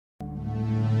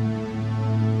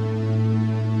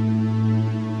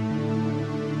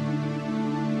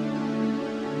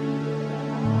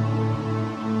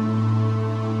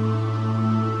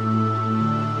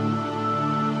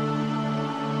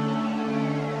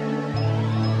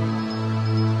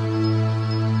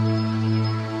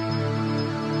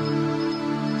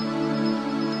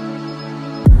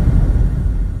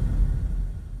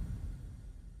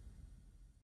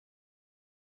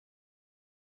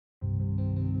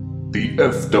The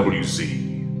FWZ,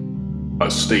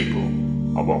 a staple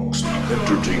amongst the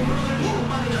entertainment world.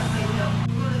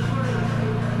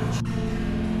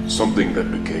 Something that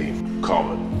became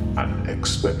common and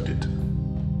expected.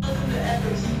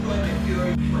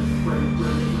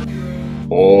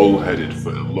 All headed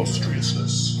for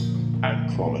illustriousness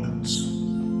and prominence.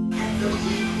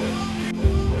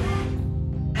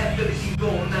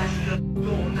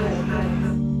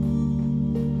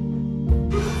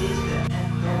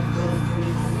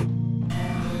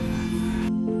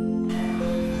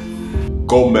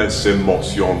 Comme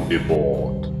s'émotion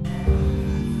déborde,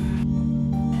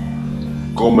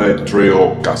 comme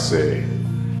tréau cassé,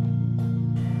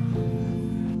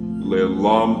 les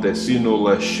lames dessinent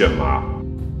le chemin.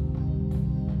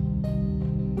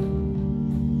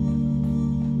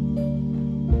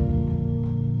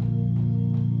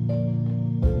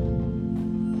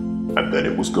 And then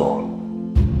it was gone.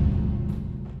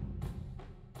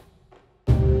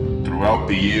 Throughout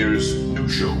the years, new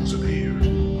shows appeared.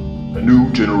 A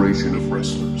new generation of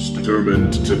wrestlers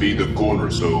determined to be the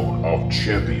cornerstone of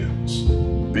champions,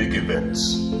 big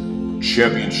events,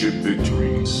 championship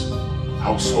victories,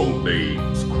 household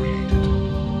names created.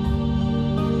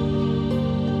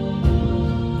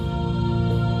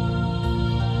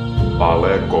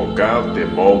 Parlait quelqu'un de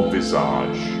mon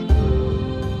visage,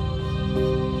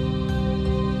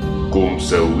 comme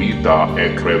celui d'un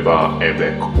écrivain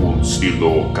avec un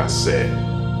stylo cassé.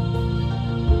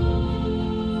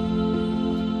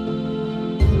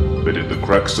 But in the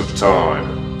cracks of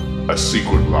time, a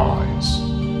secret lies.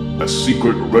 A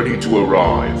secret ready to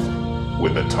arrive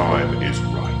when the time is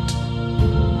right.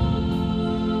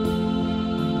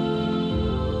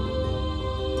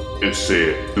 Et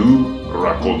c'est tout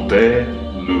raconter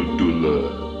le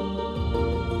douleur.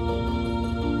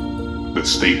 The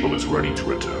staple is ready to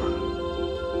return.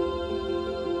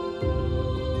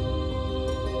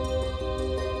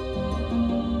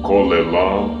 Quand les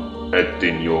lames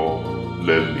éteignent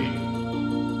les lits.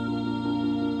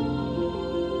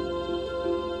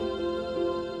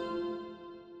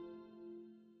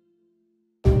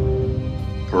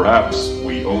 Perhaps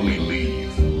we only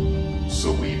leave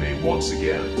so we may once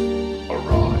again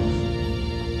arrive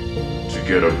to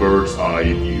get a bird's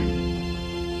eye view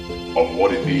of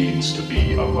what it means to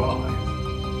be alive.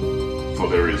 For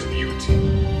there is beauty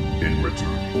in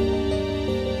returning.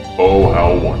 Oh,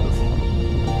 how wonderful,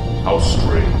 how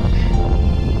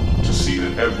strange to see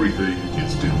that everything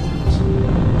is different.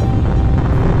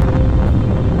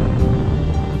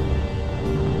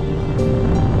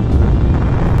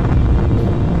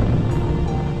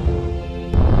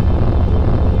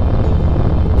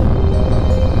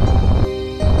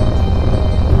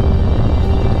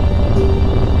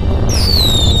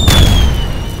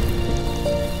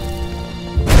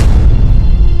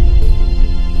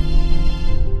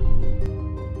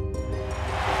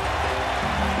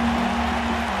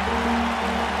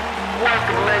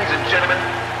 Welcome, ladies and gentlemen,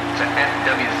 to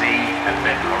FWZ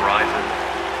Event Horizon.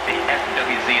 The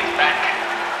FWZ is back.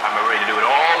 I'm ready to do it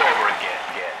all over again.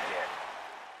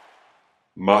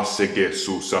 Ma sege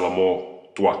sou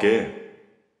Salomon toake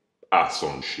a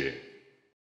son shit.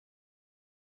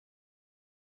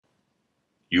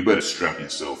 You better strap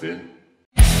yourself in.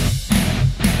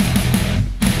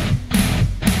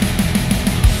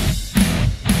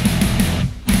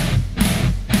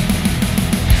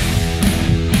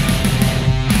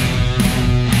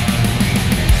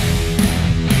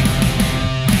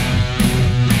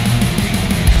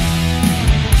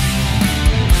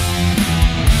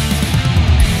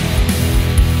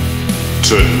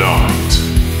 Tonight,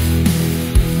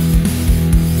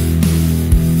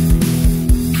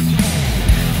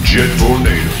 Jet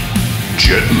Tornado,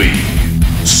 Jet Lee,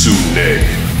 Sune,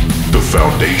 The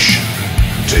Foundation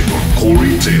take on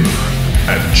Corey Taylor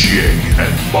and Jay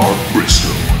and Mark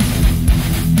Briscoe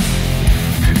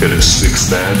in a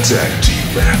 6-man tag team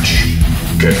match.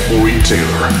 Can Corey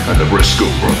Taylor and the Briscoe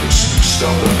brothers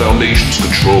stop the Foundation's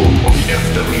control on the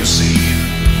FWZ?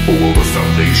 Or will the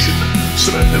Foundation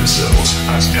cement themselves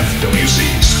as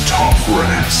FWZ's top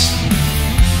brass?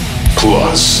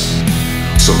 Plus,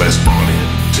 Celeste Bonin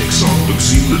takes on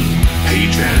Lucy Liu,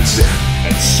 Paige Van Zant,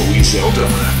 and Zoe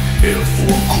Saldana in a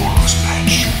 4-corners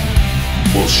match.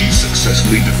 Will she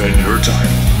successfully defend her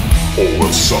title, or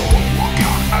will someone walk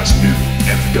out as new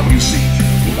FWZ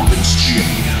Women's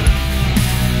Champion?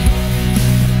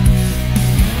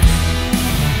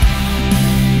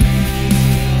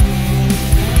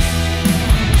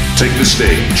 Take the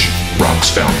stage,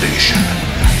 Rock's Foundation,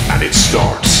 and it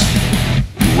starts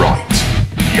right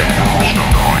now.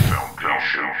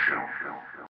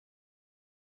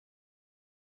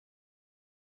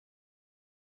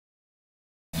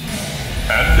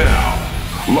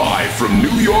 Live from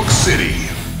New York City,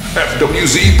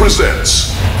 FWZ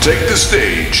presents Take the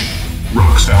Stage,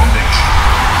 Rock's Foundation.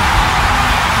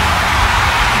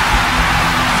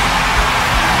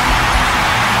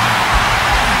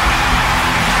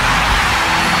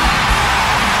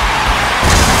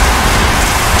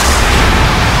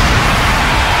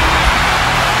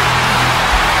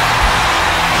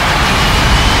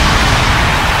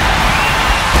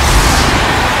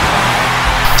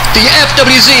 The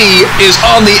FWZ is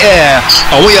on the air,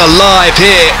 and we are live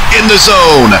here in the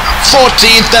zone.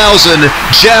 14,000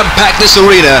 jam-packed this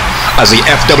arena as the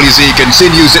FWZ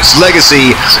continues its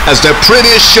legacy as the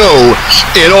premier show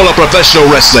in all of professional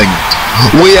wrestling.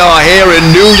 We are here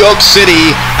in New York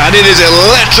City, and it is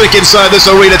electric inside this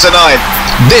arena tonight.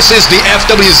 This is the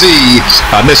FWZ,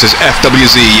 and this is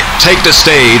FWZ Take the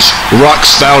Stage,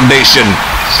 Rock's Foundation.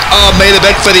 Our main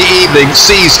event for the evening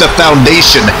sees the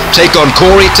Foundation take on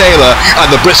Corey Taylor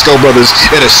and the Briscoe brothers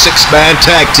in a 6-man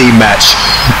tag team match.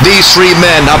 These three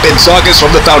men have been targets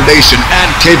from the Foundation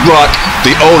and Kid Rock,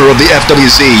 the owner of the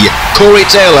FWZ. Corey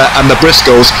Taylor and the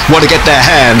Briscoes want to get their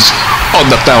hands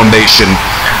on the Foundation.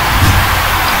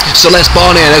 Celeste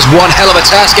Bonin has one hell of a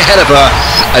task ahead of her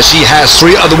as she has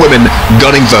three other women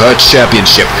gunning for her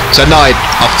championship. Tonight,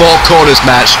 a four corners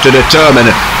match to determine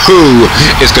who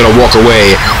is going to walk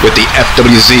away with the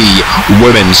FWZ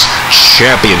Women's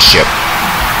Championship.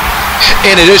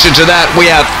 In addition to that, we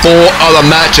have four other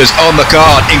matches on the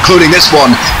card, including this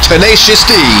one. Tenacious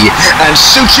D and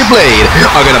Suchi Blade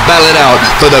are going to battle it out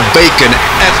for the vacant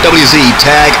FWZ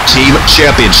Tag Team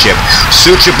Championship.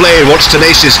 Suchi Blade wants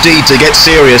Tenacious D to get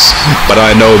serious, but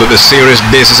I know that the serious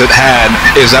business at hand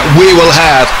is that we will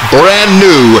have brand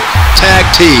new Tag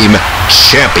Team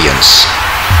Champions.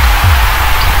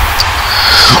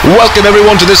 Welcome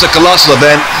everyone to this colossal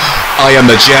event. I am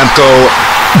the Jamco,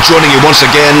 joining you once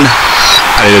again,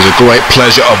 and it is a great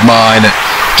pleasure of mine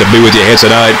to be with you here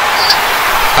tonight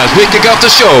as we kick off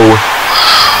the show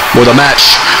with a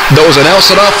match that was announced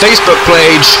on our Facebook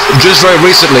page just very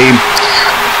recently,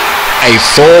 a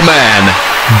 4-man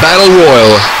battle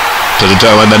royal to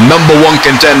determine the #1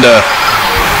 contender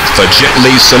for Jet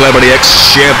Li's Celebrity X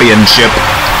Championship.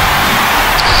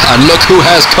 And look who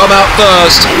has come out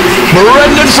first,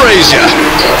 Brendan Fraser.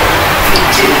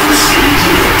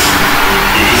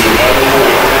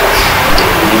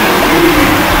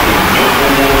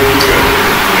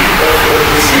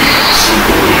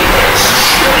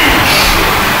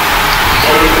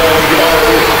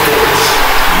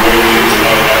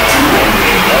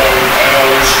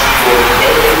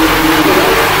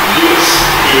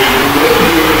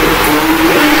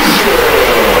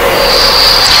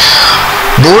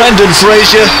 Brendan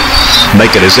Fraser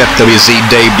making his FWZ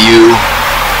debut.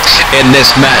 In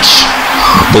this match,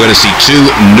 we're going to see two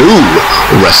new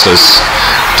wrestlers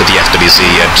to the FWZ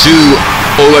and two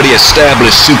already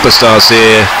established superstars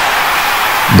here.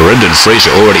 Brendan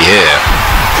Fraser already here.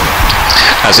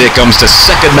 As here comes the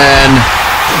second man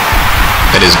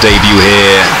in his debut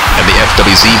here at the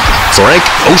FWZ, Frank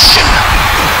Ocean.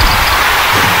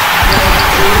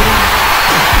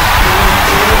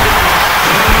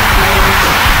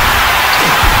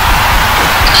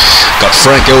 Got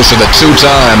Frank Ocean, the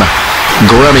 2-time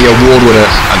Grammy Award winner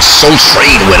and Soul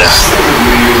Train winner.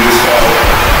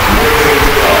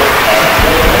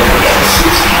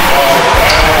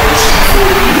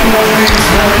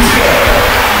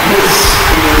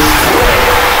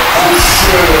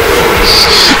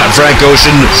 And Frank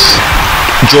Ocean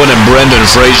joining Brendan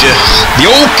Fraser, the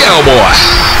old cowboy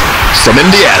from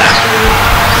Indiana.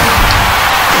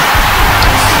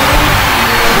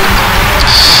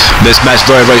 This match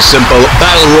very, very simple.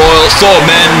 Battle Royal, 4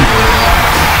 men.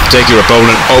 Take your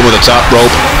opponent over the top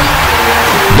rope.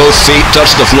 Both feet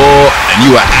touch the floor, and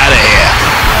you are out of here.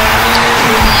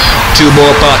 2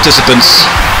 more participants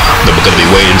that we're going to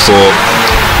be waiting for.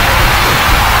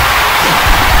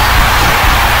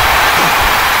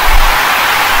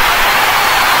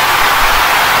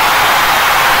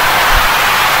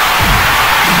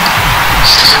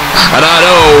 And I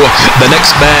know the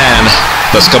next man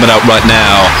that's coming out right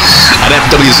now, an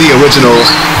FWZ original,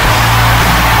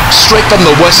 straight from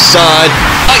the West Side,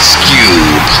 Ice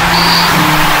Cube.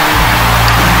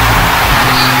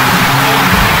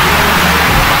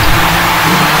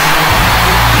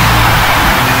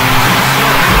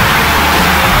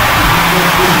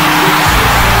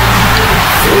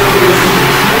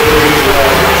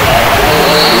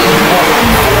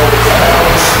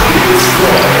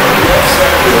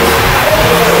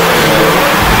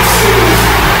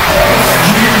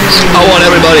 I want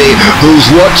everybody who's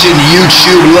watching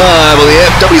YouTube live on the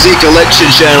FWZ Collection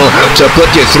channel to put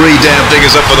your 3 damn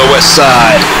fingers up for the West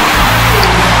Side.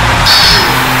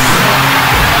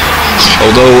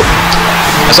 Although,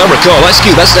 as I recall, Ice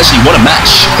Cube has actually won a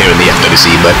match here in the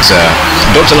FWC, but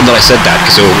don't tell him that I said that,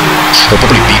 because he'll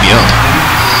probably beat me up.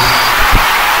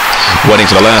 Waiting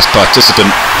for the last participant.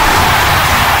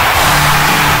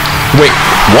 Wait,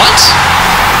 what?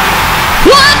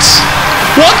 What?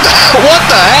 What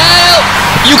the hell?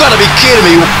 You gotta be kidding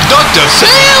me, Dr.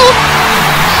 Phil?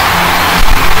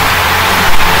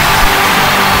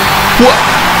 What?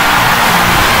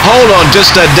 Hold on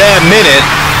just a damn minute.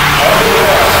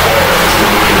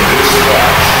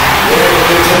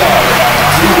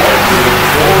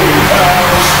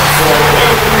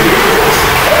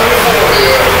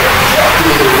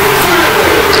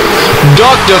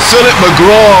 Dr. Philip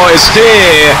McGraw is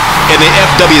here in the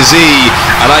FWZ,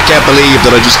 and I can't believe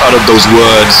that I just uttered those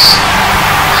words.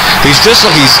 He's dressed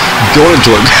like he's going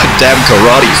into a goddamn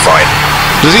karate fight.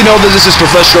 Does he know that this is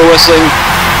professional wrestling?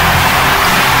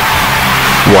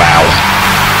 Wow.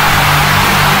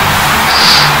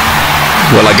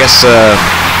 Well, I guess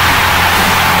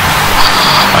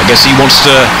he wants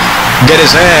to get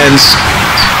his hands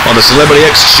on the Celebrity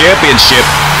X Championship.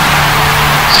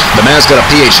 The man's got a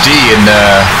PhD in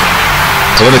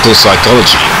clinical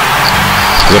psychology.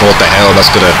 I don't know what the hell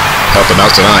that's gonna help him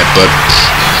out tonight, but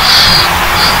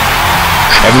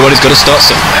everybody's gonna start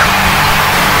somewhere.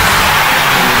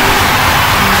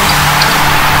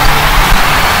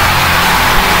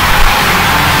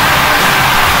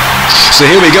 So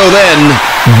here we go then,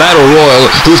 Battle Royal.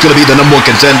 Who's going to be the #1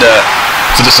 contender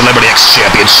for the Celebrity X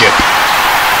Championship?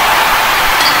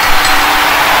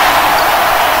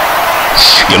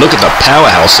 You look at the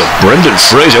powerhouse of Brendan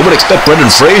Fraser. I would expect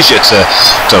Brendan Fraser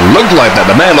to look like that.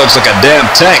 The man looks like a damn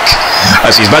tank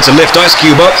as he's about to lift Ice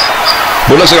Cube up.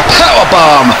 What looks like a power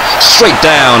bomb straight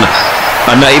down.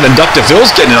 And now even Dr.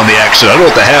 Phil's getting in on the action. I don't know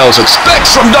what the hell to expect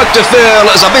from Dr. Phil.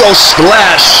 There's a big old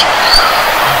splash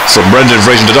from Brendan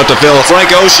Fraser to Dr. Phil.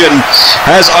 Frank Ocean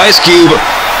has Ice Cube.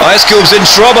 Ice Cube's in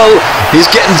trouble. He's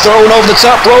getting thrown over the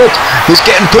top rope. He's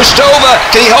getting pushed over.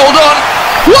 Can he hold on?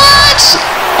 What?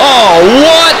 Oh,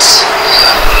 what?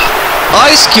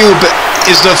 Ice Cube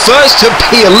is the first to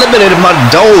be eliminated. My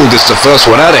dog is the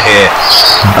first one out of here.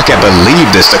 I can't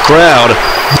believe this. The crowd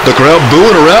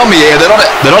booing around me here.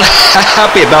 They're not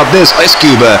happy about this. Ice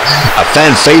Cube, a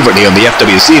fan favorite here on the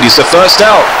FWC. He's the first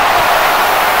out.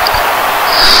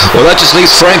 Well, that just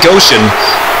leaves Frank Ocean,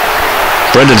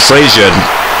 Brendan Fraser,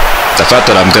 the fact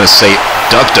that I'm going to say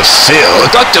Dr. Phil.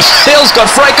 Dr. Phil's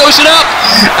got Frank Ocean up,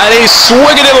 and he's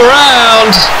swinging him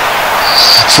around.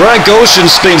 Frank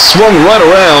Ocean's being swung right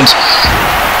around.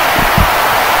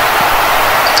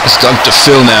 It's Dr.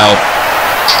 Phil now.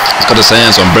 He's got his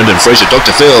hands on Brendan Fraser.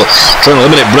 Dr. Phil trying to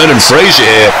eliminate Brendan Fraser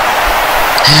here.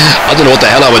 I don't know what the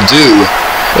hell I would do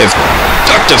if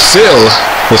Dr. Phil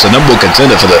was the #1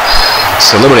 contender for the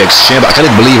Celebrity X Champ. I can't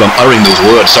even believe I'm uttering those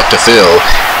words, Dr. Phil,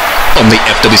 on the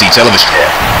FWC television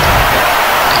here.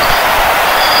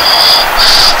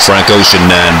 Frank Ocean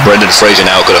and Brendan Fraser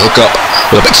now going to hook up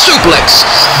with a big suplex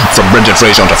from Brendan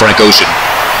Fraser onto Frank Ocean.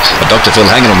 But Dr. Phil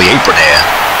hanging on the apron here.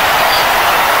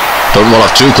 Don't roll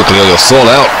off too quickly or you'll fall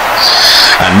out.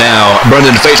 And now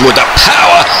Brendan Fraser with the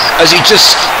power as he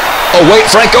just... Oh wait,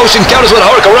 Frank Ocean counters with a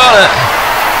Hurricanrana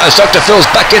as Dr. Phil's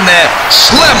back in there.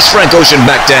 Slams Frank Ocean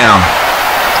back down.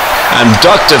 And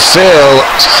Dr. Phil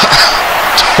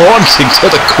taunting to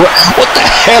the crowd. What the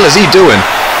hell is he doing?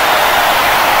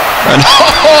 And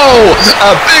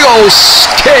a big old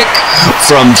kick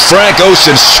from Frank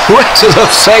Ocean straight to the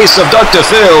face of Dr.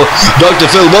 Phil. Dr.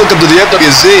 Phil, welcome to the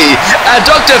FWZ. And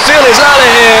Dr. Phil is out of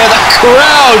here. The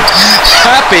crowd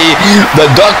happy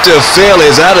that Dr. Phil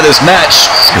is out of this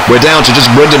match. We're down to just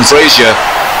Brendan Fraser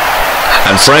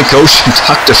and Frank Ocean.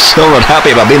 Dr. Phil not happy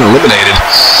about being eliminated.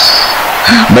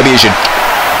 Maybe he should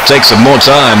take some more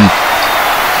time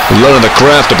learning the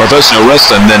craft of professional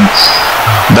wrestling than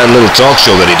that little talk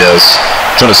show that he does,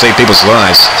 trying to save people's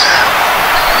lives.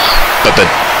 But the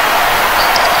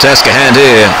task at hand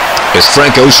here is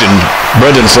Frank Ocean,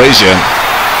 Brendan Fraser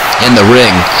in the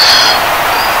ring.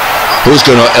 Who's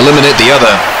going to eliminate the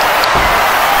other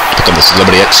to become the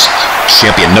Celebrity X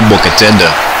Champion #1 contender?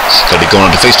 Going to be going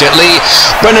on to face Jet Li.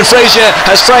 Brendan Fraser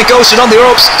has Frank Ocean on the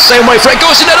ropes. Same way Frank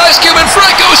Ocean and Ice Cube, and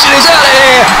Frank Ocean is out of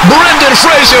here. Brendan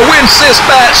Fraser wins this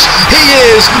match. He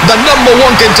is the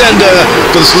 #1 contender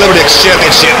for the Celebrity X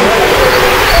Championship.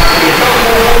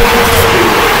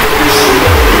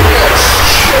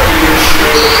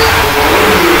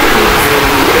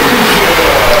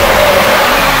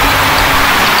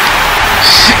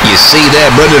 You see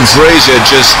there, Brendan Fraser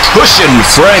just pushing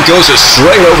Frank Ocean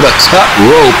straight over the top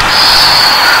rope.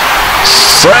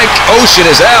 Frank Ocean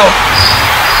is out.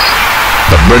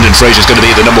 But Brendan Fraser's going to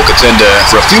be the number one contender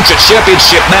for a future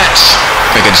championship match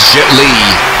against Jet Li.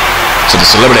 So the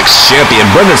Celebrity X champion,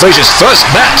 Brendan Fraser's first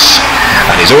match,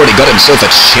 and he's already got himself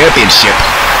a championship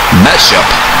matchup.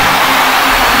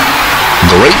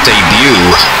 Great debut,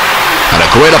 and a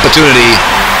great opportunity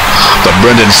for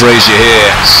Brendan Fraser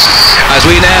here, as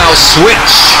we now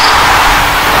switch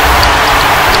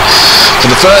to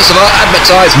the first of our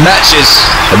advertised matches,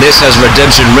 and this has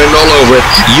redemption written all over it.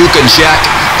 Yuke and Jakk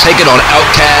taking on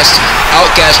Outkast.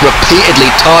 Outkast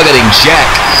repeatedly targeting Jakk,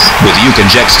 with Yuke and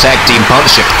Jakk's tag team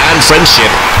partnership and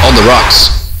friendship on the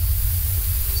rocks.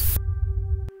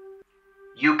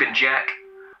 Yuke and Jakk,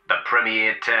 the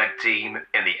premier tag team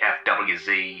in the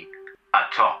FWZ,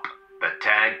 atop the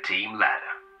tag team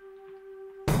ladder.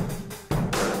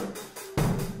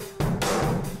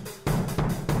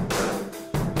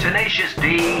 Tenacious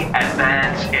D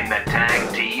advance in the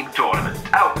tag team tournament.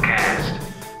 Outkast,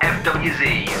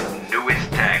 FWZ's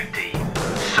newest tag team.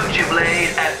 Blade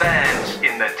advance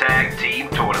in the tag team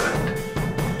tournament.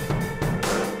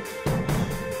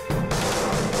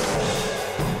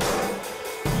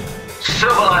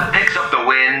 Silverlight picks up the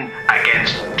win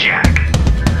against Jakk.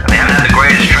 And they haven't had the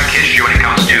greatest track history when it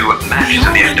comes to matches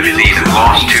in the FWZ. They've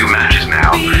lost 2 matches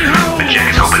now. But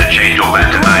Jakk is hoping to change all that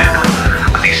tonight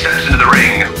as he steps into the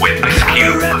ring with Ice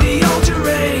Cube.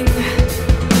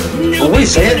 Oh, wait a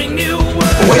second.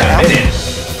 Wait a minute.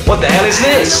 What the hell is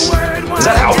this? Is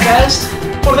that Outkast?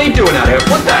 What are they doing out here?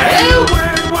 What the hell?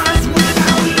 What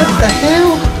the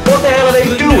hell? What the hell are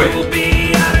they doing?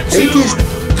 They just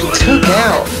took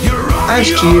out Ice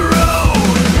Cube.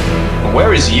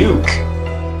 Where is Yuke?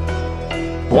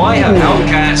 Why have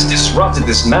Outkast disrupted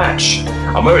this match?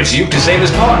 And where is Yuke to save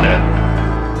his partner?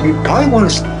 You probably want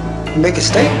to make a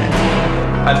statement.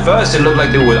 At first it looked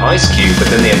like they were with Ice Cube, but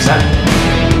then they attacked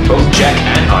both Jakk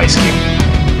and Ice Cube.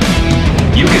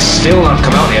 Yuke has still not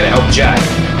come out here to help Jakk.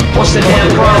 What's the damn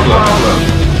problem?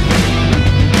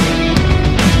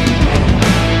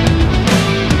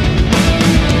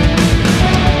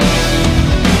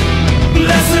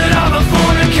 Blessed are the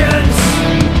fornicants,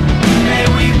 may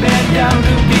we bend down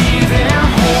to be their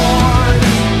whores.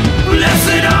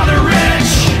 Blessed are the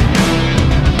rich,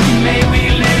 may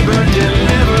we labor,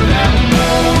 deliver them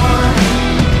more.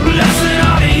 Blessed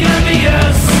are the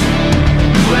envious,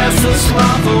 bless the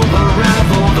slothful,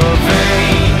 unravel the vain.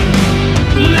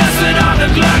 Blessed are the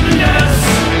gluttonous,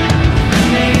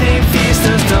 may they feast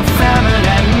us to famine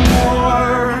and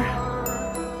war.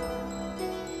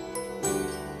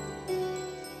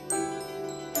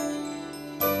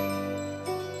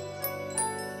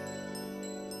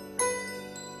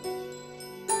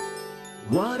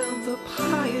 What of the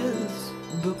pious,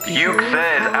 the Yuke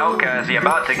says Outkast, you're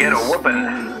about to get a whooping.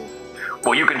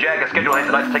 Well, Yuke and Jakk are scheduled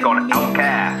tonight to take on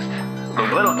Outkast. There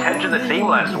was a little tension in the team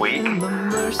last week,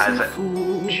 as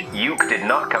Yuke did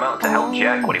not come out to help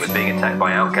Jakk when he was being attacked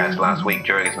by Outkast last week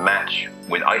during his match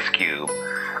with Ice Cube.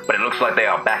 But it looks like they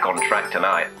are back on track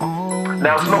tonight.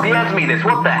 Now, Smokey, answer me this.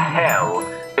 What the hell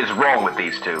is wrong with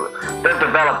these two? They've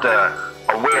developed a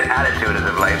weird attitude as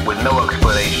of late with no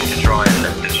explanation to try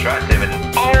and distract him. And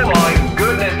oh my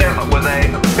goodness, there was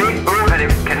a big boom and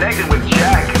it connected with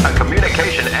Jakk. A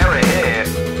communication error here.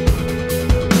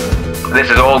 This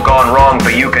has all gone wrong for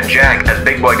Yuke and Jakk as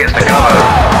Big Boy gets the cover.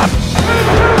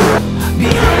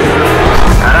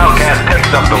 And Outkast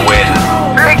picks up the win.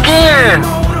 Again!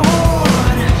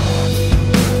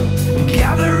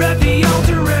 gather at the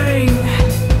altar ring,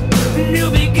 new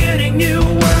beginning, new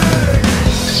word.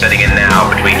 Setting in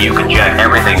now between Yuke and Jakk,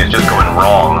 everything is just going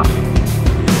wrong.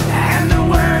 And the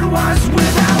word was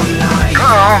without life.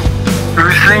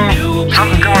 We're seeing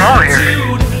something going on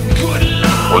here.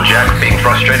 Well, Jakk being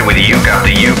frustrated with Yuke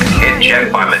after Yuke hit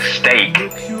Jakk by mistake. The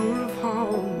pure of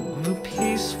heart, the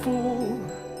peaceful.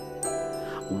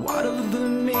 What of the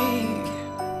meek,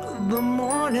 the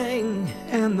mourning,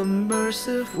 and the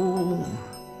merciful?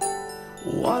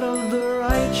 What of the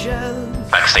righteous?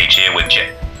 Backstage here with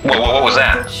Jakk. What was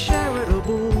that?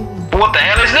 Charitable. What the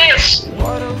hell is this?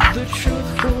 What of the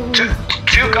truthful?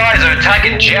 Two guys are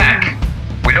attacking Jakk.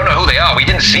 We don't know who they are. We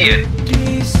didn't see it.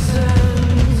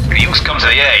 Yuke's come to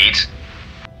the aid.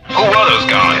 Who were those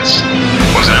guys?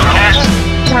 Was it Outkast?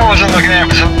 I wasn't looking out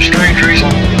for some strange reason.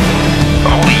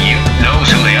 Only Yuke knows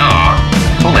who they are.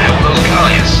 Who the hell are those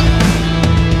guys?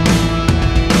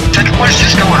 What's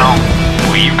just going on?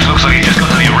 Well, Yuke looks like he just got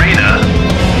to the arena.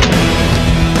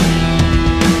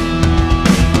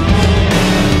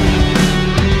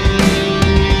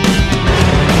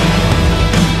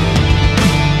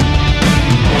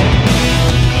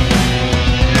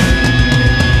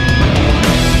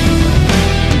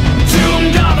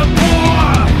 Doomed are the poor,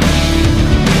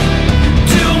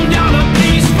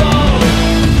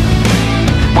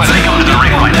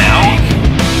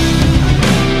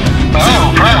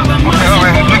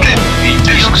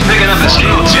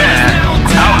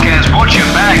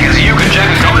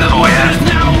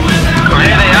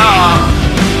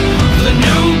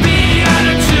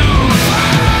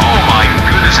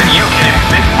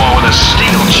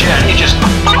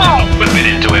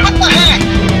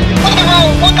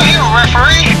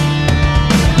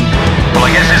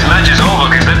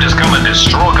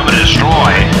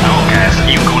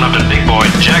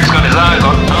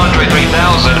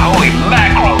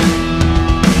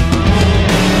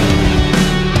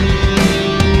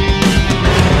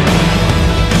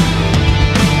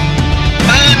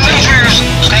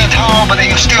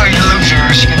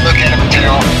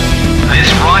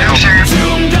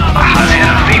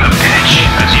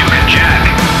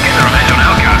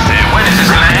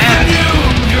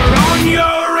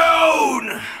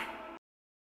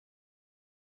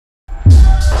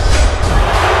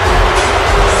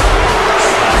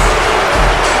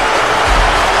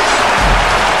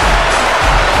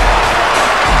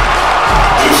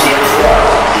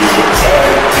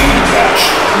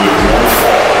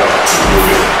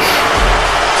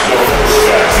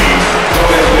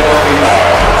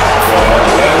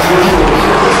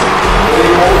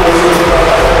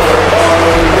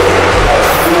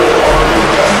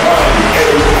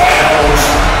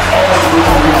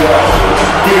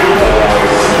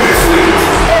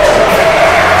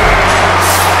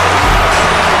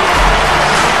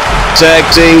 tag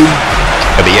team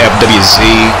of the FWZ.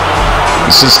 And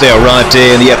since they arrived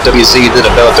here in the FWZ, they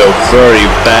developed a very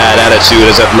bad attitude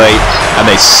as of late, and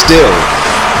they still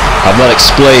have not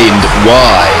explained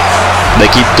why they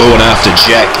keep going after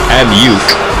Jakk and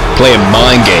Yuke, playing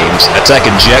mind games,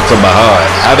 attacking Jakk from behind,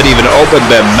 haven't even opened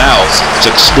their mouth to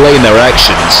explain their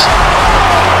actions.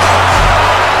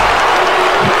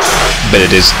 But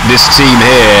it is this team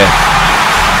here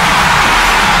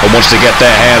who wants to get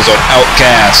their hands on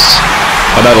Outkast,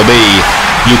 and that'll be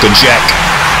Yuke and Jakk.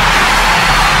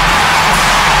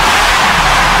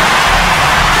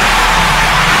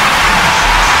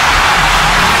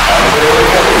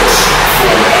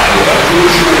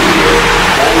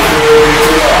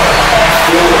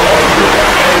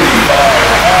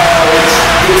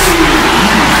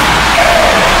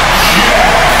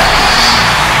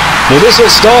 Well, this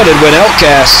all started when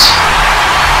Outkast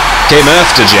came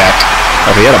after Jakk.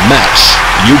 After he had a match,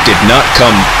 Yuke did not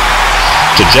come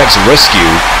to Jack's rescue.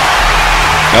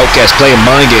 Outkast playing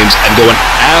mind games and going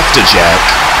after Jakk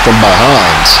from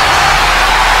behind.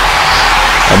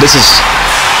 And this is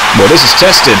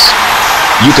tested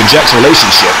Yuke and Jack's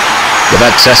relationship. They've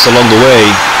had tests along the way,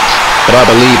 but I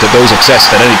believe that those are tests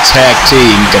that any tag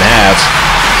team can have.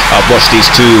 I've watched these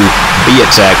two be a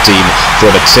tag team for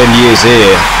over 10 years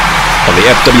here on the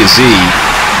FWZ,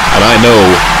 and I know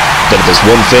that if there's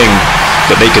one thing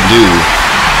that they can do,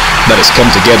 that is come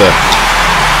together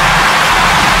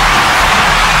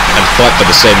and fight for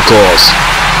the same cause.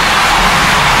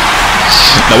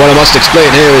 Now what I must explain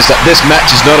here is that this match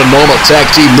is not a normal tag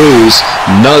team rules.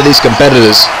 None of these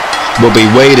competitors will be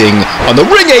waiting on the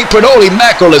ring apron. Holy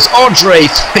mackerel, as Andre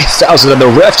 3000 and the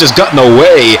ref just gotten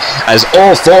away as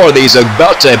all four of these are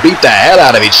about to beat the hell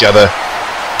out of each other.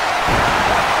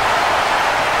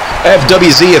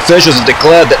 FWZ officials have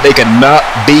declared that they cannot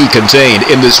be contained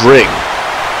in this ring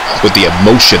with the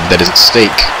emotion that is at stake.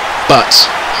 But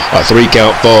a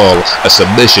 3-count fall, a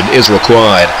submission is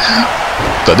required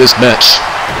for this match,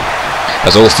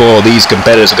 as all four of these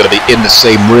competitors are going to be in the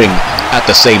same ring at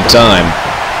the same time.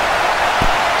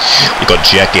 We got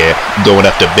Jakk here going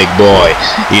after Big Boy.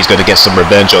 He's going to get some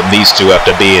revenge on these two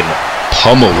after being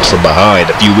pummeled from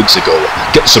behind a few weeks ago.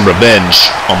 Get some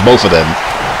revenge on both of them.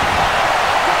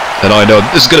 And I know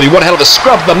this is going to be one hell of a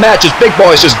scrub of a match as Big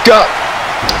Boy's just got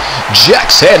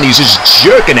Jack's head and he's just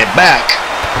jerking it back.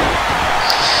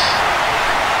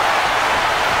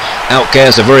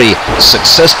 Outkast, a very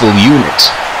successful unit.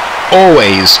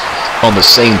 Always on the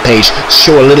same page.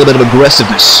 Show a little bit of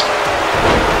aggressiveness.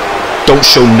 Don't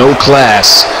show no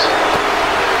class.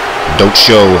 Don't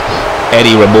show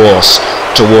any remorse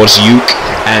towards Yuke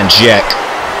and Jakk.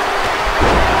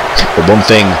 But one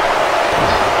thing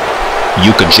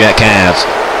Yuke and Jakk have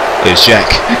is Jakk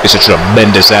is a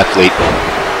tremendous athlete.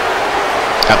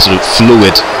 Absolute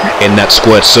fluid in that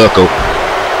squared circle.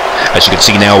 As you can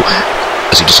see now,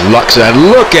 as he just locks it,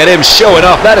 and look at him showing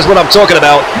off. That is what I'm talking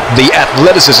about. The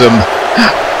athleticism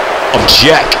of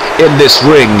Jakk in this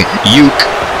ring. Yuke,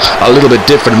 a little bit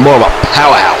different, more of a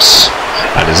powerhouse.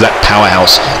 And is that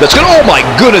powerhouse that's good? Oh my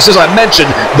goodness, as I mentioned,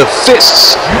 the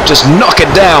fists just knocking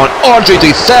down Andre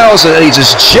 3000, and he's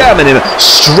just jamming him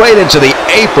straight into the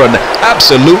apron,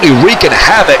 absolutely wreaking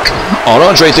havoc on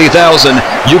Andre 3000.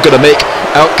 You're gonna make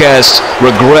Outkast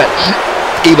regret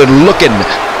even looking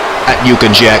at Yuke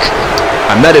and Jakk.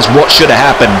 And that is what should have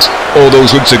happened all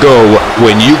those weeks ago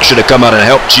when Yuke should have come out and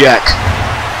helped Jakk.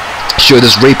 Show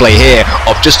this replay here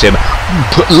of just him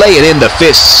laying in the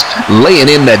fists,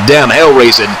 laying in that damn hell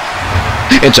raising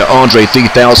into Andre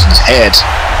 3000's head.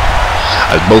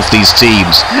 As both these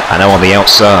teams are now on the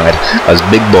outside, as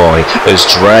Big Boy is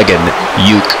dragging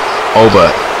Yuke over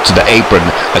to the apron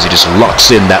as he just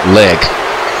locks in that leg.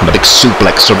 And a big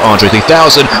suplex from Andre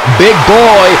 3000. Big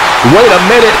Boy, wait a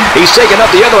minute, he's taking up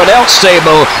the other announce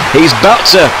table. He's about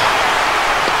to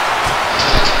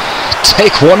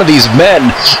take one of these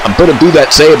men and put him through that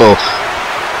table.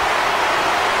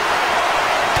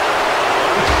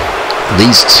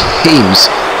 These teams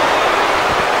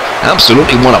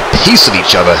absolutely want a piece of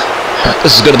each other.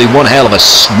 This is going to be one hell of a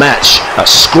match, a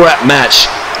scrap match,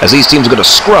 as these teams are going to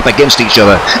scrap against each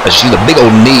other. As you see the big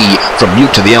old knee from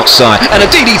Yuke to the outside, and a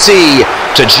DDT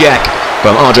to Jakk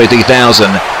from Andre 3000.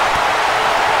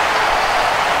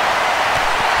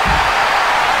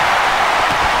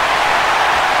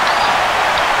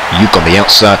 Yuke on the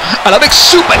outside, and a big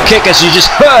super kick as you just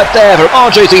heard there from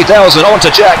Andre 3000 onto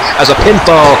Jakk as a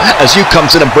pinfall as Yuke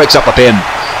comes in and breaks up the pin.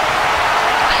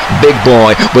 Big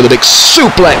Boy with a big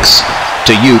suplex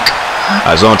to Yuke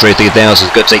as Andre 3000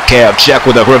 is going to take care of Jakk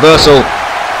with a reversal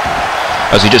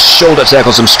as he just shoulder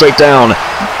tackles him straight down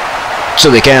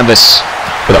to the canvas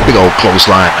with a big old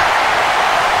clothesline.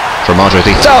 from Andre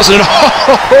 3000. And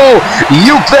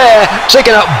Yuke there,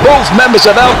 taking out both members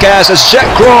of Outkast as Jakk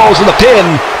crawls with a pin.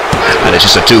 And it's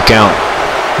just a 2 count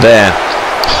there.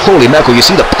 Holy mackerel, you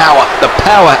see the power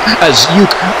as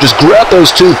Yuke just grabbed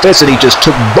those 2 fists and he just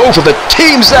took both of the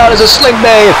teams out as a sling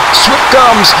blade. Swift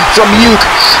comes from Yuke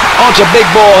onto Big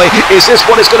Boy. Is this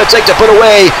what it's going to take to put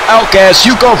away Outkast?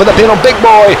 Yuke going for the pin on Big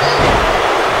Boy.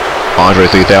 Andre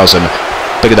 3000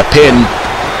 picking the pin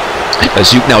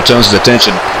as Yuke now turns his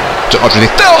attention to Andre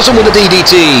 3000 with the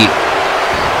DDT.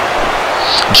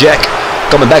 Jakk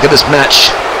coming back at this match,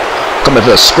 coming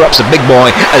for the scraps of Big Boy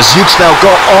as Yuke's now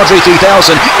got Andre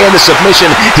 3000 in the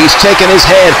submission. He's taking his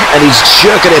head and he's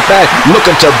jerking it back,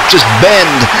 looking to just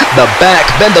bend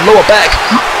the lower back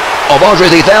of Andre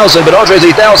 3000, but Andre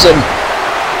 3000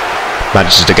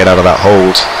 manages to get out of that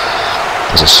hold.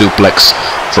 There's a suplex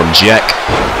from Jakk.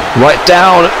 Right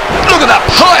down. Look at that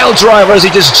pile driver as he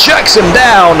just jacks him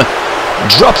down.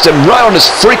 Drops him right on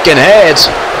his freaking head.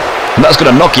 And that's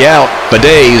going to knock you out for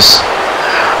days.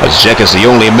 As Jakk is the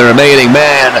only remaining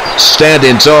man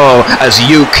standing tall as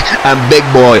Yuke and Big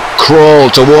Boy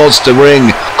crawl towards the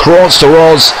ring. Crawls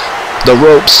towards the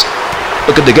ropes.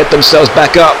 Looking to get themselves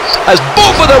back up. As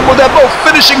both of them, they're both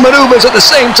finishing maneuvers at the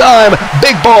same time.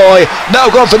 Big Boy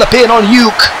now going for the pin on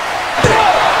Yuke.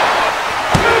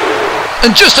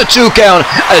 And just a 2 count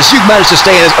as Yuke managed to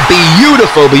stay in.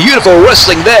 Beautiful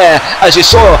wrestling there as you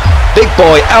saw Big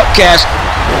Boy Outkast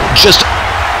just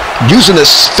using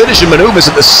his finishing maneuvers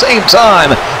at the same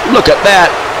time. Look at that.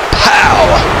 Pow!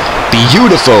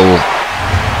 Beautiful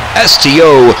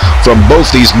STO from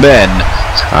both these men.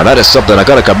 That is something I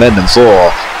gotta commend them for.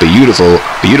 Beautiful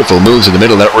moves in the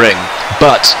middle of that ring.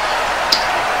 But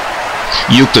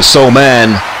Yuke the Soul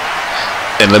Man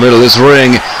in the middle of this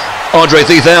ring. Andre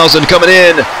 3000 coming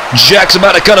in. Jack's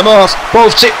about to cut him off.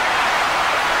 Both teams.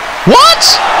 What?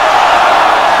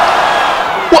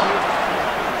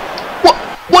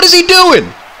 What is he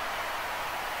doing?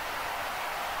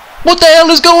 What the hell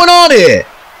is going on here?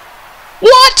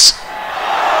 What?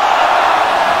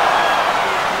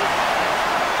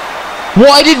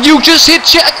 Why did you just hit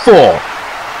Jakk for?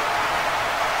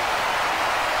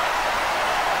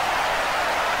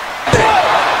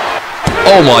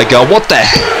 Oh my god, what the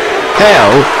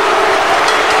hell?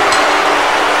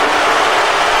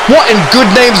 What in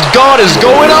good name's God is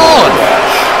going on?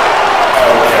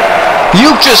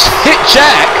 You just hit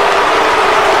Jakk,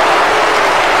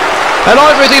 and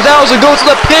Andre 3000 goes to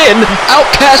the pin.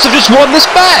 Outkast have just won this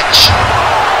match.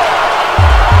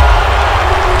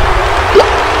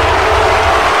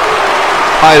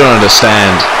 I don't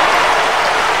understand.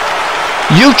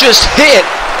 You just hit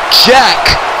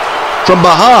Jakk from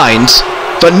behind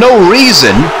for no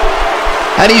reason,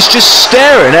 and he's just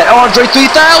staring at Andre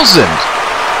 3000.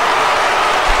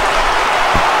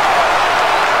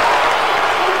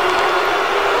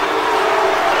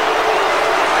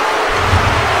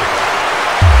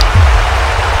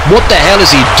 What the hell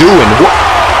is he doing? What?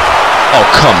 Oh,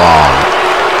 come on.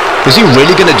 Is he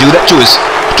really going to do that to his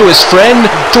friend,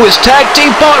 to his tag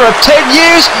team partner of 10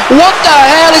 years? What the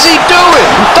hell is he doing?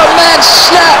 The man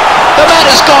snapped. The man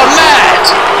has gone mad.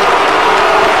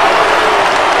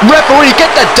 Referee,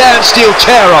 get the damn steel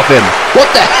chair off him. What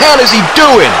the hell is he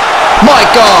doing? My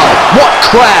God, what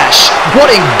crash?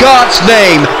 What in God's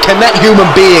name can that human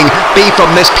being be from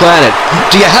this planet?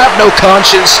 Do you have no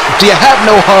conscience? Do you have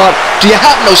no heart? Do you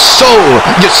have no soul,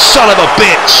 you son of a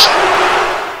bitch?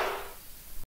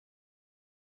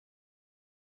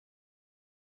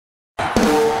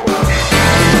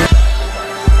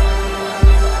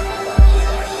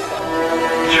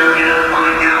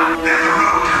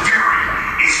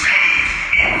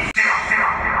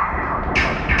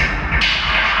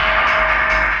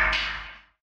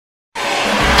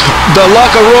 The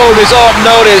locker room is on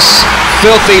notice.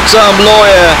 Filthy Tom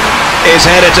Lawyer is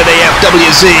headed to the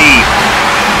FWZ.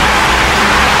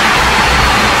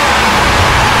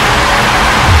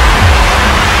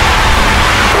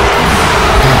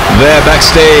 There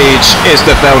backstage is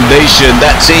the Foundation.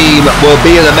 That team will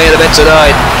be in the main event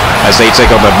tonight as they take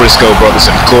on the Briscoe brothers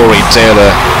and Corey Taylor.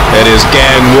 It is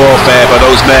gang warfare for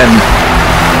those men.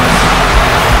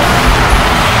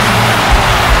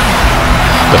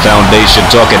 The Foundation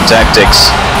talking tactics.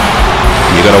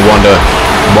 You gotta wonder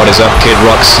what is up Kid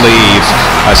Rock's sleeve,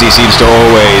 as he seems to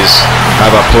always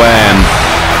have a plan.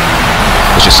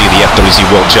 As you see the FWZ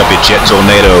World Champion Jet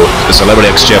Tornado, the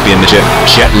Celebrity X Champion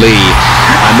Jet Lee,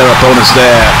 and their opponents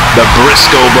there, the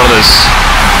Briscoe brothers.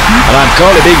 And I'm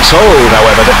currently being told,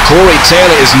 however, that Corey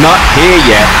Taylor is not here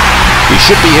yet. He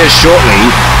should be here shortly.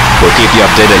 We'll keep you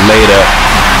updated later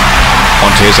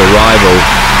onto his arrival,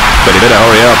 but he better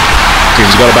hurry up.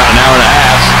 We've got about an hour and a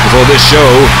half before this show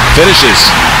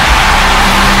finishes.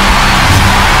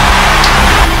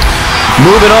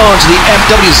 Moving on to the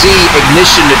FWZ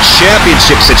Ignition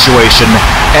Championship situation,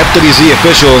 FWZ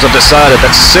officials have decided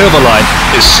that Silverlight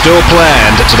is still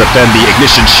planned to defend the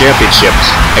Ignition Championship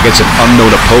against an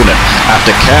unknown opponent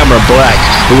after Cameron Black,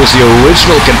 who was the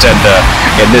original contender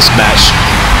in this match,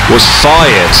 was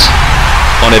fired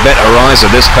on Event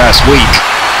Horizon this past week.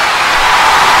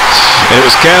 And it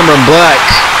was Cameron Black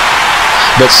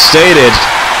that stated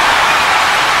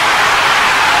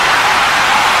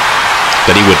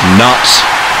that he would not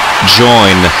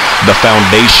join the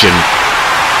Foundation.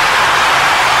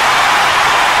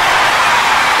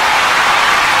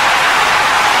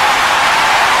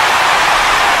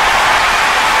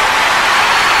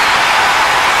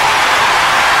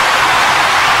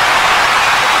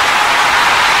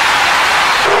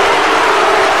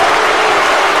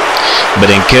 But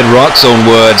in Kid Rock's own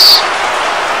words,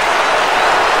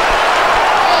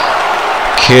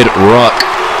 Kid Rock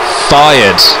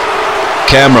fired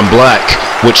Cameron Black,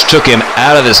 which took him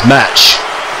out of this match.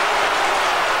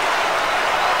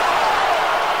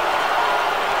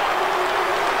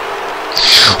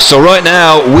 So right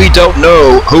now, we don't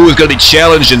know who is going to be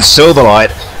challenged in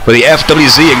Silverlight for the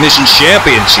FWZ Ignition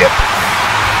Championship.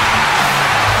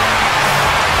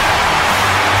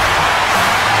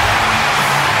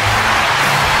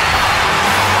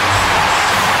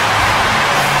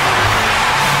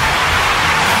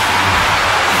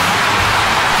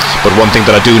 But one thing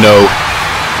that I do know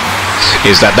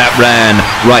is that ran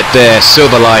right there,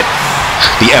 Silverlight,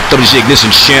 the FWZ Ignition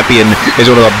champion, is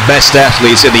one of the best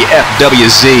athletes in the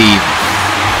FWZ.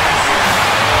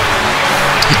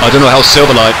 I don't know how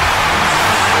Silverlight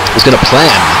is going to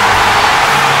plan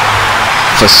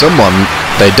for someone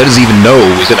that he doesn't even know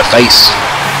he's going to face,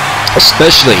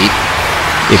 especially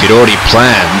if he'd already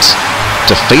planned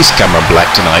to face Cameron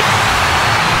Black tonight.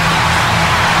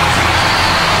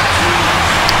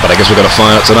 But I guess we're going to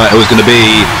find out tonight who it's going to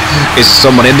be. Is it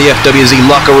someone in the FWZ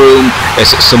locker room?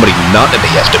 Is it somebody not in the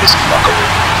FWZ locker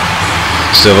room?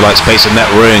 Silverlight's pacing that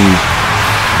ring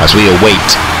as we await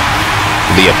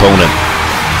the opponent.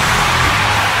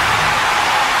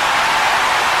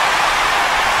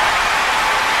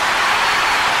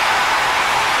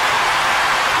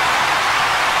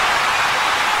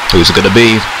 Who's it going to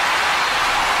be?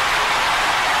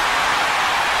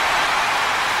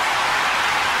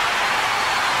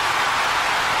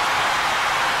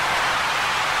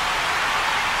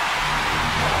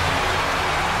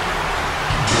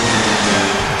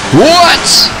 What?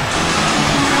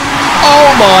 Oh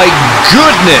my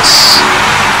goodness!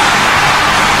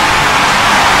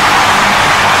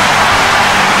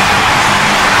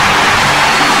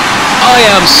 I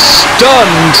am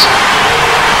stunned.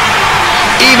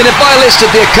 Even if I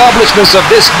listed the accomplishments of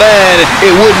this man,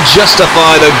 it wouldn't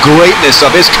justify the greatness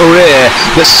of his career.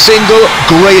 The single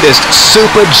greatest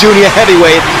Super Junior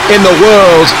heavyweight in the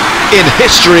world, in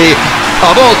history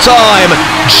of all time,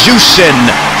 Jushin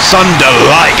Thunder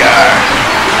Liger.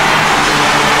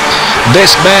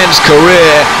 This man's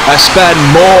career has spanned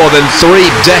more than 3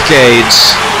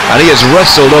 decades, and he has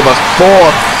wrestled over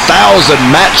 4,000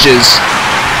 matches.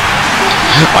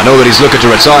 I know that he's looking to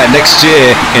retire next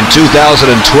year in 2020,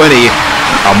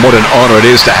 and what an honor it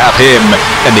is to have him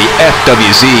in the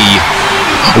FWZ.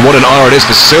 What an honor it is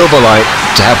for Silverlight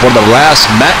to have one of the last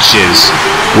matches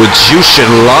with Jushin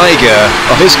Liger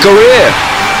of his career.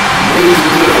 Ladies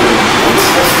and gentlemen, this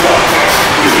next contest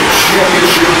is a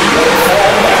championship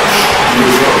one-fall match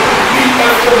reserved the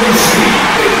FWZ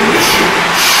Ignition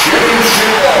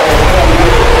Championship all around the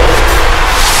world.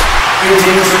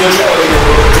 Introducing the challenger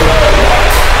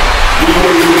tonight, he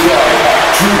weighs his life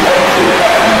at 209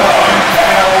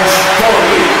 pounds,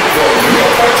 currently from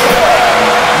Yokohama, Japan,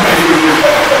 making his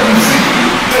FWZ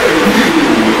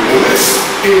debut. This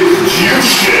is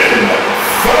Jushin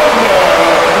Thunder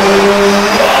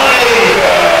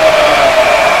Liger.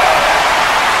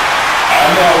 And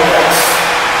now next,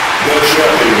 the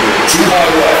champion to my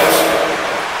left,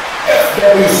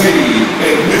 FWZ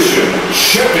Ignition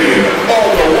champion of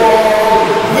the world.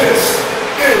 This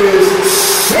is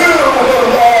Silverlight.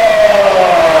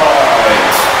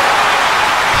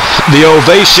 The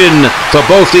ovation for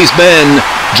both these men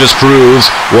just proves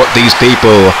what these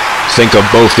people think of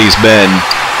both these men.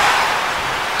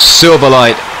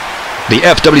 Silverlight, the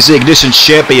FWZ Ignition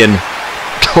champion,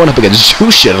 going up against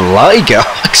Jushin Liger.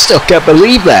 I still can't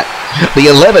believe that. The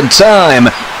 11-time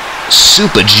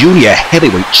Super Junior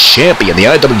Heavyweight Champion, the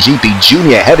IWGP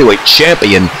Junior Heavyweight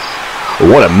Champion.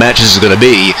 What a match this is going to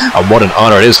be, and what an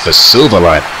honor it is for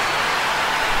Silverlight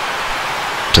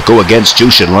to go against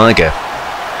Jushin Liger.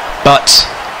 But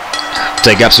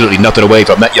take absolutely nothing away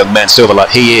from that young man, Silverlight.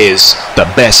 He is the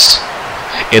best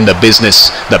in the business,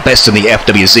 the best in the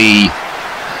FWZ,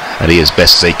 and he is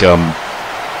best as they come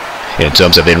in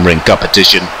terms of in-ring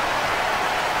competition.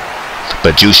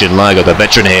 But Jushin Liger, the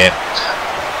veteran here,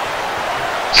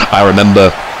 I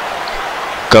remember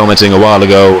commenting a while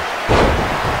ago,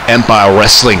 Empire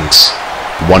Wrestling's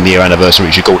 1 year anniversary.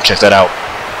 You should go check that out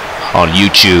on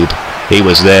YouTube. He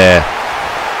was there,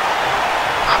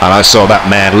 and I saw that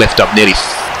man lift up nearly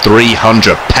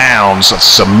 300 pounds of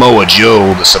Samoa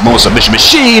Joe, the Samoa submission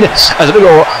machine, as a big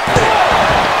old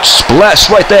splash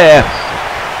right there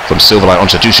from Silverlight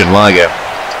onto Jushin Liger.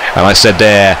 And I said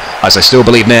there, as I still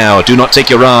believe now, do not take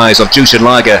your eyes off Jushin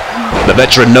Liger. The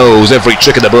veteran knows every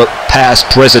trick in the book, past,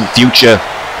 present, future.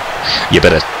 You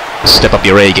better step up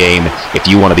your A game if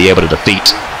you want to be able to defeat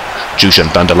Jushin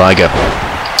Thunder Liger.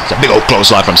 It's a big old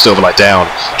clothesline from Silverlight down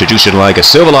to Jushin Liger.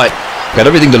 Silverlight got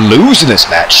everything to lose in this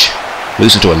match,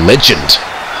 losing to a legend,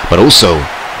 but also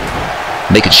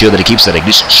making sure that he keeps that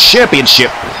Ignition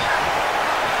Championship.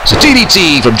 So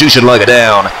DDT from Jushin Liger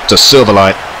down to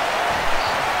Silverlight.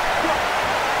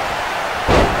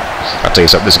 I'll tell you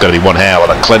something, this is going to be one hell of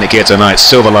a clinic here tonight.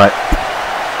 Silverlight,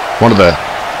 one of the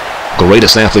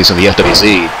greatest athletes in the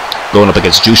FWZ, going up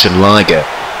against Jushin Liger,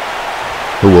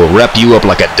 who will wrap you up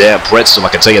like a damn pretzel, I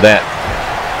can tell you that.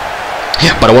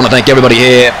 But I want to thank everybody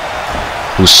here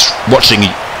who's watching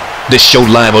this show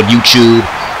live on YouTube,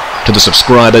 to the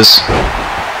subscribers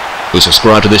who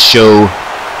subscribe to this show.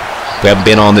 We haven't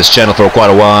been on this channel for quite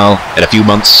a while, in a few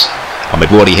months, and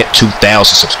we've already hit 2,000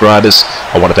 subscribers.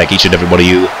 I want to thank each and every one of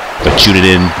you for tuning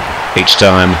in each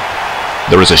time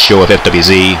there is a show of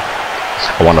FWZ.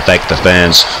 I want to thank the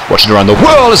fans watching around the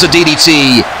world as a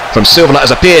DDT from Silverlight as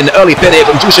a pin, early pin here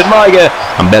from Jushin Liger,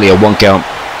 and barely a 1 count.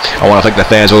 I want to thank the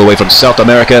fans all the way from South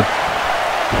America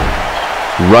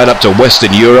right up to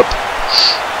Western Europe.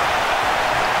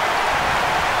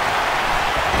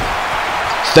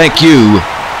 Thank you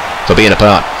for being a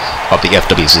part of the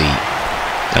FWZ.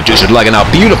 And Jushin Liger now,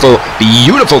 beautiful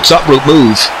top rope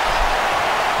move,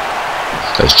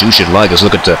 as Jushin Liger's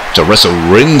looking to wrestle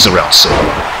rings around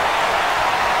Silverlight.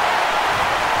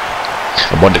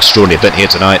 And what an extraordinary event here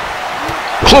tonight.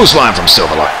 Clothesline from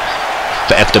Silverlight.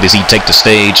 The FWZ Take the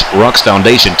Stage Rocks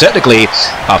Foundation, technically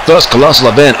our first colossal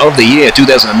event of the year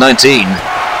 2019.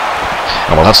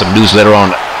 And we'll have some news later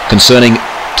on concerning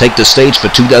Take the Stage for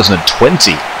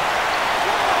 2020.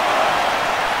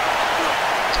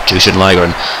 Jushin Liger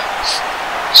and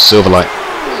Silverlight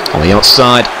on the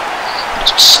outside.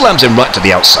 Slams him right to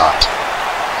the outside.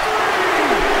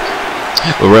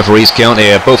 The referee's count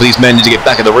here. Both of these men need to get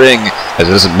back in the ring, as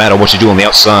it doesn't matter what you do on the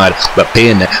outside. The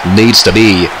pin needs to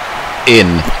be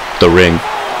in the ring.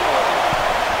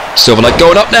 Silverlight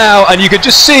going up now, and you can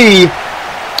just see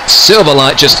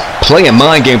Silverlight just playing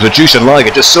mind games with Jushin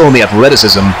Liger, just showing the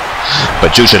athleticism.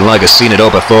 But Jushin Liger's seen it all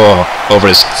before, over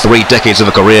his 3 decades of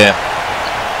a career.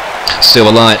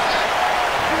 Silverlight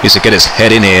needs to get his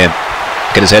head in here,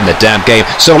 get his head in the damn game.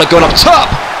 Silverlight going up top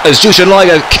as Jushin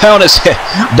Liger counters hit.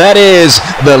 That is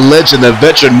the legend, the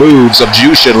veteran moves of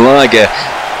Jushin Liger.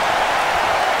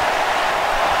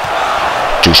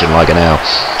 Jushin Liger now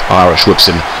Irish whips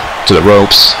him to the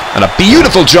ropes, and a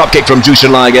beautiful dropkick from Jushin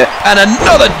Liger, and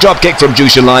another dropkick from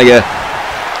Jushin Liger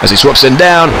as he swaps him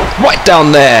down, right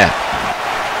down there.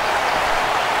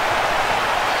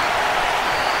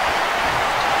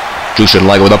 Jushin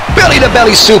Liger with a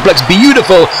belly-to-belly suplex,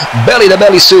 beautiful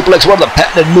belly-to-belly suplex, one of the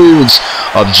patented moves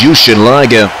of Jushin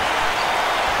Liger.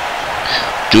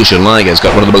 Jushin Liger's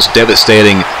got one of the most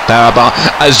devastating powerbomb,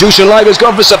 as Jushin Liger's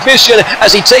gone for submission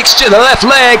as he takes to the left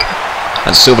leg,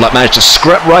 and Silverlight managed to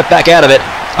scrap right back out of it.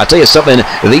 I tell you something,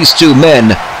 these two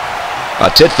men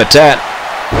are tit for tat,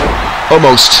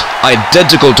 almost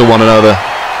identical to one another,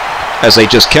 as they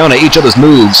just counter each other's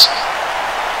moves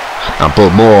and pull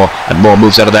more and more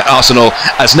moves out of their arsenal,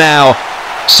 as now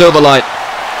Silverlight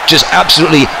just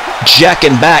absolutely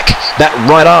jacking back that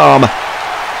right arm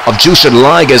of Jushin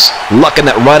Liger's, locking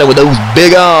that right arm with those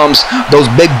big arms, those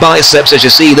big biceps as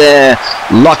you see there,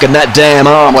 locking that damn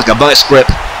arm like a vice grip.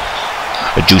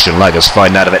 But Jushin Liger's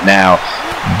fighting out of it now,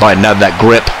 fighting out of that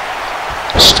grip,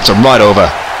 slips him right over.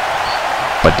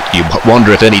 But you wonder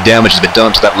if any damage has been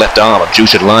done to that left arm of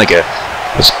Jushin Liger,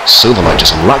 as Silverlight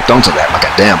just locked onto that like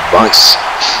a damn vice.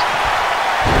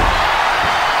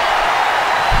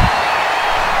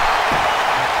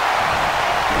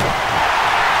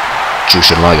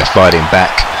 Jushin Liger fighting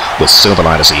back with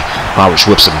Silverlight as he Irish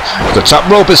whips him to the top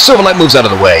rope as Silverlight moves out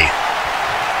of the way.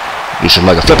 Jushin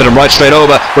Liger flipping him right straight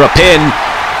over for a pin.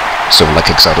 Silverlight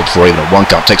kicks out before even a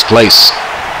 1 count takes place.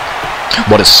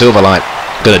 What is Silverlight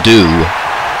gonna do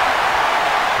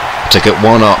to get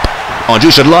one up on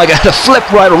Jushin Liger to flip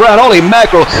right around. Holy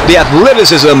mackerel, the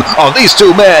athleticism of these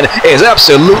two men is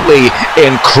absolutely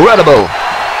incredible.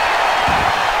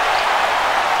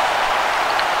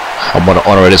 And what an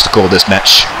honor it is to call this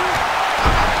match.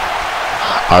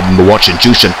 I remember watching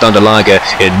Jushin Thunder Liger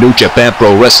in New Japan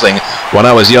Pro Wrestling when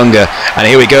I was younger, and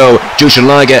here we go, Jushin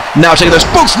Liger now taking those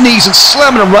both knees and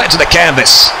slamming them right to the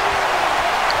canvas.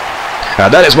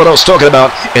 Now that is what I was talking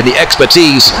about in the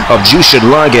expertise of Jushin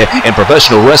Liger in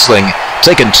professional wrestling.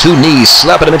 Taking two knees,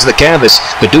 slapping them into the canvas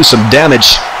to do some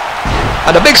damage.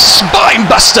 And a big spine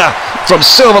buster from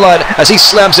Silverlight as he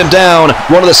slams him down.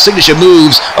 One of the signature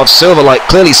moves of Silverlight,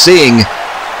 clearly seeing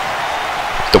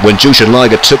that when Jushin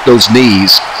Liger took those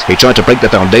knees, he tried to break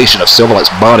the foundation of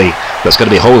Silverlight's body that's going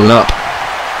to be holding up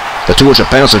the 200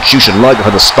 pounds of Jushin Liger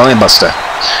for the spine buster.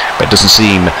 But it doesn't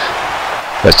seem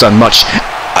that's done much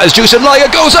as Jushin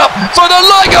Liger goes up for the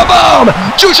Liger Bomb!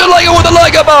 Jushin Liger with the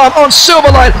Liger Bomb on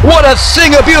Silverlight. What a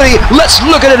thing of beauty. Let's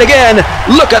look at it again.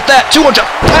 Look at that, 200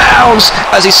 pounds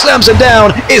as he slams him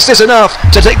down. Is this enough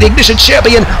to take the Ignition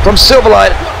Champion from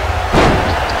Silverlight?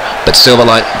 But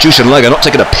Silverlight, Jushin Liger not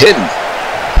taking a pin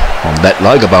on that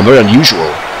Liger Bomb, very unusual.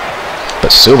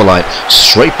 But Silverlight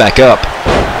straight back up.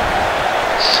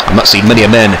 I've not seen many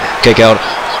men kick out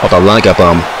of the Liger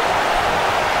Bomb.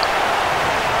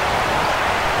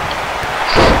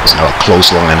 There's now a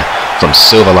clothesline from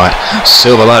Silverlight.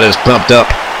 Silverlight is pumped up.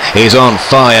 He's on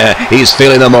fire. He's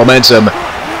feeling the momentum.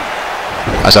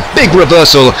 As a big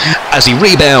reversal as he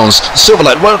rebounds.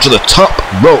 Silverlight right up to the top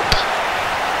rope.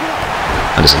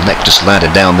 And his neck just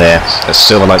landed down there as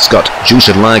Silverlight's got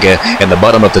Jushin Liger in the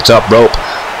bottom of the top rope.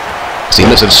 As he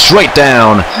lifts him straight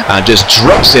down and just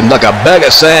drops him like a bag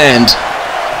of sand.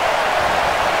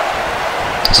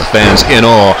 As the fans in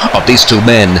awe of these two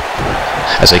men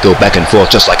as they go back and forth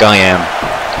just like I am.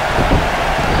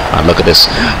 And look at this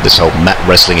whole mat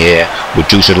wrestling here with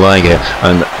Jushin Liger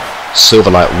and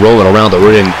Silverlight rolling around the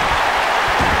ring.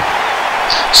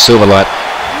 Silverlight,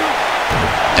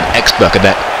 an expert at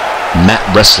that mat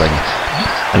wrestling,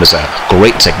 and is a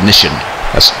great technician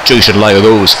as Jushin Liger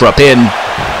goes for a pin.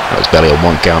 That was barely a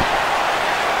 1 count.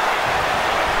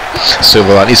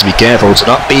 Silverlight needs to be careful to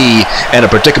not be in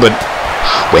a predicament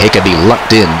where he can be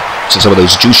locked in to some of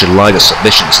those Jushin Liger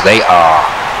submissions. They are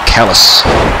callous,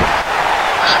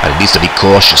 and he needs to be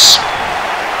cautious,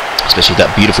 especially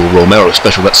that beautiful Romero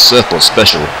special, that circle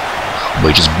special,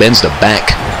 where he just bends the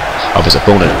back of his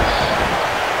opponent.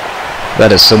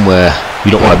 That is somewhere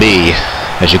you don't want to be,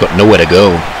 as you've got nowhere to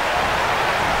go.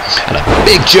 And a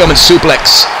big German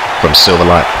suplex from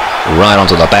Silverlight right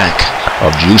onto the back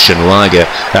of Jushin Liger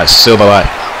as Silverlight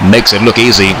makes it look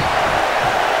easy.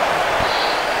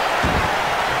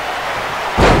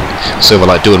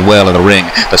 Silverlight doing well in the ring.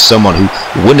 There's someone who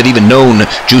wouldn't have even known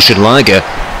Jushin Liger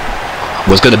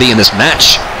was going to be in this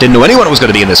match. Didn't know anyone was going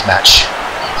to be in this match.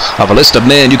 Of a list of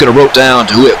men you could have wrote down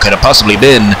to who it could have possibly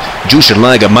been, Jushin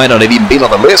Liger might not have even been on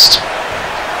the list.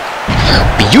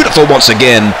 Beautiful once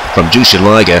again from Jushin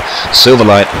Liger.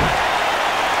 Silverlight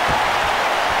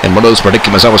in one of those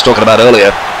predicaments I was talking about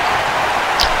earlier.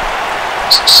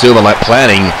 Silverlight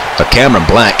planning for Cameron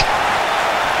Black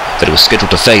that he was scheduled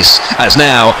to face, as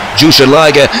now Jushin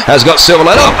Liger has got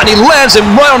Silverlight up and he lands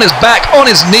him right on his back, on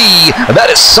his knee. That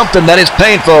is something that is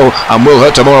painful and will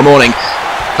hurt tomorrow morning.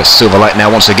 But Silverlight now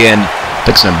once again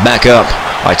picks him back up.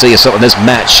 I tell you something, this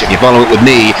match, if you follow it with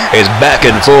me, is back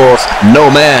and forth. No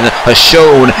man has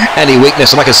shown any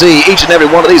weakness, and I can see each and every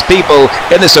one of these people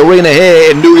in this arena here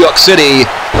in New York City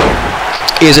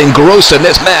is engrossed in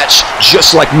this match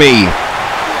just like me.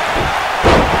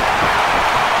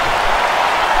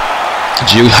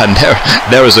 And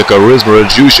there is a charisma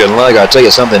of Jushin Liger. I'll tell you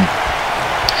something,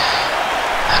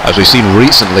 as we've seen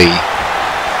recently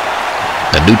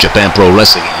in New Japan Pro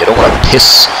Wrestling, you don't want to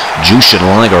piss Jushin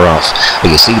Liger off,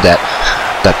 but you see that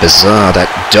bizarre,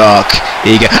 that dark,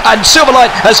 eager, and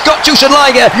Silverlight has got Jushin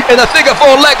Liger in the figure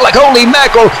 4 leg like holy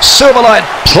mackerel. Silverlight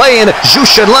playing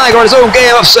Jushin Liger on his own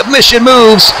game of submission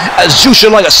moves as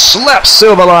Jushin Liger slaps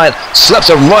Silverlight,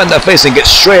 slaps him right in the face and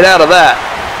gets straight out of that.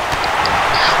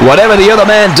 Whatever the other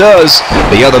man does,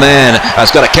 the other man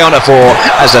has got a counter for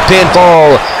as the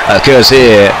pinfall occurs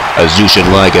here as Jushin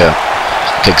Liger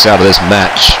kicks out of this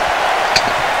match.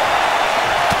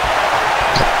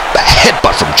 The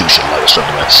headbutt from Jushin Liger.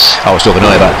 I was talking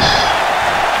earlier about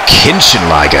Kenshin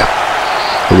Liger,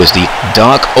 who is the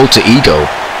dark alter ego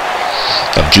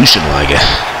of Jushin Liger.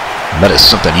 And that is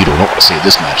something you do not want to see in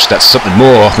this match. That's something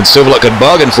more than Silverlight could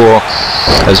bargain for.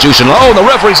 As Jushin Liger, oh, the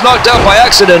referee's knocked out by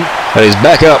accident. And he's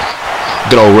back up.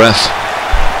 Good old ref.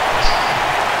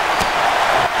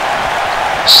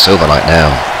 Silverlight now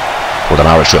with an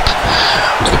Irish whip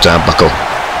to the turnbuckle.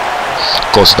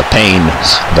 Causes the pain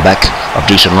in the back of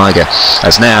Jushin Liger,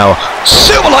 as now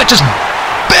Silverlight just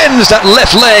bends that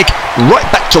left leg right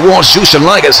back towards Jushin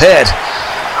Liger's head.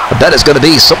 That is going to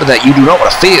be something that you do not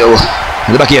want to feel.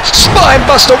 In the back here, spine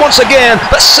buster once again.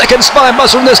 The second spine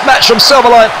buster in this match from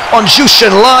Silverlight on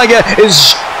Jushin Liger.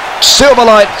 Is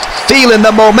Silverlight feeling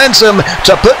the momentum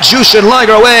to put Jushin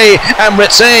Liger away and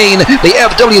retain the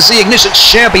FWZ Ignition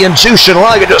champion? Jushin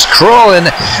Liger just crawling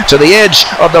to the edge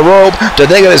of the rope to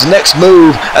think of his next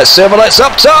move as Silverlight's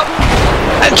up top,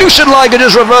 and Jushin Liger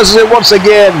just reverses it once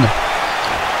again.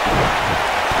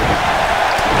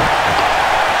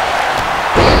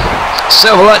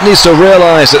 Silverlight needs to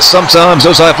realize that sometimes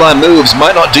those high-flying moves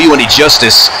might not do you any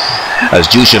justice, as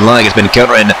Jushin Liger has been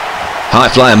countering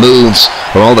high-flying moves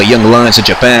for all the young lions in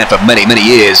Japan for many, many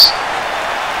years.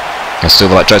 As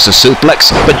Silverlight tries to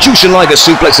suplex, but Jushin Liger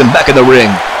suplex him back in the ring.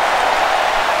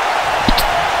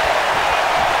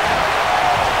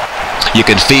 You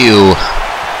can feel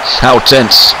how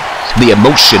tense the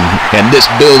emotion in this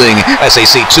building as they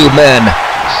see two men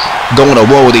going to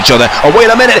war with each other. Oh, wait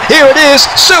a minute, here it is,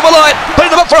 Silverlight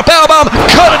putting him up for a powerbomb,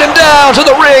 cutting him down to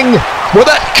the ring with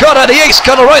that cutter, the ace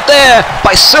cutter right there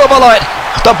by Silverlight.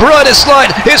 The brightest light,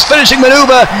 his finishing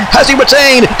maneuver, has he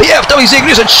retained the FWZ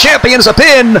Ignition champion as a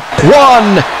pin. 1,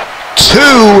 2,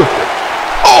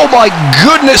 oh my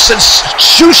goodness, and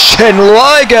Jushin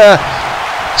Liger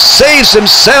saves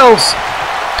himself,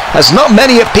 as not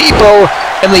many people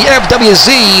in the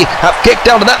FWZ have kicked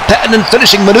out of that patented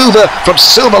finishing maneuver from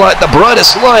Silverlight, the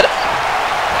brightest light.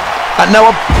 And now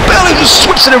a belly just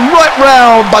sweeps it right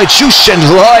round by Jushin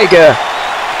Liger.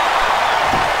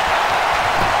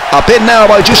 Up in now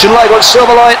by Jushin Liger on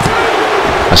Silverlight.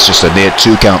 That's just a near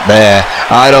 2 count there.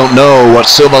 I don't know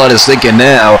what Silverlight is thinking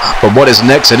now, but what is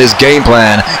next in his game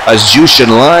plan as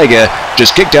Jushin Liger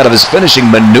just kicked out of his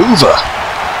finishing maneuver.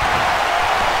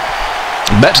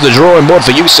 Back to the drawing board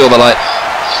for you, Silverlight.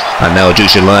 And now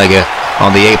Jushin Liger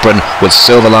on the apron with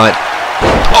Silverlight.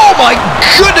 Oh my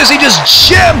goodness, he just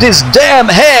jammed his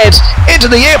damn head into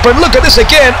the apron. Look at this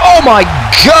again. Oh my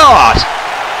God.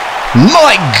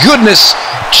 My goodness.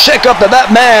 Check up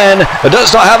that man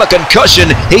does not have a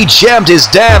concussion. He jammed his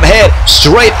damn head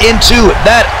straight into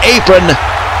that apron,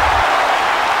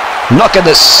 knocking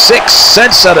the 6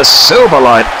 cents out of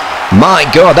Silverlight. My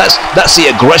God, that's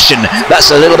the aggression.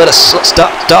 That's a little bit of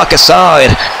darker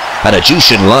side and a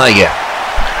Jushin Liger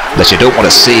that you don't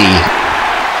want to see.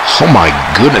 Oh my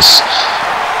goodness.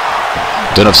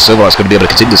 Don't know if Silverlight's going to be able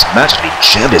to continue this match. He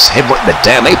jammed his head right in the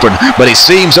damn apron, but he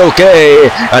seems okay,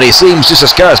 and he seems just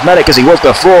as charismatic as he was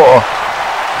before.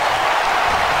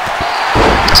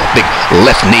 That's a big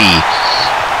left knee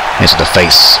into the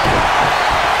face.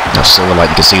 Now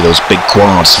Silverlight, you can see those big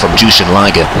quads from Jushin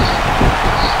Liger.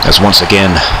 As once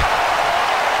again,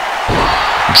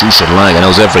 Jushin Liger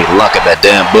knows every lock in that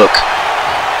damn book.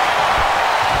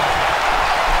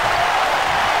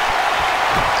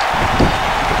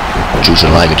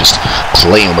 Jushin Liger just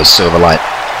playing with Silverlight,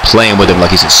 playing with him like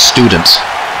he's a student.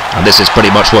 And this is pretty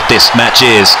much what this match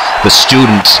is, the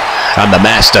student and the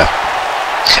master.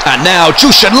 And now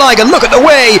Jushin Liger, look at the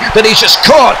way that he's just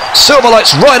caught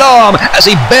Silverlight's right arm as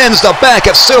he bends the back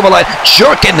of Silverlight,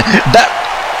 jerking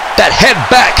that head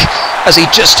back as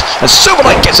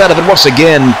Silverlight gets out of it once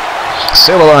again.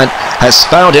 Silverlight has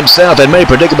found himself in many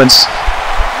predicaments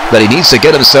that he needs to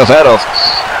get himself out of,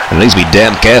 and he needs to be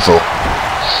damn careful,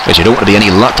 because you don't want to be any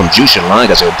luck from Jushin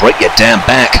Liger, so he'll break your damn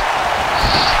back.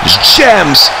 Just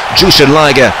jams Jushin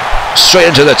Liger straight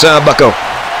into the turnbuckle.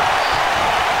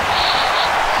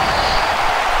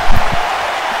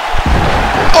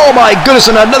 Oh my goodness,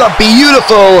 and another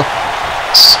beautiful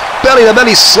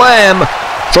belly-to-belly slam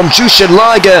from Jushin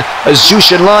Liger as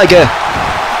Jushin Liger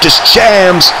just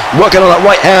jams, working on that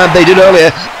right hand they did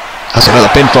earlier. That's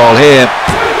another pinfall here.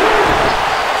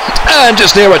 And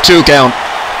just near a 2 count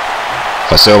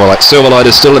for Silverlight. Silverlight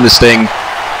is still in this thing.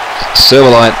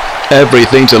 Silverlight,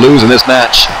 everything to lose in this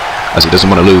match, as he doesn't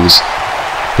want to lose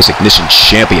his Ignition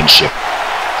Championship.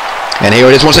 And here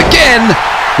it is once again.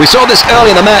 We saw this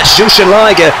early in the match. Jushin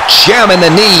Liger jamming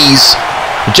the knees,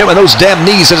 jamming those damn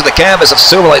knees into the canvas of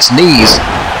Silverlight's knees.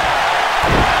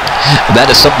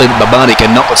 That is something that the body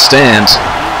cannot withstand.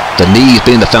 The knees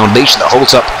being the foundation that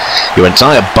holds up your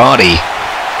entire body.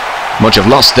 Once you've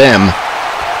lost them,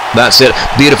 that's it.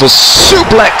 Beautiful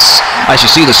suplex as you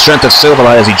see the strength of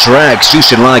Silverlight as he drags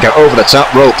Jushin Liger over the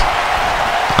top rope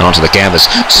and onto the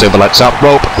canvas. Silverlight top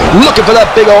rope, looking for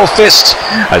that big old fist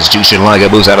as Jushin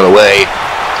Liger moves out of the way.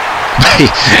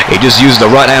 He just used the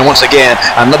right hand once again.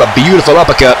 Another beautiful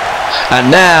uppercut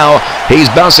And now he's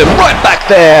bouncing right back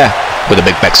there with a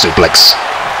big back suplex.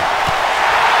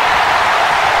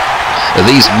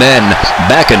 These men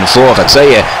back and forth, I tell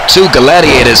you, two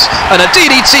gladiators and a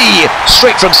DDT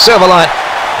straight from Silverlight.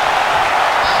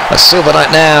 A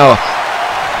Silverlight now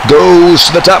goes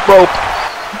to the top rope,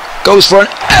 goes for an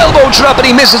elbow drop and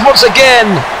he misses once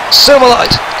again.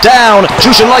 Silverlight down,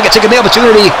 Jushin Liger taking the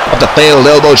opportunity of the failed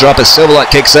elbow drop as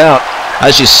Silverlight kicks out.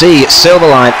 As you see,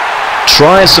 Silverlight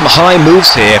trying some high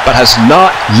moves here, but has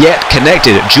not yet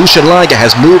connected. Jushin Liger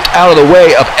has moved out of the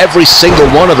way of every single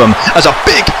one of them as a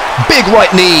big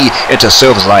right knee into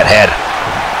Silverlight's head.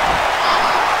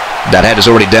 That head is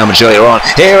already damaged earlier on.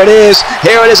 Here it is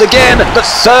again. The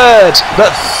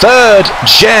third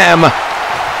jam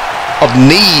of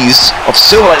knees, of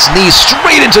Silverlight's knees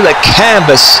straight into the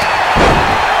canvas.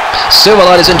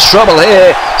 Silverlight is in trouble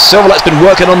here. Silverlight's been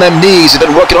working on them knees. He's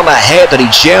been working on the head that he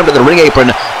jammed in the ring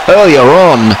apron earlier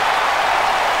on.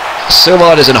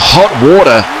 Silverlight is in hot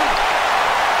water.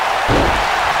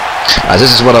 As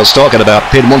this is what I was talking about.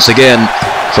 Pin once again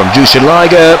from Jushin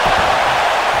Liger.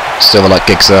 Silverlight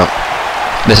kicks out.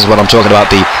 This is what I'm talking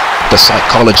about. The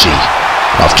psychology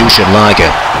of Jushin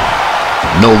Liger.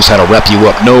 Knows how to wrap you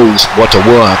up. Knows what to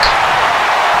work.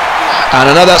 And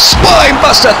another spine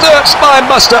buster, third spine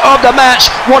buster of the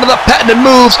match. One of the patented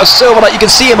moves of Silverlight. You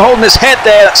can see him holding his head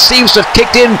there. That seems to have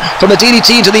kicked in from the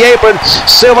DDT into the apron.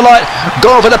 Silverlight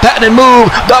going for the patented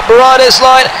move. The brightest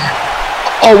light.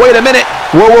 Oh, wait a minute.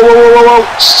 Whoa.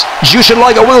 Jushin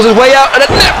Liger wheels his way out and a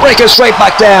net breaker straight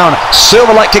back down.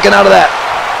 Silverlight kicking out of that.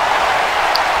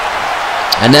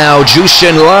 And now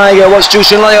Jushin Liger. What's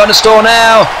Jushin Liger on the store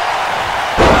now?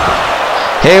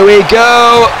 Here we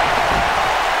go.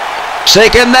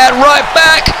 Taking that right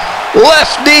back,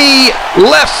 left knee,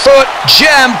 left foot,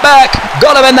 jam back,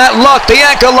 got him in that lock, the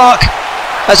ankle lock,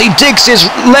 as he digs his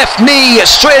left knee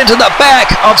straight into the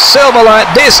back of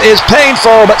Silverlight. This is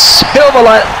painful, but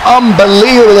Silverlight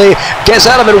unbelievably gets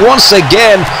out of it once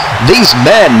again. These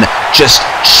men just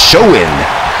showing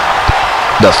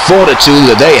the fortitude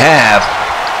that they have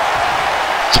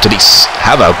to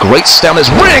have a great stamina.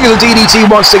 Ring of the DDT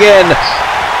once again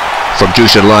from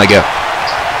Jushin Liger.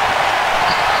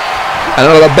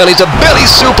 Another belly-to-belly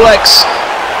suplex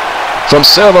from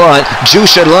Silverlight.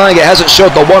 Jushin Liger hasn't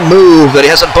showed the one move that he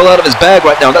hasn't pulled out of his bag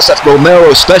right now. That's that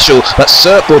Romero special, that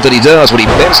circle that he does when he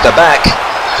bends the back.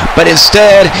 But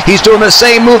instead, he's doing the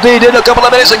same move that he did a couple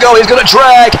of minutes ago. He's going to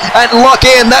drag and lock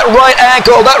in that right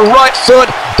ankle, that right foot,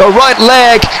 the right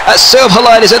leg. As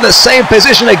Silverlight is in the same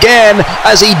position again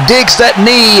as he digs that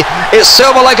knee. Is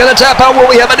Silverlight going to tap out?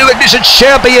 Will we have a new Ignition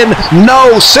champion?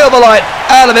 No, Silverlight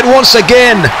out of it once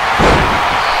again.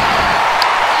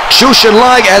 Jushin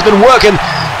Liger has been working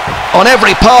on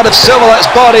every part of Silverlight's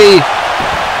body.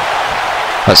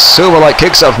 As Silverlight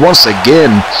kicks out once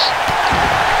again.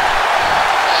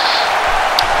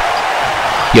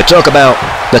 You talk about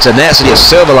the tenacity of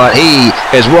Silverlight. He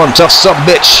is one tough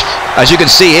bitch. As you can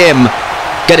see him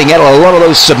getting out of a lot of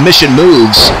those submission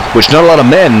moves, which not a lot of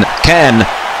men can,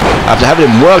 after having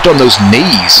him worked on those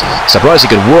knees. Surprised he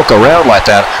could walk around like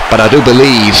that, but I do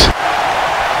believe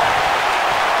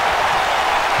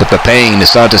that the pain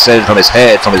is starting to set in from his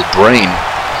head, from his brain,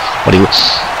 when he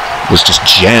was just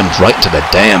jammed right into the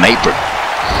damn apron.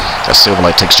 As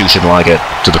Silverlight takes Jushin Liger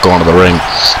to the corner of the ring,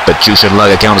 but Jushin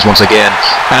Liger counters once again,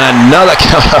 and another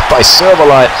counter by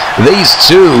Silverlight. These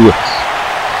two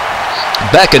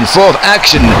back and forth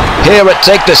action here at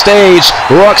Take the Stage,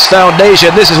 Rock's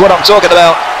Foundation. This is what I'm talking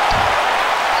about.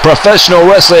 Professional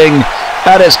wrestling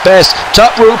at its best.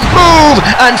 Top rope move,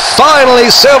 and finally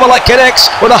Silverlight connects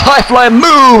with a high-flying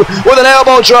move with an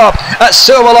elbow drop at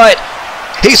Silverlight.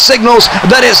 He signals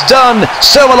that it's done.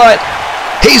 Silverlight,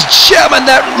 he's jamming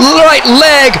that right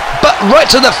leg, but right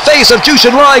to the face of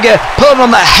Jushin Liger, pulling on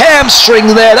the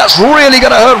hamstring there. That's really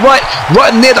going to hurt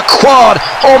right near the quad.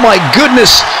 Oh my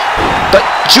goodness. But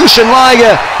Jushin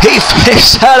Liger, he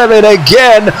fakes out of it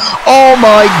again. Oh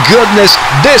my goodness.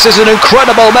 This is an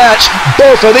incredible match.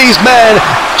 Both of these men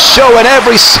showing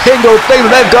every single thing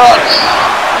that they've got.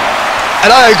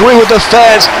 And I agree with the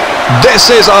fans. This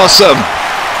is awesome.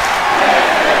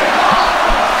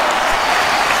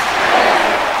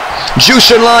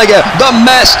 Jushin Liger, the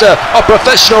master of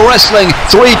professional wrestling,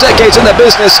 3 decades in the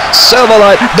business.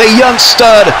 Silverlight, the young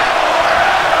stud.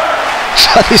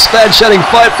 These fans shouting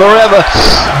 "Fight forever."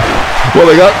 Well,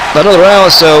 we got another hour,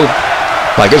 so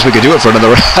I guess we could do it for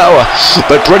another hour.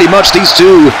 But pretty much these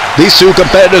two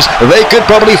competitors, they could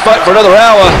probably fight for another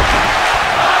hour.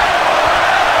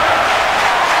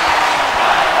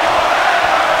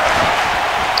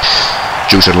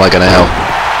 Jushin Liger now,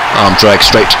 arm drag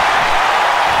straight.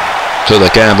 to the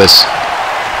canvas.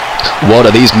 What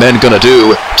are these men going to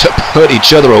do to put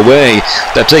each other away?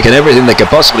 They're taking everything they could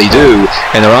possibly do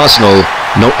in their arsenal.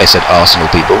 No, I said arsenal,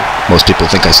 people. Most people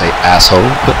think I say asshole,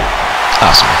 but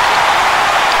arsenal.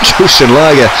 Jushin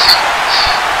Liger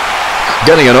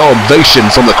getting an ovation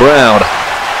from the crowd.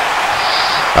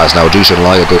 As now Jushin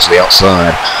Liger goes to the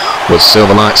outside with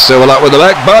Silverlight. Silverlight with the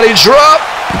back body drop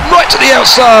right to the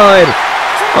outside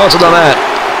onto the mat.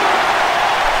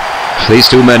 These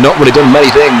two men not really done many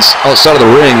things outside of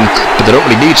the ring, but they don't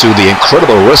really need to. The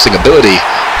incredible wrestling ability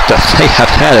that they have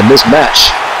had in this match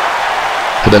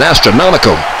has been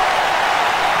astronomical.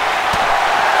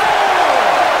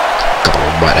 Couple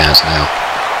of right hands now.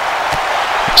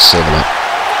 Silverlight.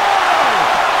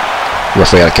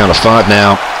 Referee at a count of 5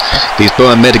 now. These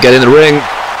Bowen men to get in the ring.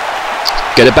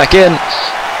 Get it back in.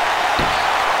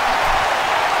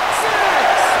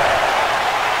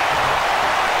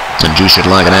 And Jushin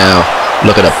Liger now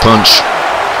look at a punch.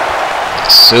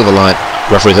 Silverlight,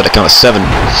 referee's at the count of 7.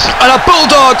 And a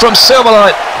bulldog from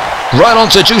Silverlight right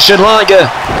onto Jushin Liger.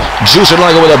 Jushin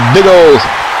Liger with a big old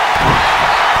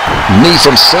knee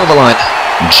from Silverlight,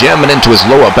 jamming into his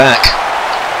lower back.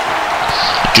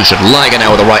 Jushin Liger now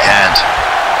with the right hand.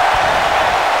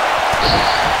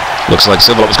 Looks like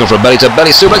Silverlight was going for a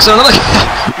belly-to-belly suplex. And another.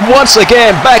 Once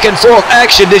again, back and forth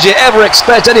action. Did you ever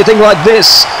expect anything like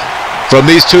this from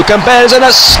these two competitors? And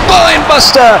a spine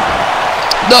buster,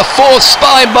 the 4th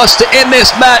spine buster in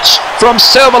this match from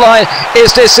Silverlight.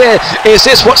 Is this it? Is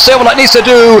this what Silverlight needs to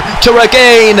do to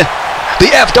regain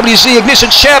the FWZ Ignition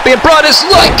Champion? Brightest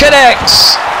Light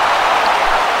connects.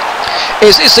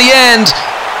 Is this the end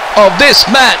of this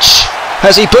match?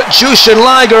 Has he put Jushin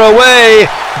Liger away?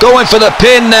 Going for the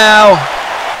pin now.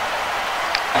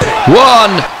 1,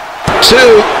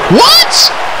 2. What?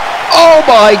 Oh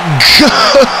my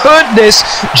goodness!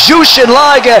 Jushin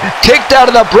Liger kicked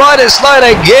out of the brightest light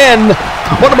again.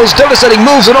 One of the most devastating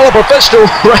moves in all of professional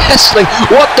wrestling.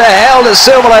 What the hell does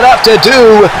Silverlight have to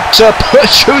do to put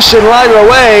Jushin Liger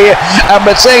away and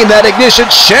retain that Ignition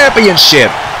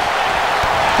Championship?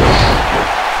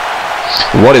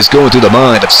 What is going through the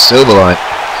mind of Silverlight?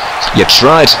 You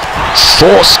tried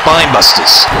 4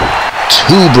 spinebusters,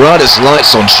 2 brightest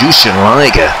lights on Jushin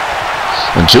Liger,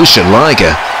 and Jushin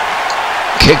Liger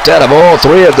kicked out of all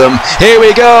 3 of them. Here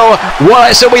we go. What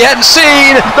I said we hadn't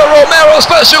seen. The Romero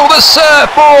special. The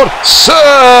surfboard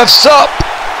surfs up.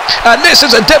 And this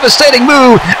is a devastating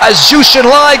move as Jushin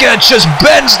Liger just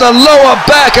bends the lower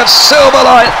back of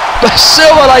Silverlight. But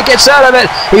Silverlight gets out of it.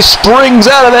 He springs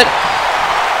out of it.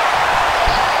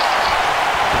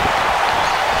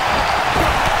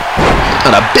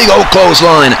 And a big old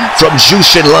clothesline from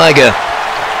Jushin Liger.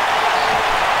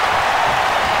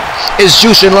 Is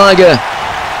Jushin Liger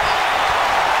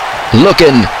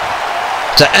looking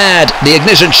to add the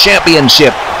Ignition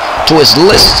Championship to his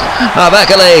list of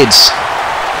accolades?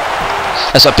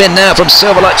 That's a pin now from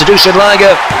Silverlight to Jushin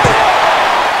Liger.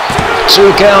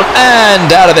 2 count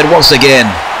and out of it once again.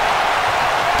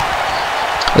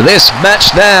 This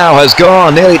match now has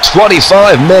gone nearly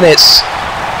 25 minutes.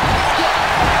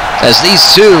 As these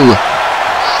two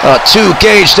are 2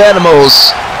 caged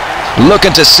animals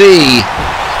looking to see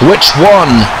which one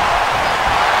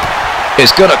is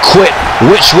going to quit,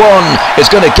 which one is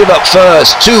going to give up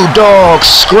first. 2 dogs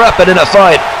scrapping in a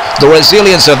fight. The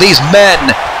resilience of these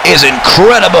men is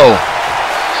incredible.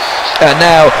 And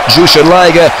now Jushin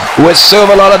Liger with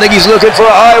Silverlight. I think he's looking for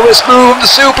a high-risk move. The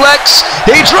suplex.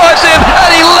 He drives him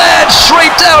and he lands straight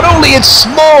down. Only a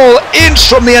small inch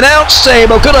from the announce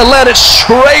table. Could have let it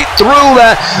straight through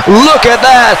that. Look at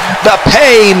that. The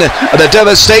pain and the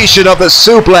devastation of the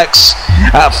suplex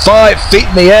at 5 feet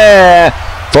in the air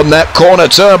from that corner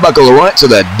turnbuckle right to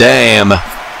the damn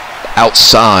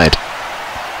outside.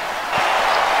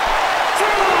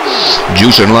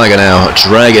 Jushin Liger now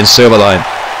dragging Silverlight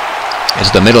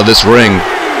into the middle of this ring.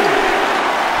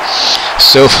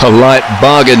 Silverlight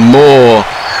bargained more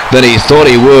than he thought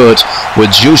he would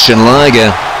with Jushin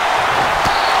Liger.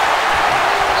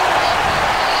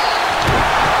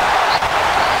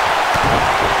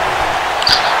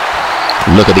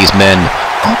 Look at these men.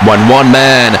 When one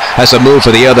man has a move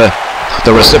for the other,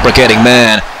 the reciprocating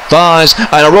man finds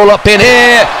and a roll-up pin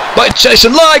here by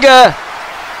Jushin Liger.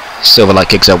 Silverlight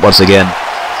kicks out once again.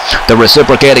 The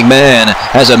reciprocating man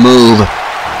has a move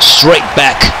straight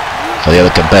back for the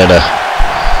other competitor.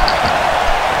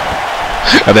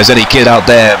 If there's any kid out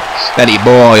there, any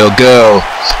boy or girl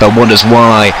that wonders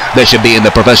why they should be in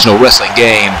the professional wrestling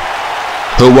game,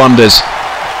 who wonders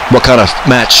what kind of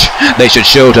match they should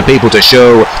show to people to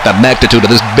show the magnitude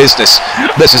of this business,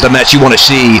 this is the match you want to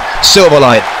see.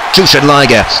 Silverlight, Jushin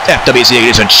Liger, FWZ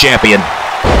Ignition Champion.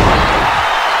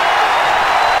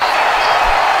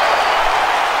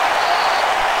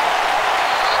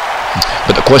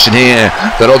 question here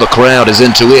that all the crowd is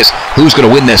into is, who's going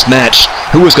to win this match?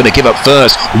 Who is going to give up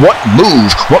first? What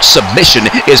move, what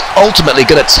submission is ultimately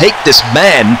going to take this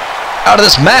man out of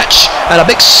this match? And a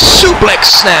big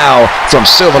suplex now from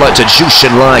Silverlight to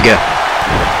Jushin Liger.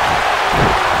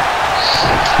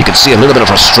 You can see a little bit of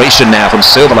frustration now from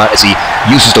Silverlight as he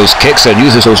uses those kicks and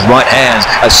uses those right hands,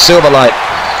 as Silverlight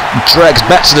drags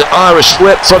back to the Irish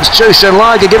whip from Jushin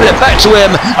Liger, giving it back to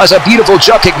him as a beautiful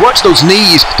jump kick. Watch those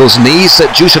knees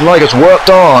that Jushin Liger's worked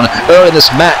on early in this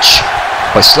match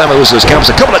by slamming those counters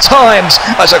a couple of times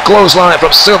as a clothesline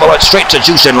from Silverlight straight to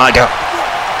Jushin Liger.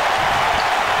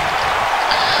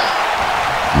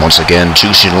 Once again,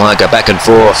 Jushin Liger back and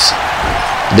forth.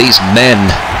 These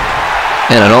men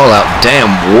in an all-out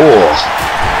damn war.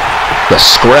 The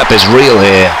scrap is real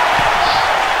here.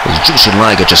 Jushin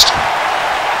Liger just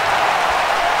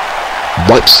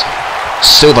wipes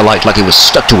Silverlight like he was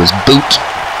stuck to his boot.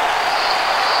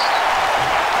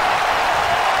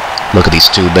 Look at these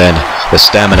two men, the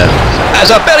stamina.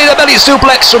 As a belly-to-belly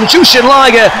suplex from Jushin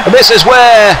Liger. This is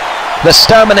where the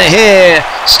stamina here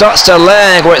starts to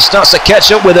lag, where it starts to catch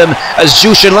up with him as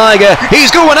Jushin Liger, he's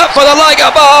going up for the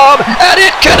Liger Bomb, and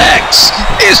it connects!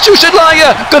 Is Jushin Liger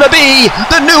going to be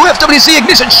the new FWZ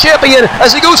Ignition Champion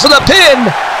as he goes for the pin?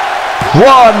 1,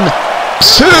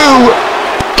 2,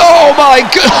 oh my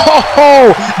god,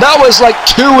 oh, that was like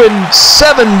 2 and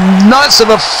 7 nuts of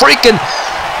a freaking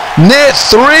near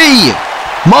 3.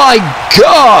 My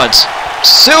god!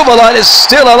 Silverlight is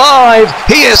still alive.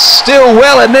 He is still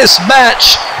well in this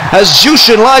match, as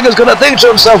Jushin Liger's going to think to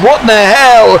himself, what in the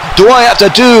hell do I have to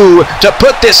do to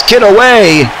put this kid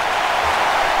away?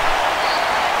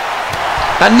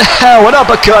 And now an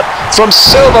uppercut from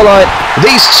Silverlight.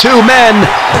 These two men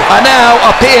are now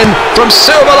a pin from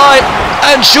Silverlight,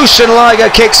 and Jushin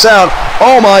Liger kicks out.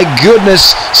 Oh my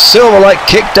goodness, Silverlight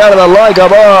kicked out of the Liger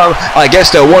Bomb. I guess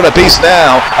they're one apiece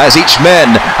now, as each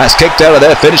man has kicked out of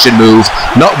their finishing move.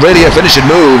 Not really a finishing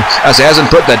move, as he hasn't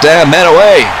put the damn man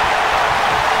away.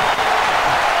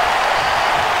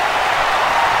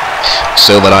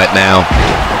 Silverlight now.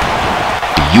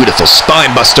 Beautiful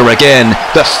spine buster again.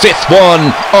 The 5th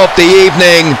one of the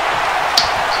evening.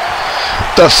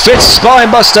 The 5th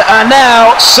spine buster, and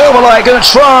now Silverlight going to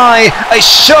try a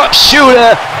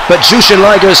sharpshooter, but Jushin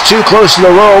Liger is too close to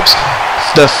the ropes.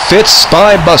 The 5th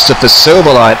spine buster for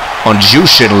Silverlight on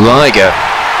Jushin Liger.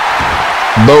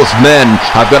 Both men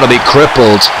are going to be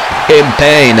crippled, in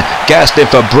pain, gasping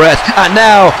for breath, and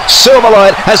now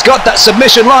Silverlight has got that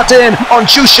submission locked in on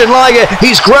Jushin Liger.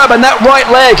 He's grabbing that right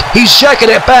leg, he's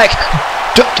jacking it back,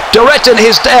 directing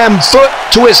his damn foot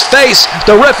to his face.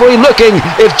 The referee looking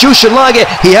if Jushin Liger,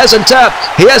 he hasn't tapped,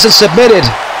 he hasn't submitted.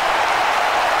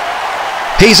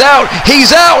 He's out,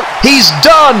 he's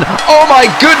done. Oh my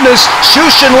goodness,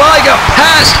 Jushin Liger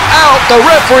passed out. The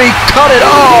referee cut it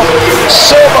off.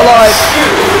 Silverlight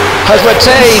has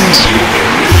retained.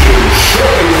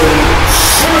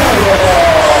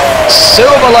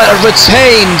 Silverlight has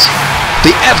retained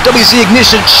the FWZ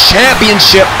Ignition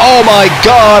Championship. Oh my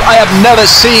god, I have never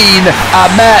seen a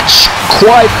match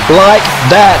quite like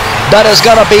that. That is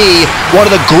gonna be one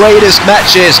of the greatest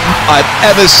matches I've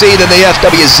ever seen in the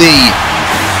FWZ.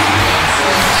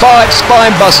 5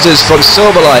 spine busters from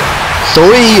Silverlight, 3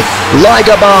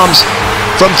 Liger bombs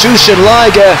from Jushin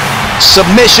Liger,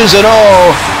 submissions and all.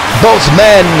 Both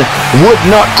men would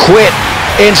not quit.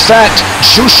 In fact,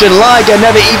 Jushin Liger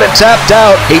never even tapped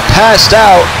out, he passed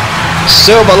out.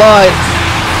 Silverlight,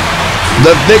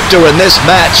 the victor in this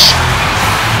match.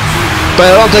 But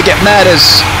I don't think it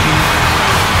matters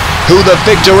who the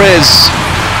victor is,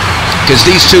 because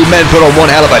these two men put on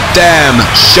one hell of a damn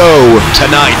show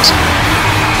tonight.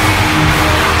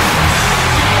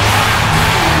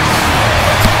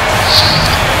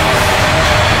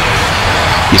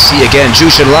 You see again,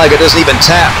 Jushin Liger doesn't even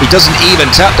tap. He doesn't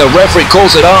even tap. The referee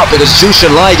calls it off because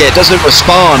Jushin Liger doesn't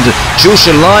respond.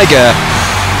 Jushin Liger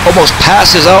almost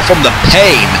passes out from the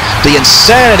pain. The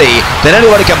insanity that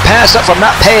anybody can pass out from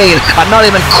that pain and not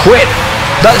even quit.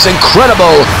 That is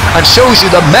incredible and shows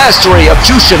you the mastery of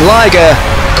Jushin Liger.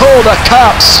 Call the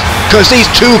cops, because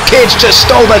these two kids just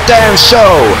stole the damn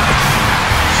show.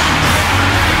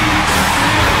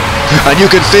 And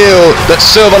you can feel that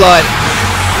Silverlight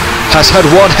has had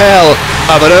one hell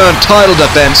of an earned title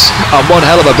defense and one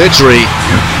hell of a victory.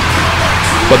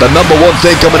 But the number one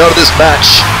thing coming out of this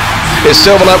match is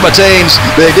Silverlight retains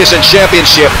the Ignition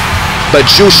Championship, but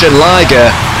Jushin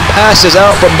Liger passes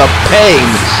out from the pain,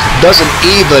 doesn't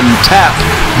even tap.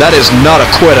 That is not a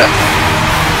quitter.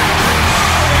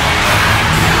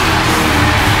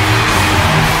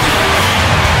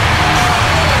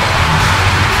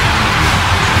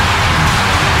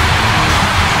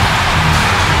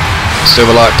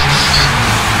 Silverlight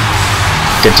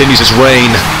continues his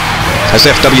reign as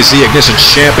FWZ Ignition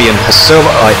Champion. As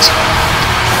Silverlight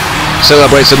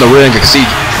celebrates in the ring, I can see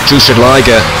Jushin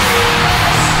Liger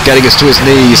getting us to his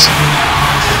knees.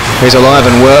 He's alive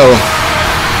and well.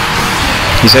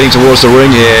 He's heading towards the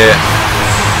ring here.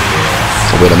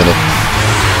 Oh, wait a minute.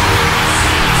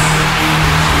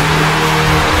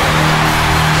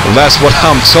 And that's what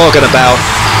I'm talking about.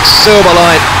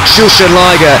 Silverlight, Jushin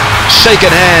Liger,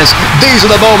 shaking hands. These are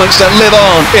the moments that live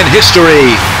on in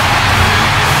history.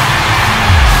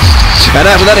 And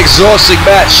after that exhausting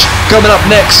match, coming up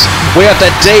next, we have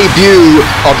the debut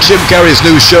of Jim Carrey's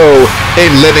new show,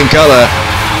 In Living Color.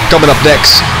 Coming up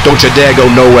next, don't you dare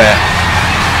go nowhere.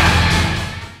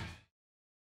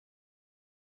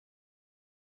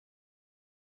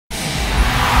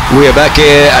 We are back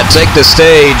here at Take the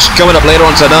Stage. Coming up later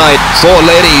on tonight, 4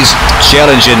 ladies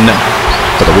challenging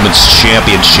for the Women's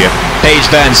Championship. Paige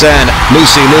Van Zant,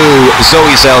 Lucy Liu,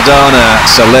 Zoe Saldana,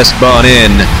 Celeste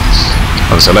Bonin.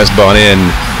 And Celeste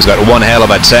Bonin has got one hell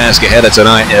of a task ahead of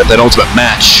tonight in the ultimate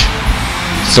match.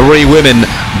 3 women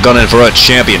gunning for a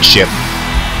championship.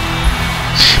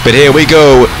 But here we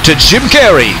go to Jim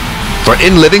Carrey for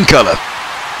In Living Color.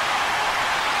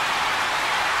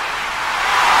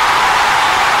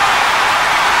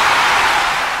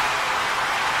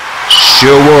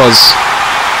 Sure was.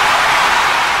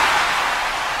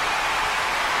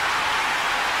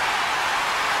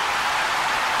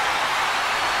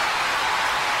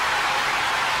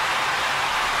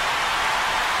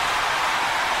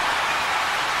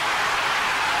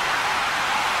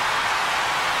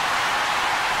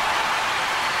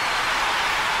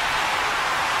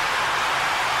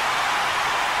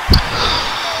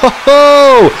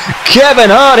 Ho-ho! Kevin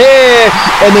Hart here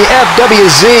in the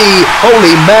FWZ.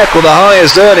 Holy mackerel, the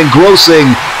highest earning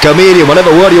grossing comedian, whatever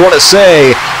word you want to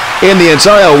say, in the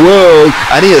entire world.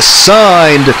 And he is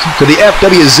signed to the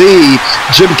FWZ.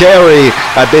 Jim Carrey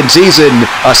had been teasing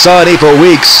a signee for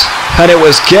weeks, and it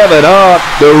was Kevin Hart.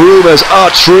 The rumors are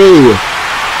true.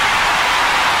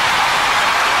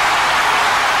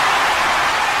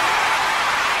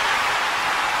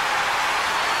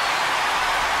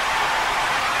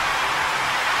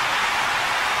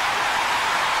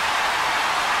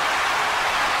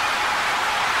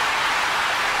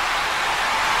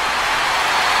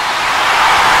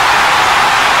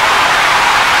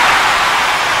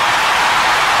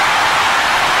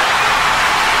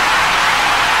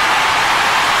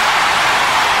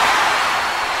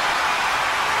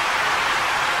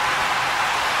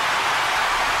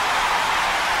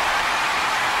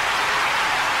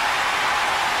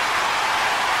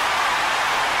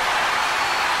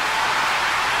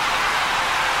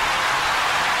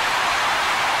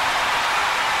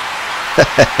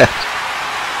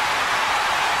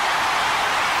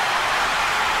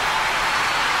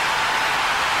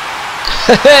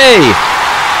 Hey!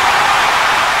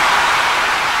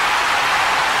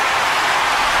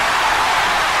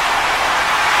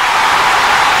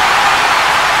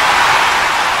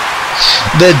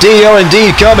 The D are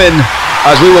indeed coming,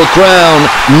 as we will crown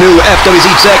new FWZ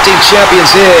Tag Team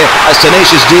Champions here as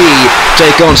Tenacious D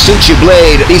take on Suchi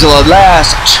Blade. These are the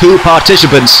last 2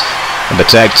 participants in the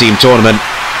Tag Team Tournament.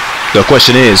 The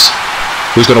question is,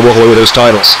 who's going to walk away with those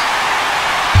titles?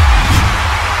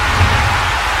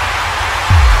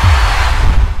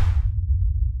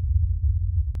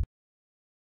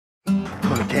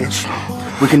 Come on, Paige.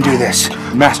 We can do this.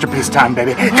 Masterpiece time,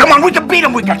 baby. Come on, we can beat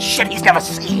him. We got shit he's never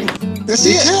seen. That's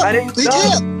it.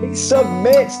 He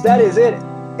submits. That is it.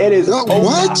 It is over.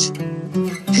 What?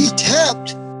 He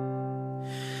tapped.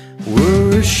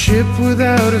 We're a ship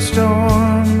without a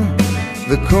storm,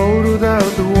 the cold without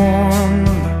the warm,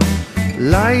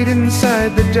 light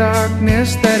inside the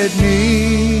darkness that it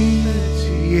needs,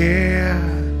 yeah.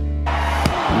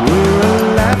 We're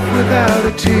a laugh without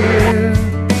a tear,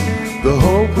 the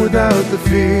hope without the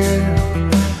fear.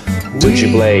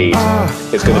 Suchi Blade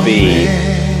is going to be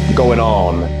going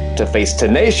on to face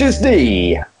Tenacious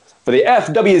D for the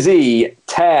FWZ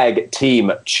Tag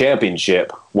Team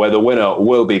Championship, where the winner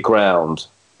will be crowned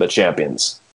the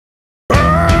champions.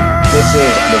 This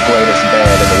is the greatest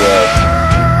band in the world.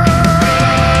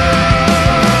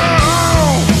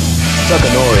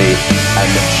 Takanori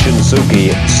and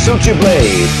Shinsuke Suchi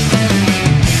Blade.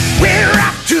 We're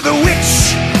off to the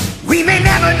witch. We may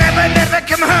never, never, never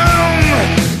come home,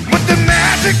 but the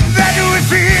magic that we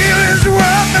feel is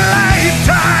worth a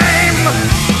lifetime.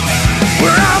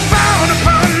 We're all bound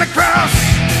upon the cross,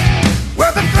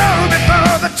 where the throw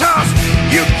before the toss.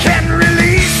 You can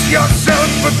release yourself,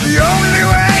 but the only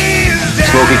way is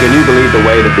down. Smokey, can you believe the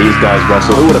way that these guys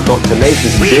wrestle? Who would have thought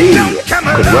Tenacious D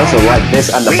could wrestle like this,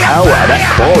 and the power of that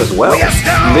claw as well.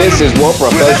 This is what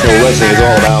professional wrestling is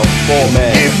all about. 4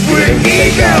 men who can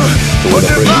take out to win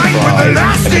the British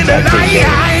prize at the tag team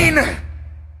game.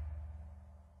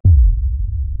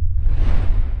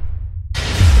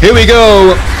 Here we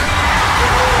go.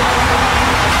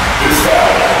 It's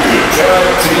time in a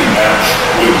tag team match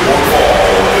with one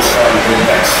fall deciding the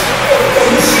next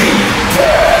FWZ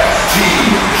Tag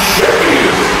Team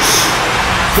Champions.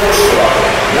 First up,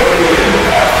 weighing in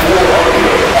at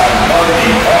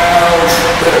 490 pounds,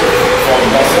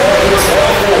 from Los Angeles,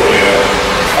 California,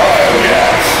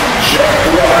 Outkast, Jack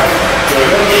Black,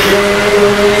 Tenacious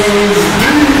D.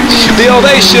 The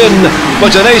ovation for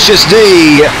Tenacious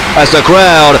D as the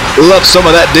crowd loves some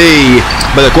of that D.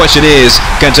 But the question is,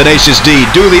 can Tenacious D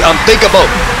do the unthinkable?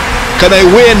 Can they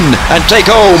win and take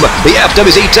home the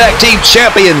FWZ Tag Team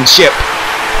Championship?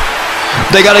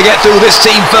 They got to get through this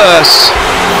team first.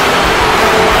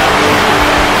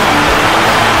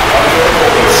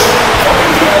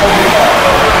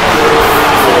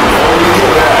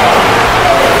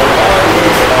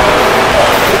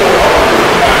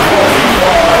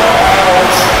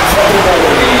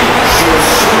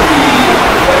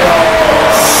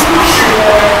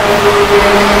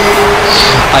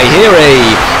 I hear a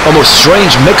almost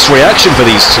strange mixed reaction for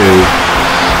these two,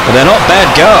 but they're not bad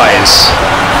guys.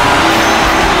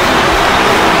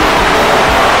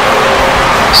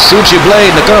 Suchi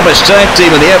Blade, an accomplished tag team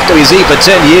in the FWZ for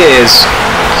 10 years.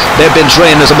 They've been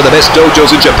trained in some of the best dojos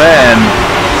in Japan.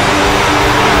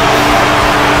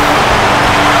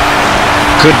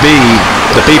 Could be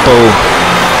the people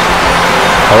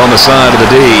are on the side of the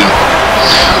D.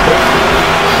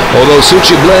 Although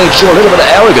Suchi Blade showed a little bit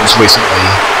of arrogance recently.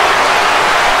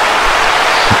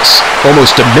 It's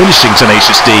almost diminishing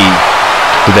Tenacious D.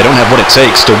 But they don't have what it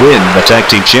takes to win the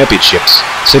Tag Team Championships,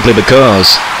 simply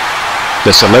because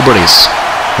they're celebrities.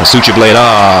 And Suchi Blade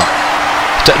are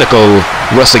technical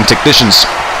wrestling technicians.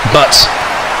 But,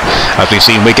 as we've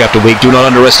seen week after week, do not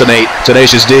underestimate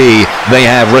Tenacious D. They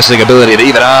have wrestling ability that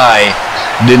even I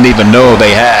didn't even know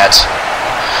they had.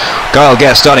 Kyle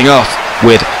Gass starting off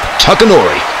with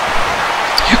Takanori.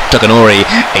 Takanori,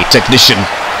 a technician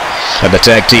of the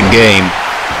tag team game.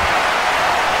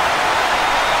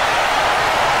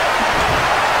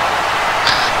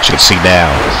 As you can see now,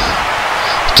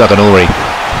 Takanori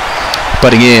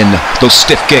putting in those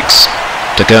stiff kicks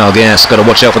to Kyle Gass. Got to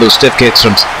watch out for those stiff kicks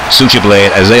from Suchi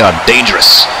Blade, as they are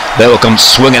dangerous. They will come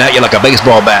swinging at you like a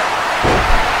baseball bat.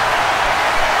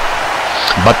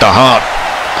 But the heart,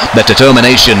 the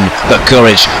determination, the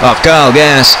courage of Kyle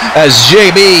Gass, as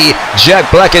JB,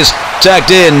 Jack Black, is tagged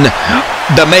in,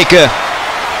 the maker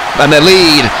and the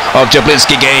lead of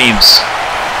Jablinski Games.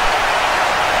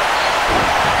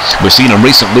 We've seen in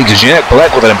recent weeks Jack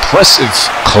Black with an impressive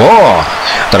claw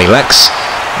that he lacks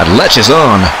and latches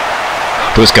on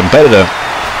to his competitor.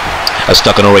 As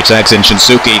Takanori tags in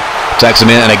Shinsuke, tags him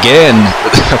in, and again,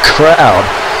 the crowd,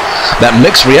 that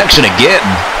mixed reaction again.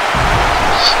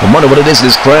 I wonder what it is in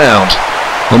this crowd.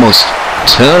 Almost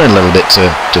turning a little bit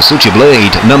to Suchi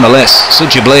Blade. Nonetheless,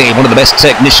 Suchi Blade, one of the best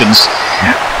technicians.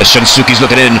 As Shinsuke's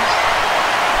looking in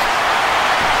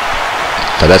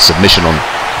for that submission on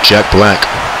Jack Black.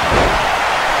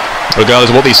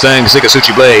 Regardless of what these things think of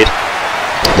Suchi Blade,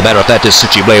 the matter of fact is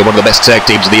Suchi Blade, one of the best tag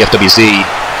teams in the FWZ.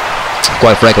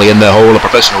 Quite frankly, in the whole of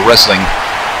professional wrestling.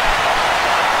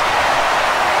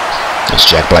 It's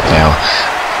Jack Black now.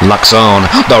 Locks on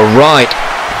the right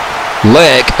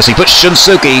leg as he puts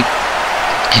Shinsuke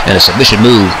in a submission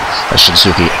move, as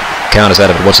Shinsuke counters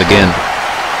out of it once again.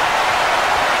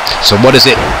 So what is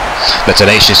it that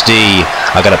Tenacious D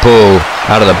are going to pull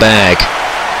out of the bag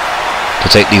to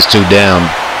take these two down?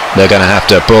 They're going to have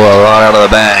to pull a lot out of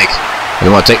the bag. They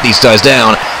want to take these guys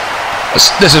down.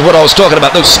 This is what I was talking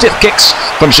about, those stiff kicks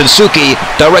from Shinsuke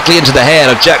directly into the head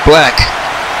of Jack Black.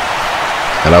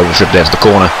 And over the trip down to the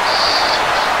corner.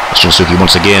 Shinsuke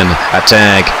once again, a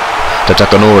tag to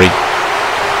Takanori.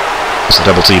 It's a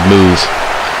double team move.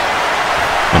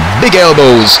 And big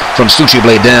elbows from Suchi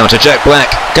Blade down to Jack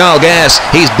Black. Kyle Gass,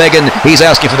 he's begging, he's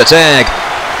asking for the tag.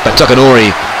 But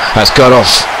Takanori has cut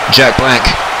off Jack Black.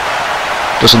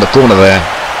 Just in the corner there.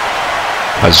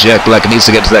 As Jack Black needs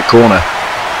to get to that corner.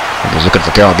 He's looking for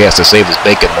Kyle Gass to save his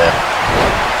bacon there.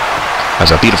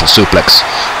 Has a beautiful suplex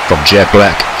from Jack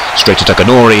Black. Straight to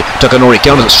Takanori. Takanori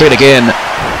counters it straight again.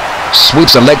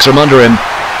 Sweeps the legs from under him.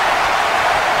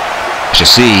 As you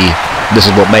see, this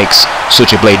is what makes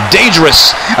Suchi Blade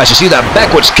dangerous. As you see that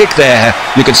backwards kick there,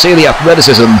 you can see the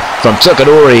athleticism from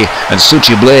Takanori and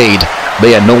Suchi Blade.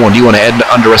 They are no one you want to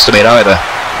underestimate either.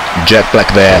 Jack Black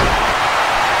there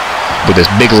with his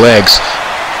big legs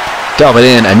diving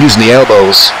in and using the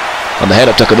elbows on the head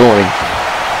of Takanori.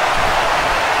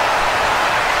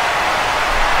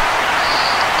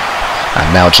 And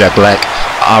now Jakk Black,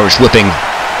 Irish whipping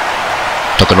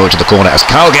Takanori to the corner as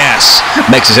Kyle Gass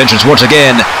makes his entrance once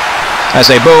again, as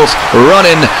they both run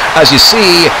in, as you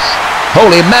see.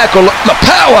 Holy mackerel, the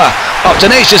power of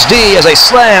Tenacious D as they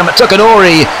slam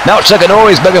Takanori. Now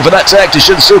Takanori's begging for that tag to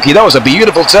Shinsuke. That was a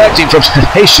beautiful tag team from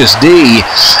Tenacious D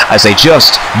as they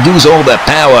just use all their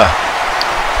power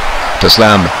to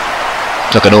slam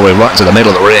Takanori right into the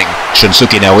middle of the ring.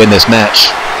 Shinsuke now in this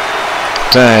match.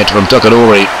 Tagged from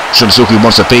Takanori. Shinsuke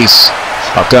wants a piece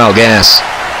of Kyle Gass.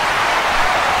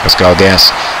 As Kyle Gass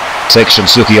takes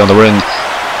Shinsuke on the ring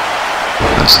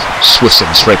and swifts him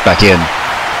straight back in.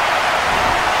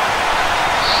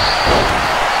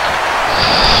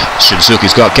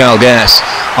 Shinsuke's got Kyle Gass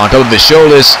on top of his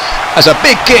shoulders as a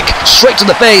big kick straight to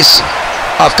the face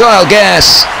of Kyle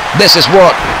Gass. This is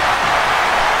what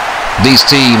these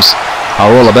teams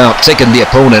are all about, taking the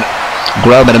opponent,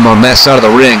 grabbing him on that side of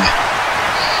the ring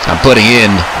and putting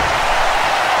in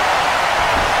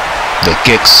the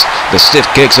kicks, the stiff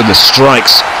kicks and the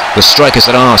strikes, the strikers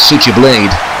that are Suchi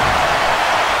Blade.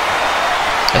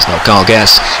 As now Kyle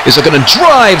Gass is going to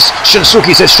drive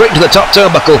Shinsuke's head straight into the top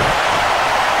turnbuckle.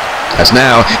 As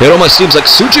now, it almost seems like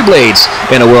Suchi Blade's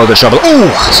in a world of trouble. Ooh,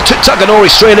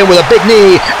 Takanori straight in with a big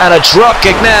knee and a drop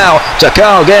kick now to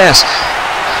Kyle Gass.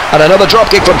 And another drop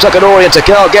kick from Takanori into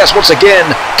Kyle Gass once again.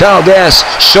 Kyle Gass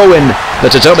showing the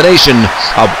determination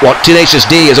of what Tenacious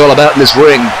D is all about in this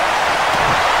ring.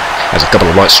 There's a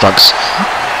couple of right strikes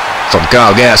from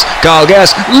Kyle Gass. Kyle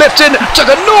Gass lifting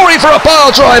Takanori for a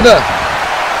pile driver.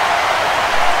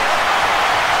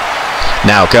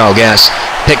 Now Kyle Gass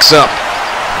picks up.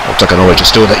 Oh, Takanori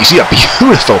just doing that. You see a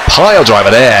beautiful pile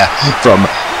driver there from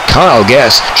Kyle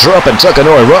Gass, dropping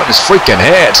Takanori right in his freaking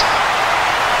head.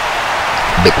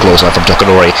 Big clothesline from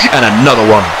Takanori, and another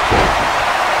one.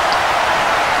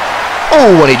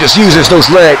 Oh, and he just uses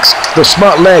those legs, those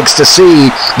smart legs, to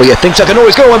see where you think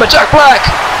Takanori's going. But Jakk Black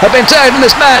have been tagged in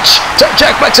this match.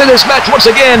 Jakk Black's in this match once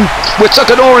again with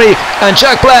Takanori and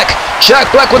Jakk Black. Jakk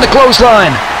Black with the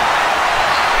clothesline.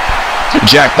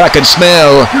 Jakk Black can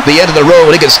smell the end of the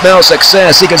road. He can smell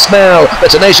success. He can smell the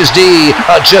Tenacious D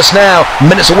are just now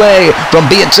minutes away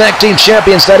from being tag team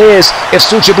champions. That is, if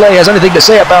Suchi Blade has anything to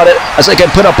say about it, as they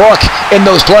can put a buck in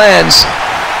those plans.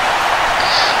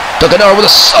 Takanori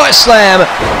with a side slam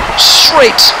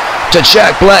straight to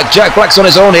Jakk Black. Jakk Black's on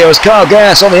his own here as Kyle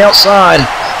Gass on the outside,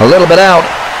 a little bit out.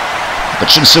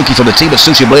 But Shinsuke from the team of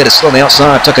Suchi Blade is still on the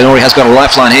outside. Takanori has got a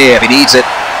lifeline here if he needs it.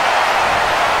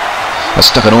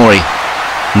 That's Takanori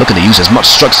looking to use as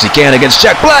much strikes as he can against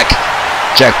Jakk Black.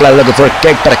 Jakk Black looking for a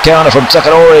kick, but a counter from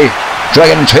Takanori,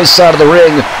 dragging him to his side of the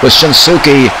ring with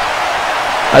Shinsuke.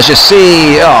 As you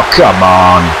see, oh come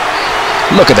on,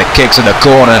 look at the kicks in the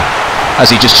corner as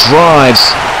he just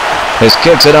drives his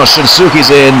kicks, and now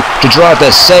Shinsuke's in to drive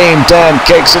the same damn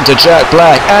kicks into Jakk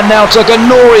Black. And now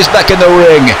Takanori's back in the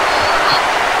ring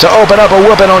to open up a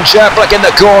whooping on Jakk Black in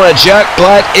the corner. Jakk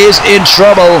Black is in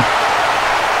trouble.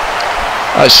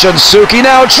 Shinsuke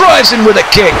now drives in with the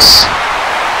kicks.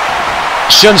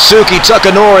 Shinsuke,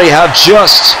 Takanori have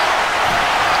just...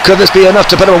 Could this be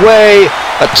enough to put him away?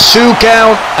 A 2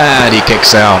 count, and he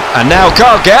kicks out. And now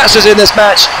Kyle Gass is in this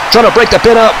match, trying to break the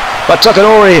pin up, but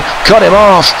Takanori cut him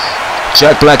off.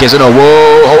 Jakk Black is in a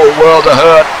whole world of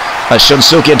hurt as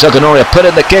Shinsuke and Takanori are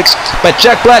putting the kicks, but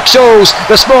Jakk Black shows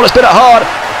the smallest bit of heart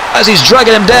as he's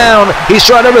dragging him down. He's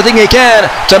trying everything he can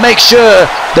to make sure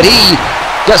that he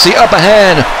gets the upper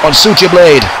hand on Suchi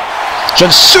Blade.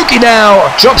 Shinsuke now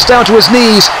drops down to his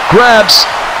knees, grabs.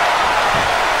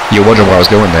 You're wondering where I was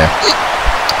going there.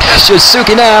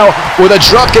 Shinsuke now with a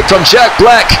dropkick from Jakk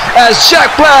Black as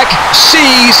Jakk Black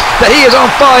sees that he is on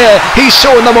fire. He's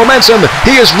showing the momentum.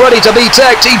 He is ready to be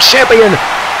tag team champion.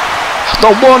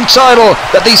 The one title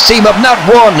that these team have not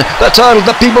won. The title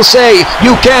that people say,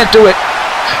 you can't do it.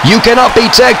 You cannot be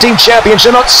tag team champions.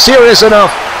 You're not serious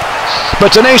enough.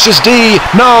 But Tenacious D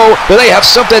know that they have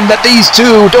something that these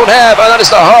two don't have, and that is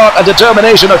the heart and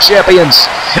determination of champions.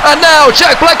 And now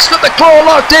Jakk Black's got the claw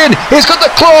locked in. He's got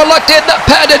the claw locked in, that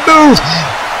patented move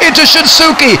into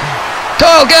Shinsuke.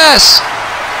 Kyle Gass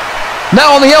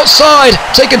now on the outside,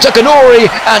 taking Takanori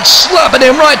and slapping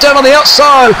him right down on the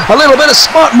outside. A little bit of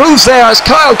smart moves there as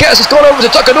Kyle Gass has gone over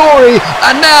to Takanori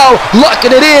and now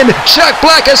locking it in. Jakk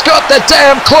Black has got the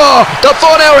damn claw, the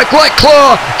Von Erich-like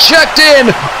claw, checked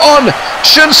in on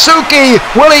Shinsuke.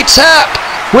 Will he tap?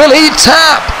 Will he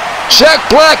tap? Jakk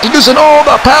Black using all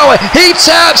the power. He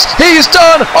taps. He's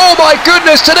done. Oh my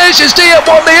goodness. Tenacious D have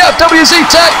won the FWZ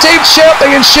Tag Team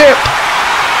Championship.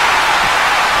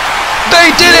 They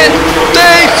did it!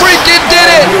 They freaking did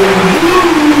it!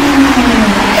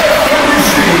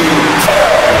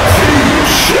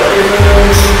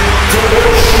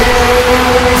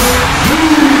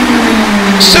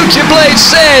 Suture Blade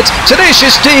said,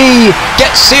 Tenacious D,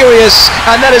 get serious,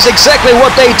 and that is exactly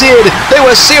what they did. They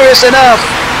were serious enough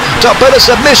to put a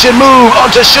submission move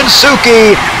onto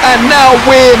Shinsuke and now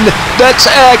win the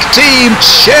Tag Team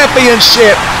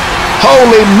Championship.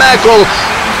 Holy mackerel.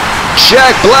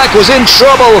 Jack Black was in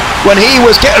trouble when he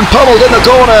was getting pummeled in the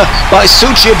corner by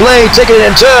Suture Blade, taking it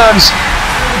in turns.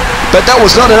 But that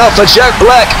was not enough for Jack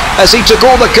Black as he took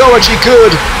all the courage he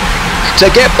could to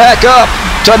get back up,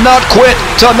 to not quit,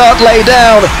 to not lay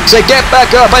down, to get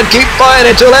back up and keep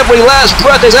fighting until every last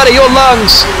breath is out of your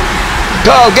lungs.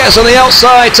 Carl gets on the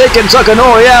outside, taking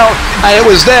Takanori out, and it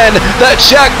was then that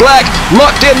Jack Black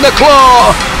locked in the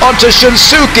claw onto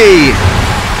Shinsuke.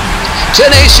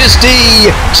 Tenacious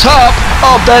D, top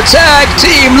of the tag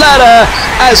team ladder,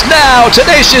 as now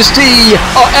Tenacious D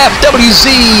are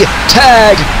FWZ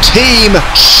Tag Team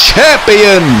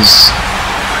Champions.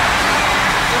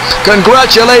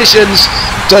 Congratulations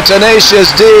to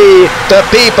Tenacious D. The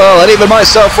people, and even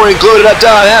myself were included, are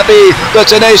darn happy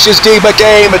that Tenacious D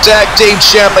became Tag Team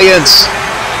Champions.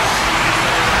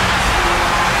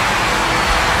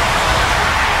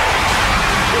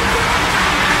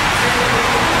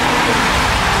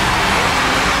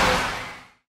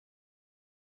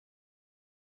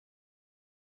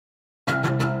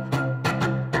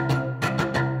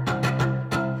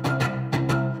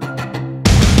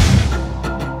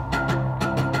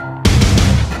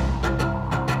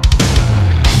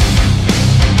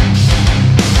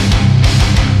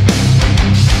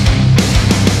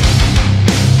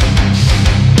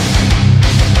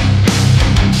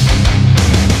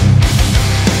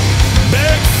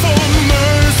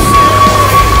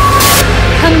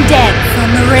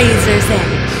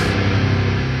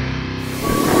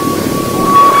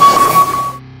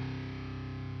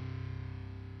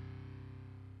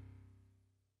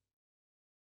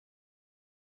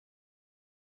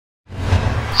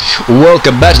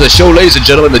 Welcome back to the show, ladies and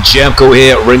gentlemen. The Jamco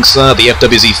here at ringside, the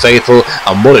FWZ faithful,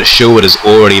 and what a show it has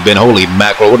already been. Holy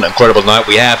mackerel, what an incredible night.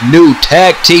 We have new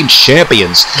tag team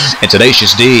champions in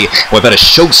Tenacious D. We've had a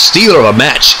show stealer of a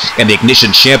match in the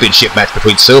Ignition Championship match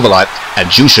between Silverlight and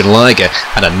Jushin Liger,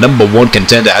 and a number one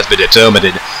contender has been determined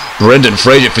in Brendan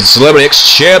Fraser for the Celebrity X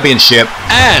Championship,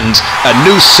 and a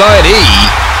new signee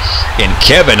in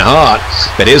Kevin Hart.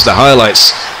 But here's the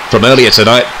highlights from earlier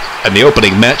tonight and the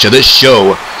opening match of this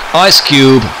show. Ice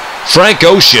Cube, Frank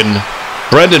Ocean,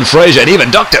 Brendan Fraser, and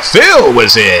even Dr. Phil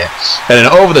was here. And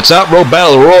an over-the-top rope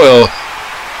battle royal,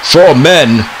 4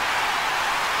 men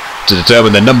to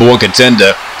determine the number one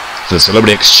contender for the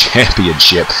Celebrity X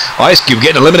Championship. Ice Cube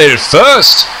getting eliminated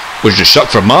first, which is a shock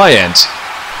from my end.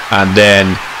 And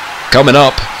then coming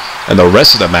up in the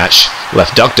rest of the match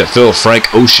left Dr. Phil,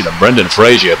 Frank Ocean, and Brendan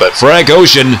Fraser. But Frank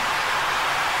Ocean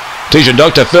teaching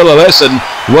Dr. Phil a lesson,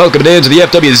 welcoming into the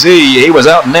FWZ. He was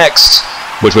out next,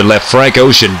 which would left Frank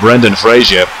Ocean, Brendan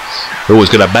Fraser, who was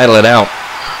going to battle it out,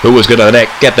 who was going to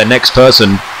get the next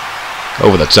person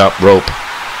over the top rope.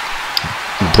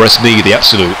 Impressed me the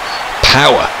absolute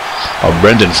power of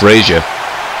Brendan Fraser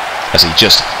as he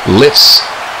just lifts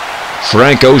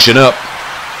Frank Ocean up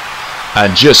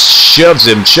and just shoves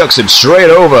him, chucks him straight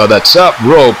over the top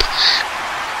rope.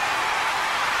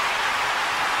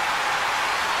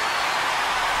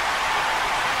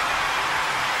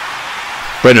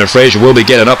 Brendan Fraser will be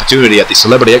getting an opportunity at the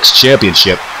Celebrity X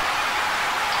Championship.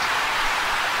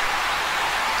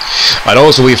 And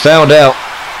also we found out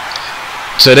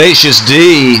Tenacious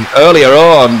D earlier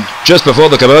on, just before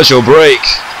the commercial break,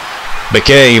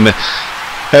 became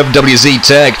FWZ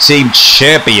Tag Team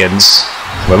Champions.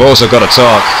 We've also got to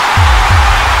talk,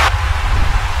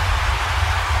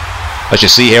 as you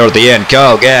see here at the end,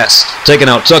 Kyle Gass taking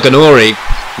out Takanori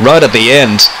right at the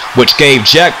end, which gave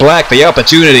Jack Black the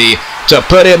opportunity to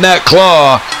put in that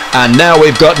claw, and now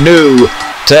we've got new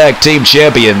tag team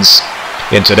champions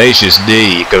in Tenacious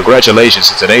D.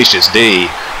 Congratulations to Tenacious D.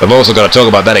 We've also got to talk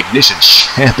about that Ignition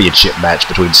Championship match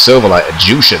between Silverlight and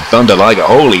Jushin Thunder Liger.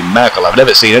 Holy mackerel, I've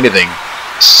never seen anything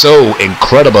so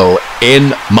incredible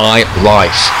in my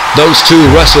life. Those two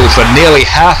wrestled for nearly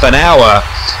half an hour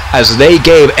as they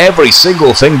gave every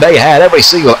single thing they had, every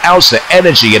single ounce of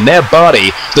energy in their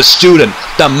body. The student,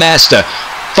 the master,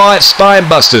 5 spine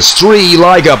busters, 3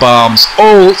 Liger bombs,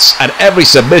 ults, and every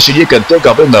submission you can think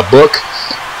of in the book.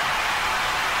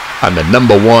 And the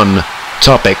number one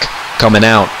topic coming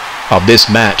out of this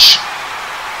match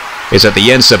is at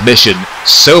the end submission,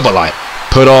 Silverlight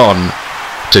put on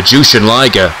to Jushin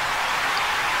Liger.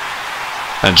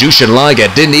 And Jushin Liger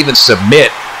didn't even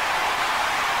submit.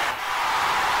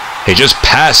 He just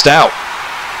passed out.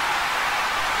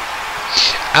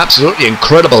 Absolutely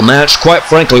incredible match. Quite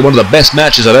frankly, one of the best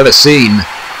matches I've ever seen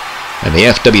in the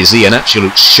FWZ. An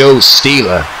absolute show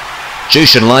stealer.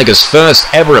 Jushin Liger's first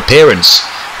ever appearance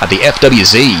at the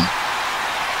FWZ.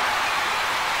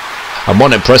 And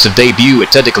what an impressive debut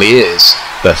it technically is.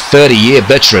 The 30-year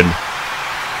veteran.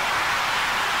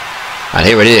 And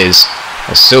here it is,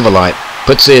 as Silverlight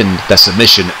puts in the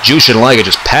submission. Jushin Liger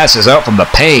just passes out from the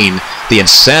pain, the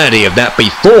insanity of that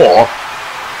before.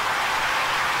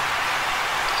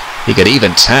 He could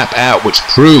even tap out, which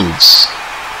proves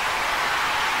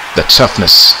the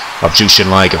toughness of Jushin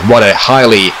Liger. What a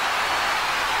highly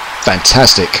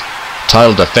fantastic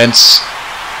title defense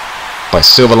by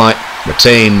Silverlight.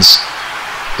 Retains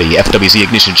the FWZ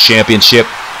Ignition Championship.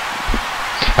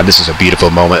 And this is a beautiful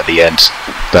moment at the end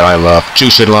that I love.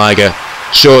 Jushin Liger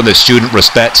showing the student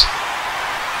respect.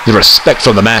 The respect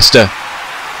from the master.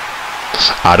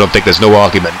 I don't think there's no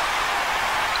argument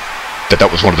that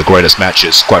that was one of the greatest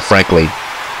matches, quite frankly,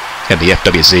 in the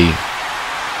FWZ.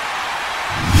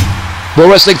 Well,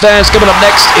 wrestling fans, coming up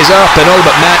next is our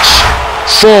penultimate match.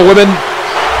 4 women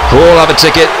who all have a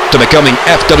ticket to becoming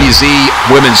FWZ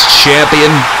Women's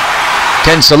Champion.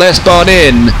 Can Celeste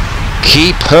Bonin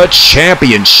keep her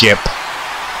championship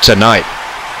tonight?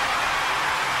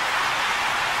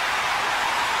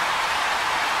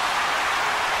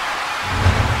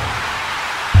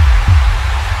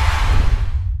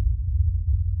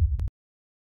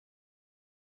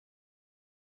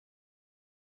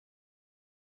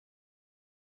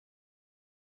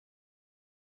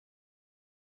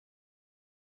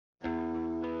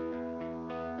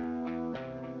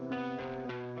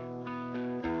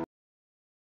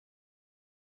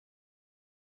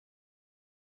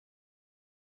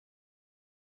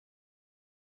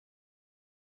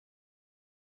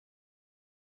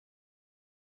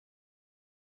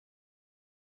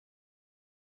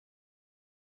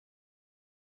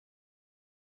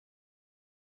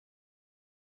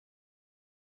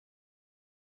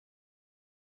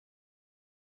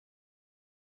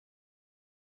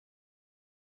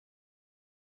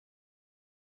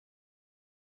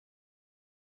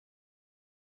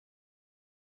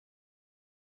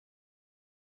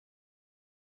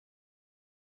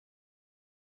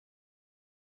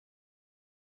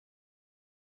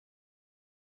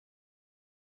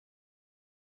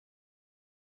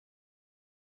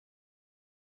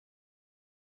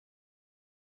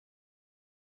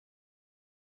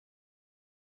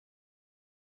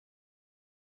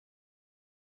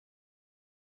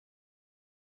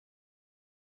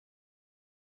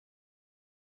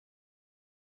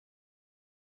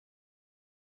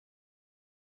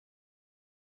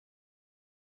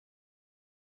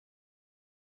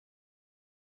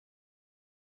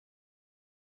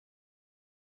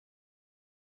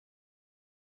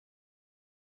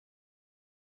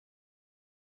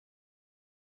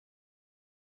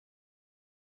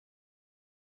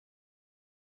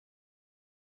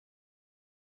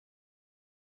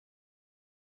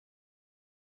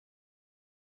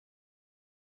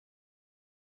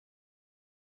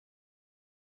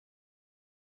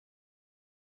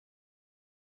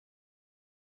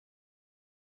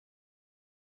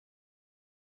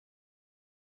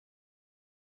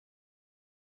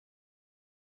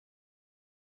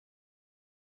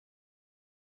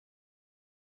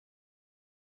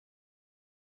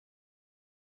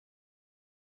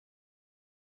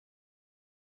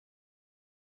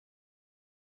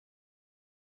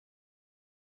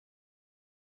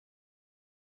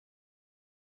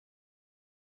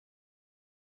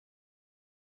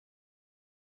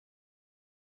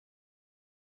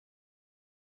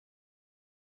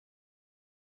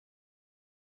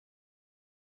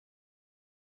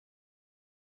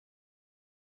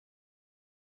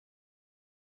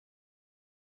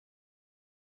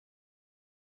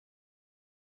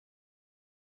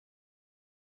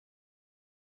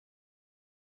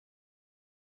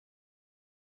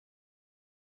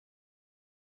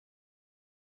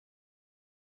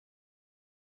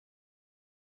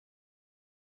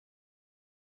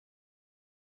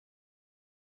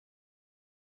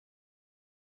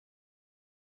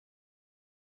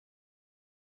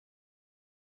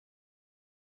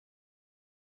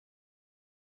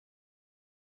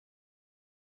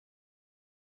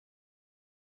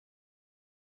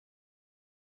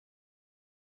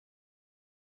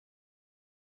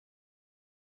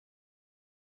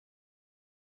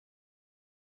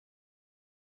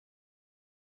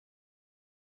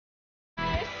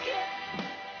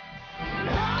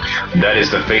 That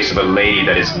is the face of a lady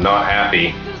that is not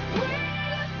happy.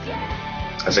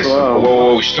 As they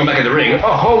whoa, she's come back in the ring.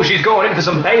 Oh, she's going in for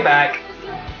some payback.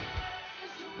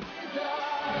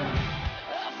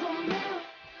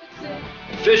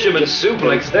 Fisherman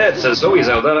suplex there to Zoe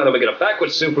Saldana, then we get a backward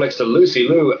suplex to Lucy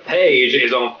Liu. Paige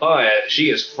is on fire. She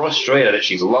is frustrated that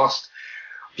she's lost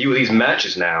a few of these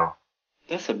matches now.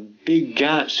 That's a big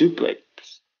giant suplex.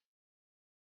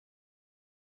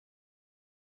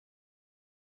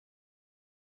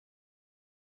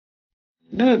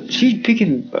 No, she's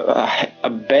picking a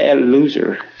bad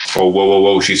loser. Oh,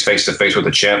 whoa. She's face to face with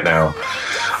the champ now.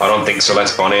 I don't think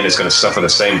Celeste Bonin is going to suffer the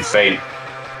same fate.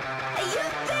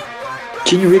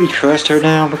 Can you really trust her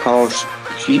now? Because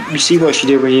you see what she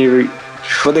did when you...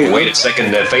 Wait a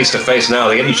second, they're face to face now.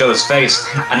 They get each other's face.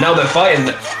 And now they're fighting.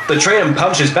 They're trading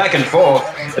punches back and forth.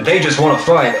 They just want to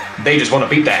fight. They just want to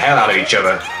beat the hell out of each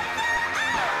other.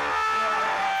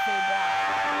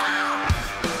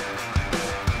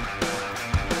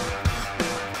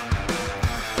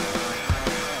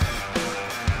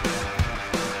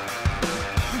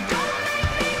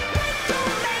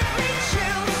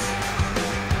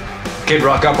 Kid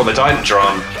Rock up on the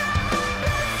Titantron.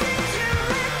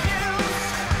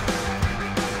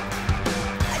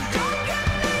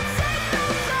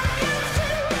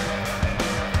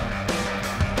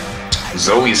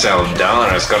 Zoe Saldana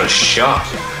has got a shot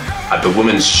at the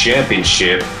Women's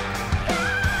Championship.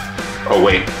 Oh,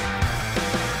 wait.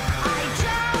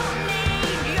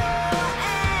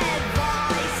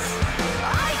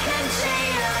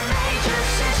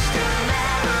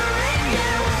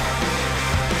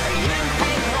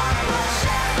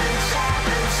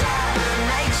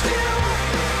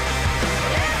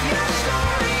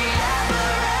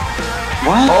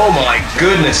 What? Oh my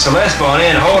goodness, Celeste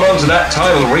Bonin, hold on to that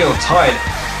title real tight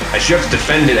as you have to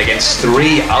defend it against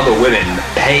 3 other women,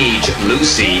 Paige,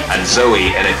 Lucy, and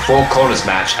Zoe, in a 4 corners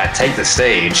match at Take the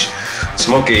Stage.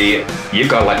 Smokey, you've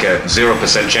got like a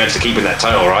 0% chance of keeping that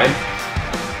title, right?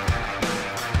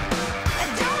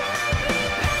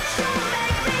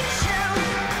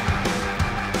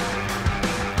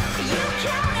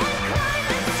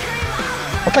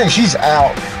 I think she's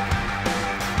out.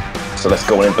 So let's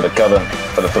go in for the cover,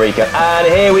 for the 3 count. And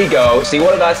here we go. See,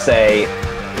 what did I say?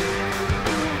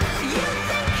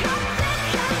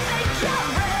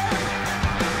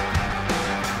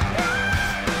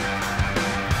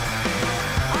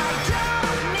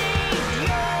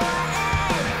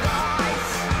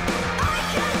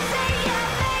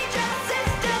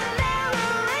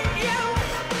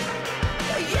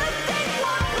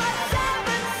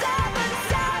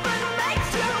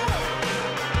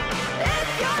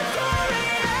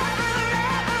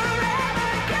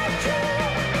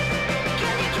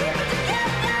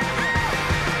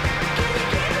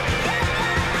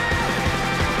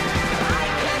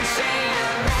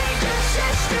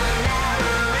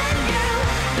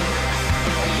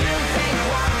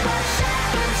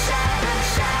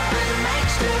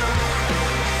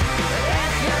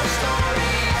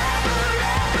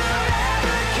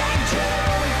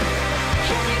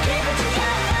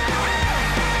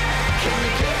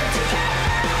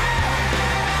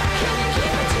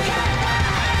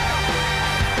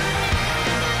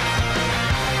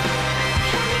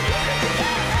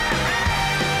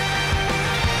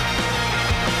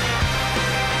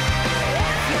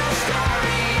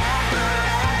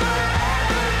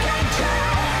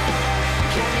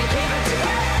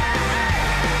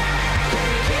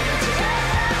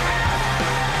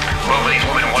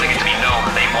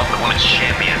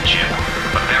 Championship.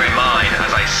 But bear in mind,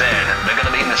 as I said, they're going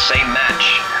to be in the same match.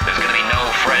 There's going to be no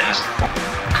friends.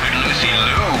 Could Lucy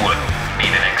Liu be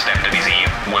the next FWZ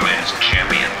Women's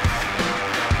Champion?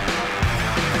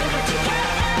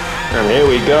 And here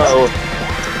we go.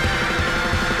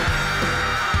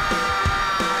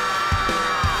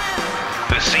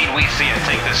 The scene we see at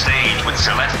Take the Stage with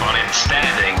Celeste Bonin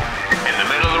standing in the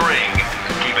middle of the ring,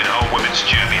 keeping her Women's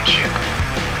Championship.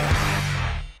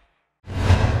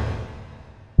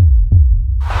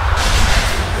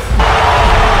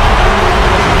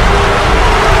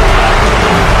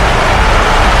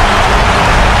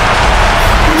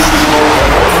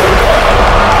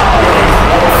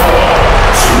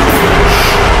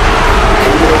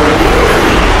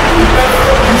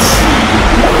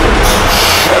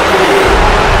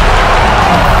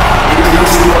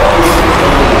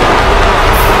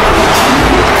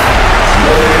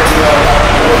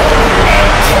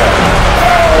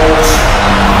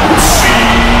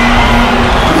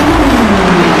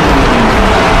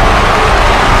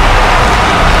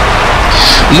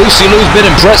 Lucy Liu's been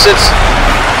impressive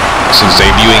since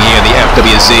debuting here in the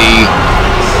FWZ,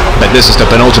 but this is the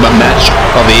penultimate match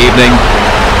of the evening,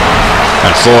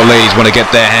 and 4 ladies want to get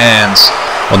their hands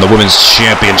on the Women's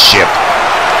Championship.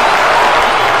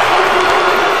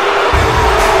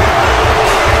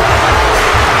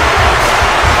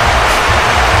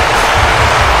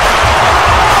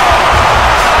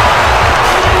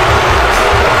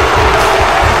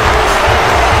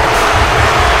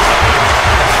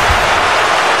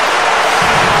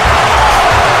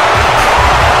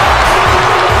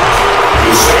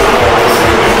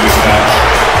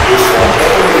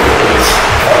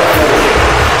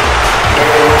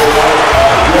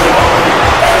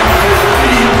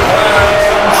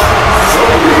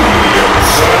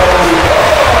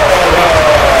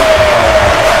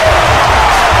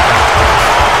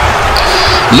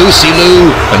 Lucy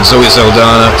Liu and Zoe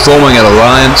Saldana forming an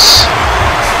alliance.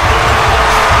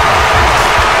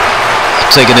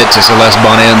 Taking it to Celeste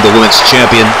Bonin, the women's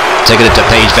champion. Taking it to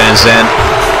Paige Van Zant.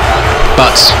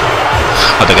 But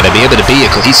are they going to be able to be a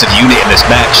cohesive unit in this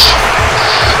match?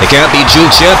 They can't be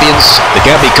dual champions. They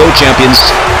can't be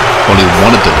co-champions. Only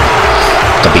one of them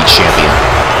can be champion.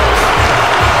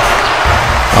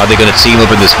 Are they going to team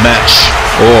up in this match?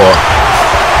 Or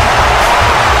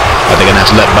are they going to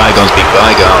have to let bygones be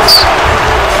bygones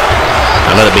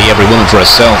and let it be every woman for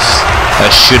herself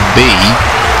that should be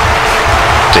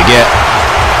to get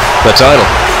the title?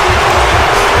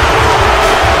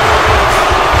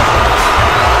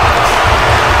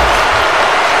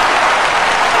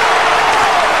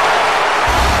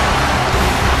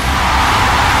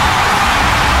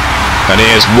 And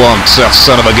here's one tough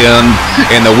son of a gun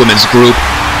in the women's group,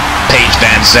 Paige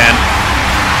Van Zant.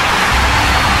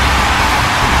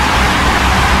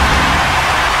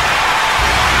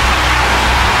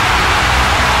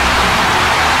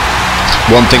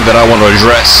 One thing that I want to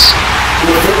address.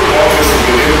 The third largest of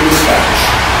the this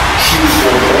match. She's the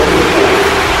only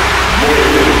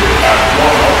weighted at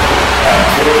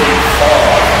 135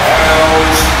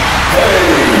 pounds.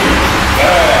 Paige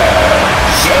Van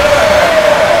Zant.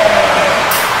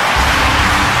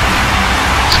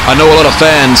 I know a lot of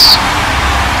fans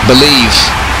believe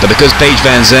that because Paige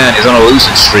Van Zant is on a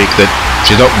losing streak that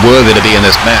she's not worthy to be in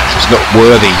this match. She's not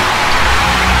worthy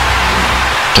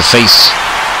to face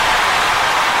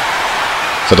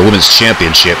for the Women's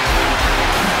Championship.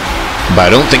 But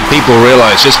I don't think people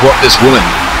realize just what this woman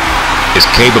is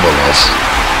capable of.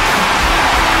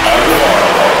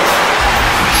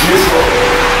 She's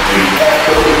the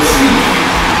FWZ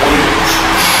Women's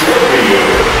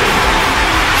Champion.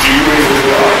 She weighs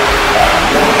it up at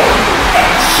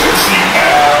 160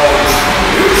 pounds.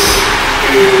 This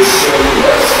is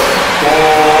Celeste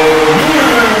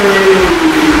Bonin.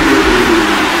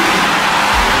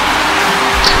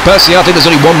 Personally, I think there's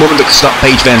only one woman that can stop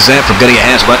Paige Van Zant from getting her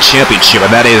hands on that championship, and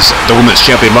that is the women's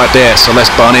champion right there, Celeste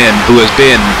Bonin, who has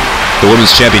been the women's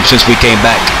champion since we came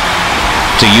back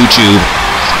to YouTube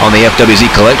on the FWZ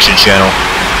Collection channel.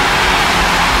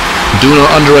 Do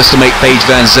not underestimate Paige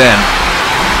Van Zant.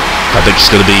 I think she's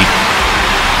going to be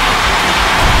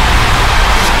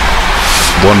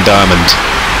one diamond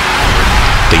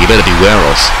that you better beware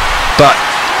of. But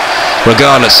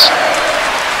regardless,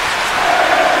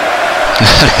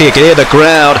 you can hear the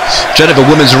crowd chanting for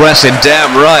women's wrestling.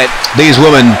 Damn right, these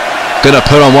women gonna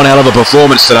put on one hell of a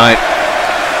performance tonight.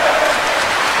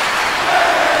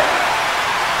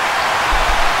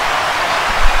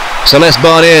 Celeste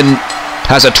Bonin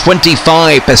has a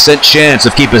 25% chance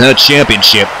of keeping her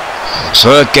championship, so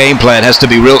her game plan has to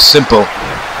be real simple.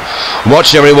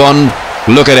 Watch everyone,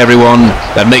 look at everyone,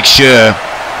 and make sure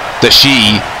that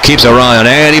she keeps her eye on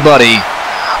anybody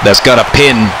that's got a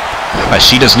pin, as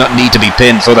she does not need to be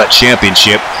pinned for that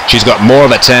championship. She's got more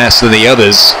of a task than the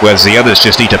others, whereas the others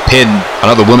just need to pin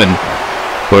another woman,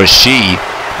 whereas she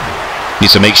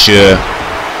needs to make sure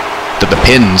that the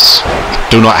pins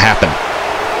do not happen.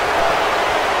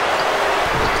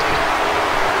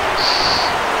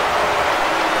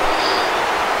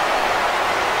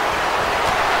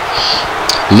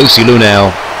 Lucy Liu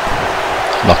now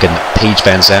knocking Paige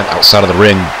Van Zant outside of the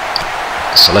ring.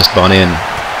 Celeste Bonin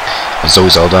and Zoe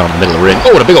Saldana in the middle of the ring.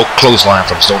 Oh, and a big old clothesline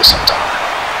from Zoe Saldana.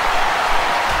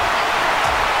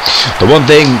 The one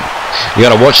thing you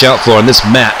gotta watch out for in this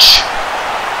match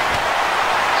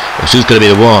is who's gonna be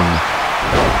the one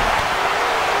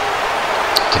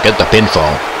to get the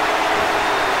pinfall.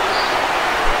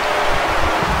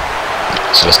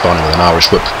 Celeste Bonin with an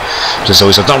Irish whip. So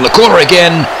Zoe Saldana in the corner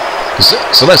again.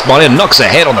 Celeste Bonin knocks her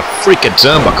head on the freaking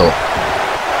turnbuckle.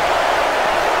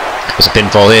 There's a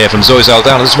pinfall here from Zoe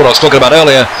Saldana. This is what I was talking about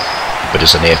earlier, but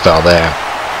just a near fall there.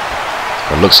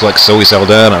 It looks like Zoe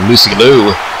Saldana and Lucy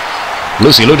Liu.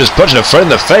 Lucy Liu just punching a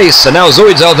friend in the face, and now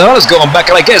Zoe Saldana's going back,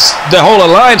 and I guess the whole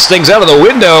alliance thing's out of the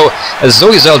window as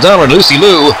Zoe Saldana and Lucy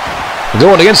Liu are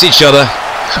going against each other.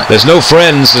 There's no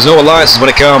friends, there's no alliances when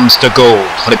it comes to gold,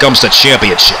 when it comes to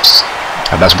championships.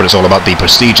 And that's what it's all about, the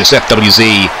prestigious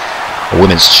FWZ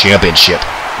Women's Championship.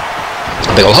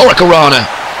 Big ol' Hurricanrana.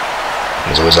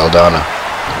 There's Zoe Saldana.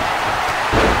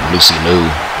 Lucy Liu.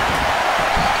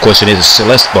 Question is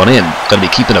Celeste Bonin going to be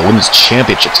keeping a Women's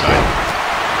Championship tonight?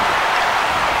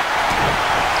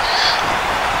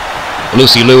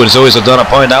 Lucy Liu and Zoe Saldana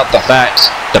point out the fact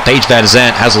that Paige Van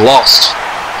Zant has lost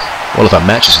all of her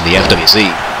matches in the FWZ.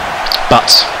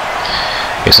 But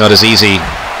it's not as easy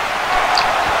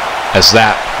as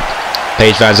that.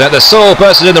 Paige Van Zant, the sole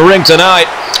person in the ring tonight,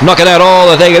 knocking out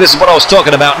all the things. This is what I was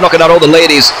talking about, knocking out all the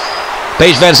ladies.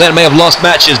 Paige Van Zant may have lost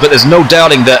matches, but there's no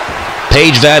doubting that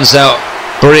Paige Van Zant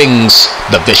brings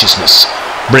the viciousness,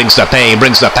 brings the pain,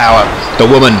 brings the power. The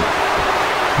woman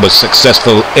was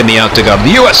successful in the octagon.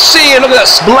 The UFC, and look at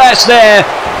that splash there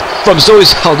from Zoe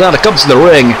Saldana. Comes to the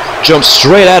ring, jumps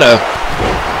straight at her.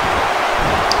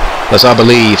 As I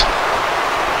believe,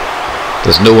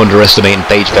 there's no underestimating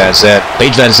Paige Van Zant.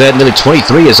 Paige Van Zant, nearly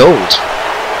 23 years old.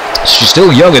 She's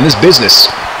still young in this business.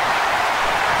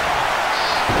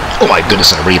 Oh my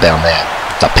goodness, and a rebound there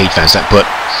that Paige Van Zant put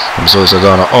from Zoe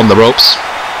Saldana on the ropes.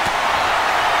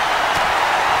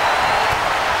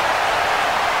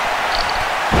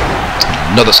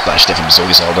 Another splash there from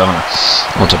Zoe Saldana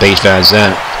onto Paige Van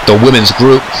Zant. The women's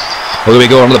group. Well, there we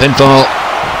go, another pinfall.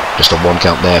 Just a 1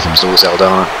 count there from Zoe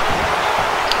Saldana.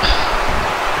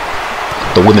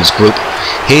 The women's group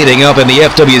heating up in the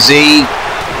FWZ.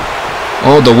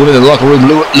 All the women in the locker room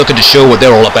looking to show what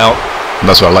they're all about. And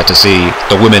that's what I like to see.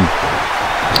 The women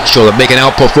show that they can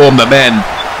outperform the men.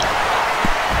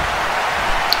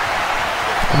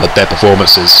 And that their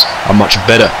performances are much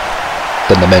better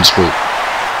than the men's group.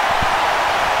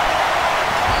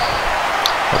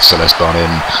 That's Celeste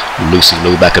Bonin, Lucy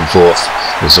Liu back and forth.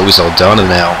 There's Zoe Saldana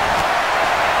now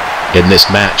in this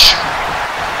match.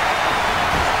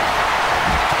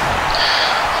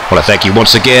 I want to thank you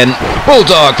once again.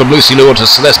 Bulldog from Lucy Liu to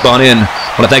Celeste Bonin.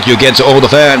 I want to thank you again to all the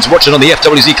fans watching on the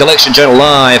FWZ Collection channel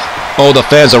live. All the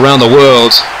fans around the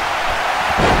world.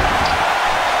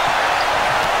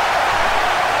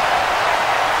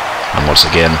 And once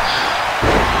again,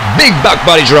 big back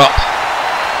body drop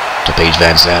to Paige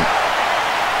Van Zant.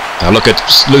 Now look at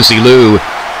Lucy Liu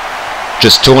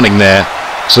just taunting there,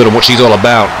 sort of what she's all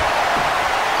about.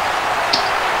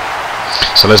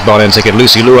 Celeste Bonin taking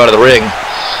Lucy Liu out of the ring.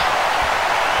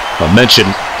 I mentioned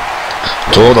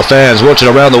to all the fans watching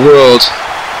around the world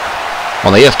on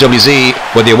the FWZ,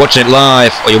 whether you're watching it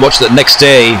live or you're watching it next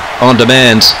day on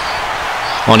demand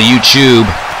on YouTube,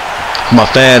 my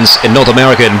fans in North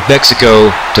America and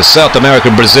Mexico, to South America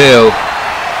and Brazil,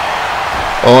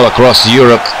 all across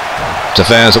Europe, to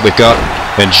fans that we've got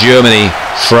in Germany,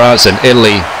 France and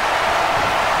Italy,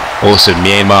 also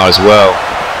Myanmar as well,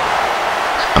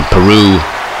 and Peru,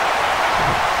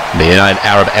 the United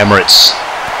Arab Emirates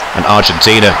and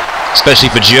Argentina,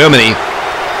 especially for Germany.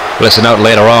 Listen out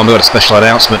later on, we've got a special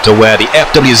announcement to where the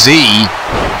FWZ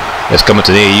is coming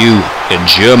to near you in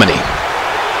Germany.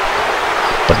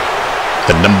 But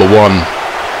the #1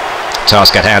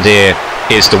 task at hand here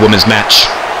is the women's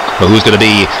match. But who's going to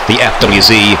be the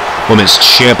FWZ Women's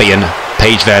Champion?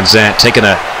 Paige Van Zant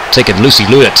taking Lucy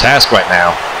Liu to task right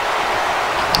now.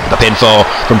 The pinfall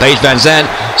from Paige Van Zant.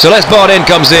 Celeste Bonin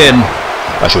comes in.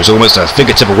 She was almost a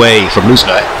fingertip away from losing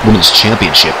her Women's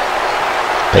Championship.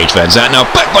 Paige Van Zant now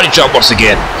back body drop once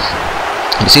again.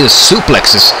 You can see the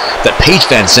suplexes that Paige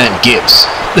Van Zant gives.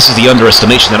 This is the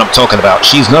underestimation that I'm talking about.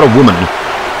 She's not a woman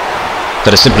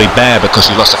that is simply bad because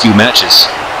she lost a few matches.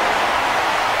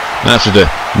 After the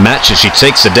matches, she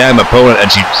takes the damn opponent and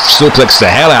she suplexes the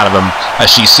hell out of him, as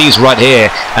she sees right here,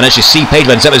 and as you see, Paige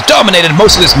Van Zant has dominated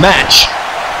most of this match.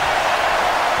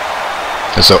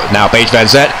 And so now Paige Van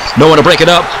Zant, no one to break it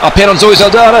up. A pin on Zoe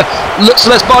Saldana. Look,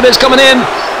 Celeste Bonin is coming in.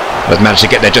 But managed to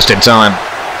get there just in time.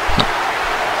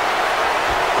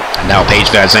 And now Paige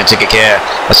Van Zant taking care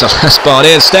of Celeste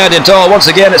Bonin, standing tall once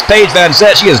again. It's Paige Van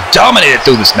Zant. She has dominated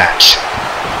through this match.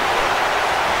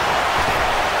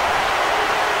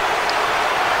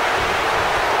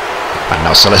 And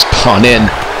now Celeste Bonin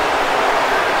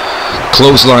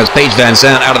clotheslines Paige Van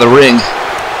Zant out of the ring.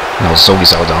 Now Zoe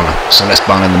Saldana, Celeste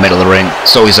Bonin in the middle of the ring.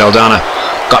 Zoe Saldana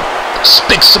got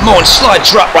big Samoan slide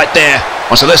drop right there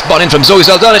on Celeste Bonin from Zoe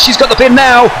Saldana. She's got the pin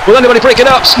now. Will anybody break it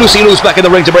up? Lucy Liu's back in the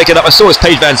ring to break it up, and so is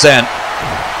Paige Van Zant.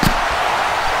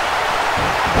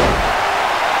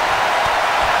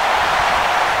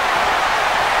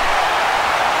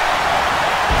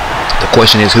 The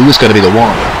question is, who is going to be the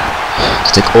one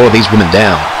to take all of these women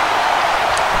down?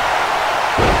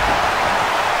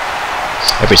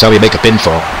 Every time you make a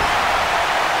pinfall,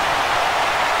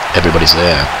 everybody's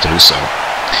there to do so.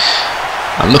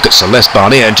 And look at Celeste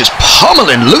Bonin just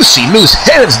pummeling Lucy Lou's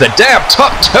head into the damn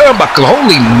top turnbuckle.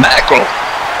 Holy mackerel.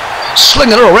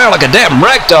 Slinging her around like a damn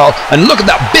ragdoll. And look at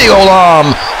that big old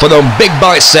arm for the big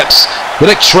biceps.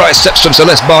 The big triceps from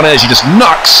Celeste Bonin. She just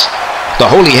knocks the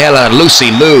holy hell out of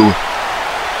Lucy Lou.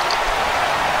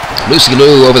 Lucy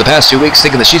Lou over the past few weeks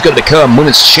thinking that she's going to become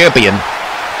women's champion.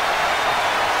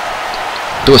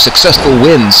 Do a successful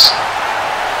wins.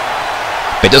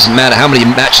 It doesn't matter how many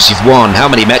matches you've won, how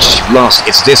many matches you've lost.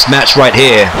 It's this match right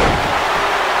here.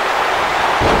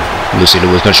 Lucy Lou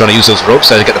was going to try to use those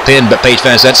ropes to get the pin, but Paige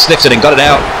Van Zant sniffed it and got it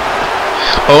out.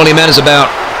 Only matters about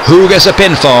who gets a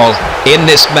pinfall in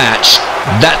this match.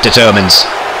 That determines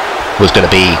who's going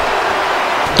to be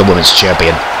the women's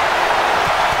champion.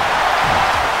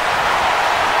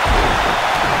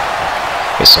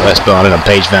 It's Celeste Bonin and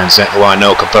Paige Van Zant, who I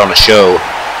know can put on a show.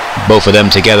 Both of them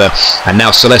together. And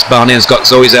now Celeste Bonin's got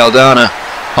Zoe Saldana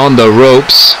on the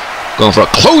ropes. Going for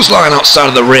a clothesline outside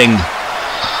of the ring.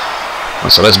 And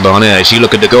Celeste Bonin, is she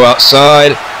looking to go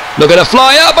outside? Looking to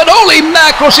fly up, and holy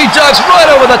mackerel, she dives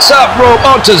right over the top rope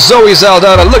onto Zoe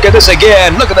Saldana. Look at this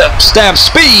again. Look at the stamp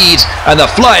speed and the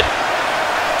flight.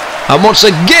 And once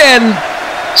again,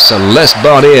 Celeste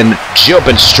Bonin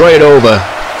jumping straight over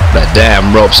the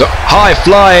damn ropes. So high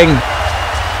flying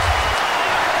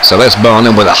Celeste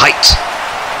Bonin with a height.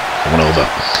 Going over.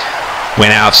 We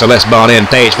now have Celeste Bonin and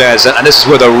Paige Van Zant, and this is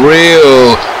where the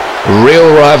real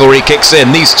rivalry kicks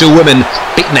in. These two women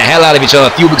beating the hell out of each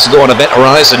other a few weeks ago on Event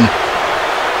Horizon.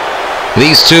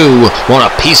 These two want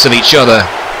a piece of each other.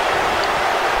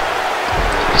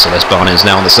 Celeste Bonin is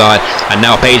now on the side, and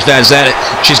now Paige Van Zant.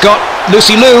 She's got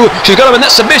Lucy Lou. She's got her in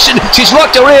that submission. She's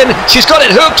locked her in. She's got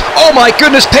it hooked. Oh my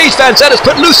goodness, Paige Van Zant has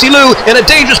put Lucy Lou in a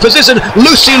dangerous position.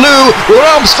 Lucy Lou with her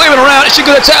arms flaming around. Is she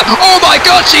going to tap? Oh my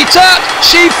God, she tapped.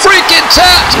 She freaking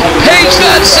tapped. Paige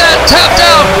Van Zant tapped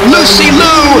out Lucy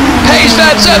Lou. Paige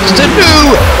Van Zant to new.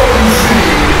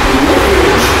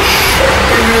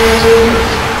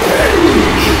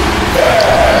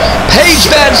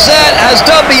 Paige Van Zant has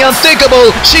done the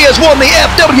unthinkable. She has won the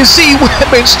FWZ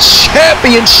Women's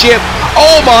Championship.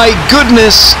 Oh my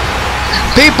goodness.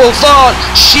 People thought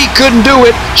she couldn't do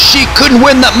it. She couldn't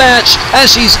win that match. And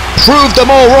she's proved them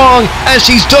all wrong. And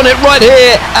she's done it right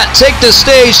here at Take the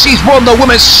Stage. She's won the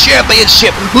Women's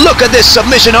Championship. Look at this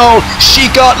submission hold.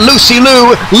 She got Lucy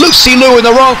Lou in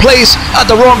the wrong place at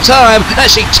the wrong time.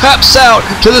 And she taps out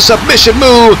to the submission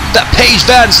move that Paige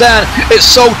Van Zant is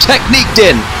so techniqued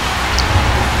in.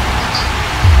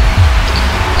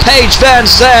 Paige Van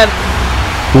Zant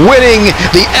winning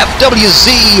the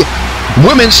FWZ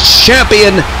Women's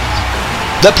Champion.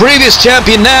 The previous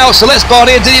champion now, Celeste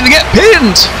Bonin, didn't even get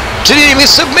pinned. She didn't even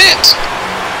submit.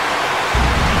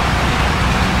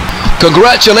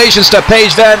 Congratulations to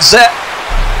Paige Van Zant.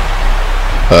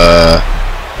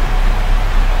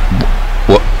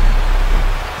 What?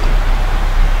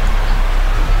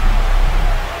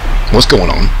 What's going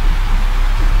on?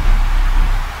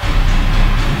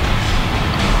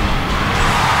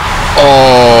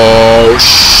 Oh,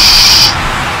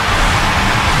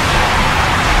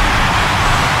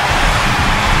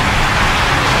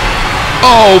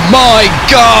 oh my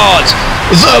God!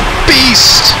 The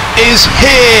Beast is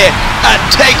here at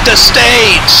Take the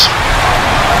Stage!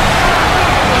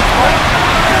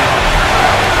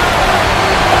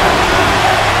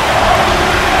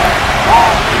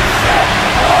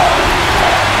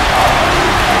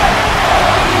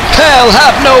 Hell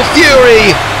have no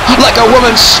fury! Like a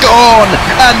woman scorned,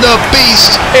 and the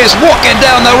Beast is walking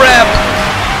down the ramp.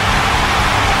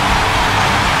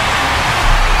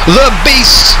 The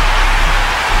Beast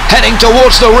heading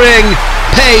towards the ring.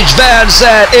 Paige Van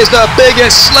Zant is the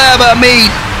biggest slammer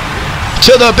meat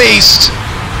to the Beast.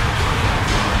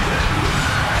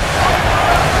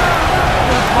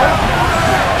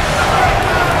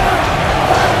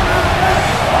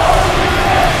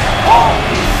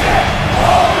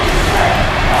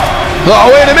 Oh,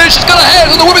 wait a minute, she's got her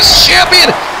hands on the Women's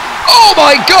Champion. Oh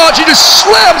my God, she just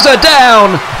slams her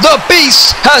down. The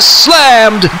Beast has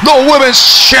slammed the Women's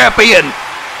Champion.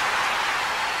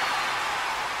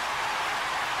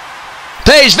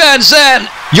 Paige Van Zant,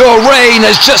 your reign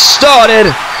has just started,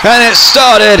 and it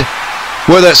started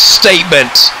with a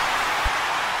statement.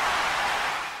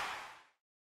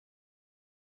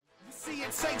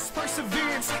 Takes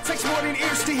perseverance, takes more than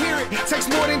ears to hear it, takes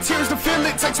more than tears to feel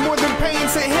it, takes more than pain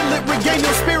to heal it. Regain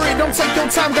your spirit, don't take your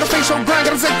time, gotta face your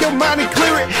grind, gotta take your mind and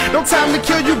clear it. No time to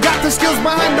kill, you got the skills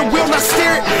behind the wheel, not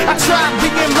steer it. I tried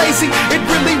being lazy, it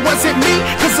really wasn't me,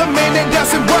 cause a man that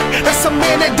doesn't work, that's a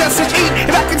man that doesn't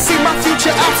eat. And I can see my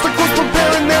future obstacles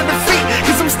preparing their defeat,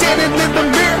 cause I'm standing in the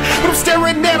mirror, but I'm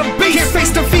staring at a beast. Can't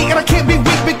face defeat and I can't be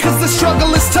weak because the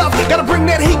struggle is tough. Gotta bring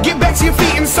that heat, get back to your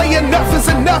feet and say enough is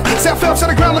enough. Say I fell to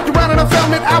the ground, looked around and I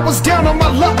found that I was down on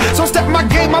my luck. So I stepped my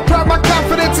game, my pride, my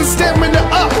confidence and stamina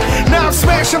up. Now I'm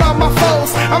smashing all my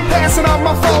foes, I'm passing all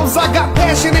my foes. I got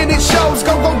passion and it shows,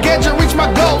 go gadget, reach my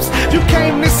goals. You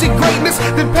came to see greatness,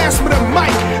 then pass me the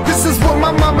mic. This is what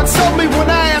my mama told me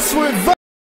when I asked for advice.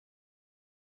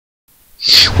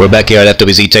 We're back here at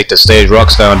FWZ Take the Stage.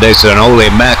 Rocks Foundation and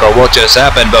Holy Mackerel. What just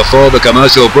happened before the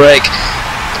commercial break?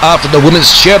 After the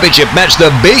Women's Championship match, the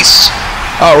Beast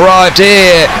arrived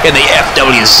here in the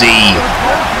FWZ,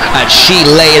 and she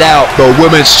laid out the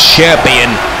Women's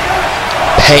Champion,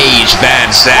 Paige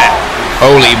Van Zant,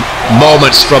 only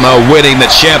moments from her winning the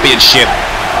championship.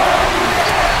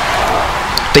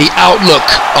 The outlook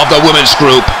of the women's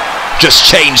group just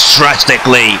changed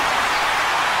drastically.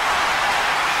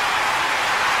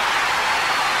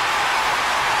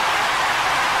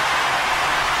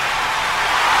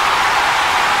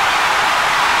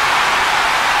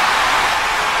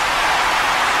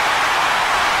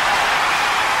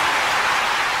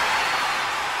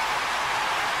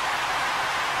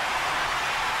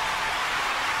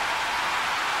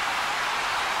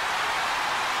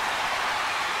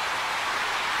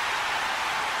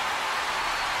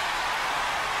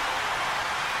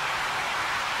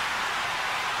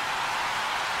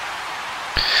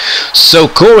 So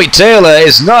Corey Taylor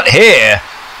is not here,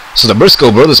 so the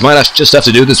Briscoe brothers might just have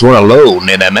to do this one alone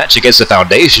in a match against the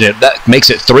Foundation. That makes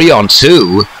it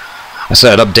 3-on-2. I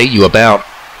said I'd update you about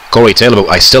Corey Taylor, but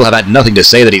I still have had nothing to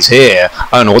say that he's here.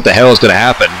 I don't know what the hell is going to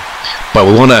happen, but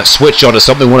we want to switch on to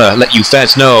something. We want to let you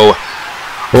fans know.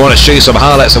 We want to show you some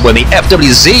highlights of when the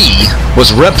FWZ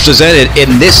was represented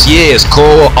in this year's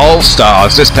Core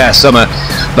All-Stars this past summer.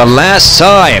 The last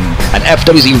time an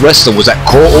FWZ wrestler was at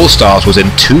Core All-Stars was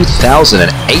in 2008,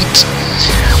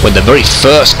 when the very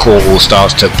first Core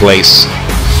All-Stars took place.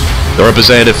 The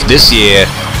representative this year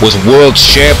was World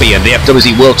Champion, the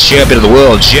FWZ World Champion of the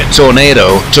World, Jet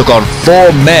Tornado, took on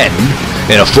 4 men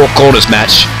in a 4 corners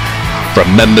match from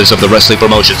members of the wrestling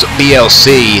promotions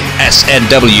BLC,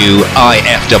 SNW,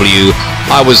 IFW.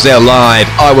 I was there live.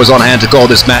 I was on hand to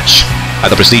call this match at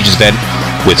the prestigious event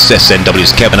with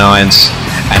SNW's Kevin Irons,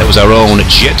 and it was our own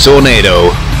Jet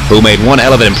Tornado who made one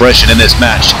hell of an impression in this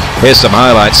match. Here's some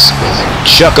highlights.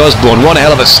 Chuck Osborne, one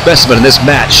hell of a specimen in this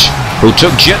match, who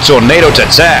took Jet Tornado to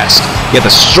task. Yet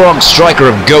the strong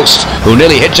striker of Ghost, who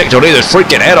nearly hit Jet Tornado's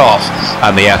freaking head off,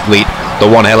 and the athlete,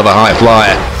 the one hell of a high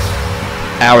flyer,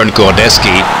 Aaron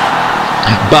Gordeski.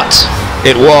 But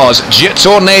it was Jet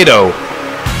Tornado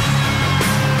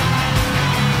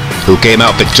who came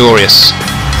out victorious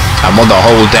and won the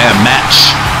whole damn match.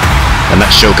 And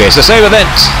that showcased the same event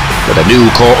where the new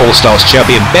Core All-Stars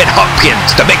champion Ben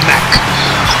Hopkins, the Big Mac,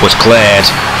 was cleared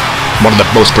one of the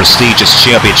most prestigious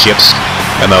championships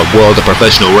in the world of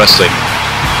professional wrestling.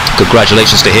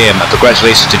 Congratulations to him, and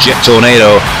congratulations to Jet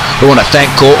Tornado. We want to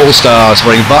thank Core All-Stars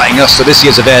for inviting us to this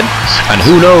year's event, and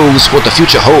who knows what the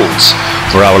future holds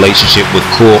for our relationship with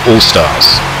Core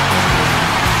All-Stars.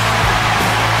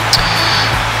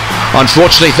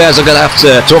 Unfortunately, fans, I'm going to have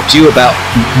to talk to you about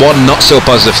one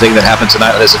not-so-positive thing that happened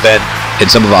tonight at this event in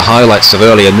some of our highlights of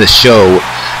earlier in this show,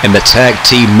 in the tag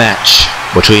team match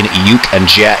between Yuke and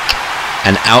Jakk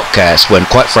and Outkast, when,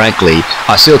 quite frankly,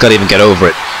 I still can't even get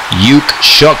over it. Yuke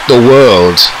shocked the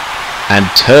world and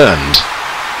turned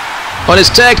on his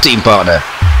tag team partner.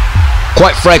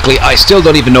 Quite frankly, I still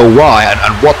don't even know why and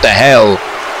what the hell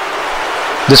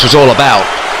this was all about.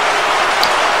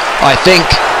 I think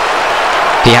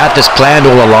he had this planned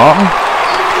all along.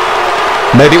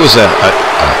 Maybe it was a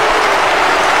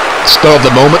spur of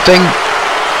the moment thing,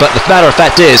 but the matter of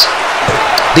fact is,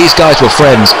 these guys were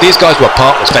friends, these guys were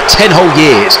partners for 10 whole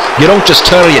years. You don't just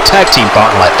turn on your tag team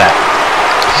partner like that.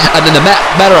 And then the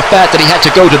matter of fact that he had to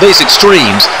go to these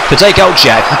extremes to take out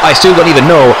Jakk, I still don't even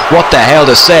know what the hell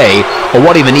to say, or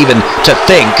what even to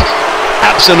think.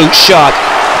 Absolute shock.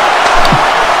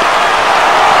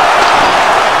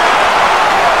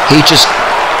 He just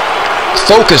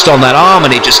focused on that arm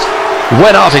and he just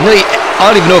went off, and I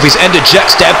don't even know if he's ended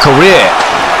Jack's damn career.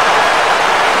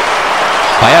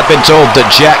 I have been told that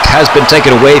Jakk has been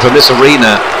taken away from this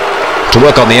arena to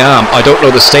work on the arm. I don't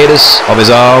know the status of his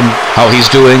arm, how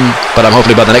he's doing, but I'm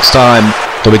hopefully by the next time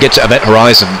that we get to Event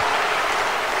Horizon,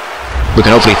 We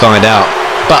can hopefully find out.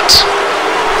 But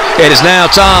it is now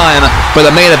time for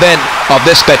the main event of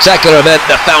this spectacular event,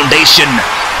 the Foundation,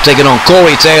 taking on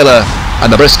Corey Taylor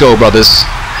and the Briscoe brothers.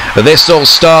 This all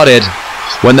started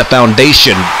when the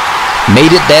Foundation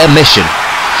made it their mission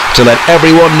to let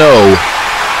everyone know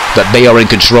that they are in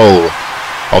control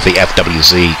of the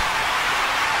FWZ.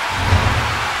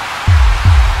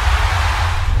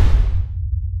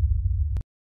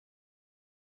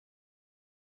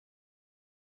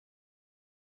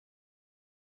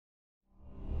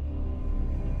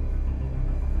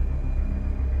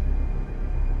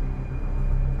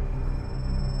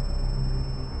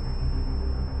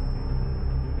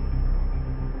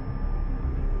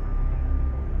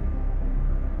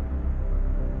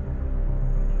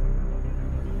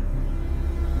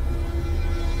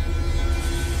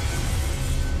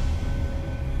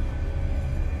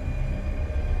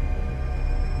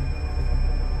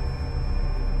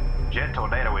 Jet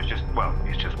Tornado is just, well,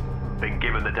 he's just been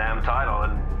given the damn title,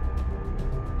 and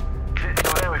Jet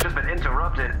Tornado has just been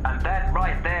interrupted, and that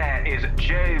right there is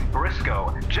Jay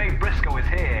Briscoe. Jay Briscoe is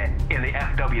here in the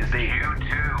FWZ. You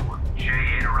too.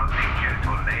 Jay interrupting Jet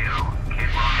Tornado. Kid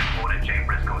Rock has ordered Jay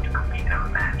Briscoe to compete in a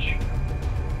match.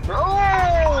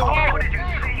 Oh, did you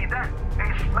see that?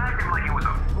 He smacked him like it was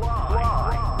a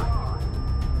fly.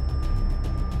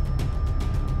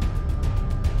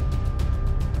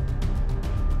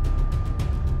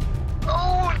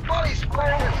 Oh, his body's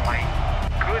squared. Oh my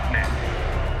goodness.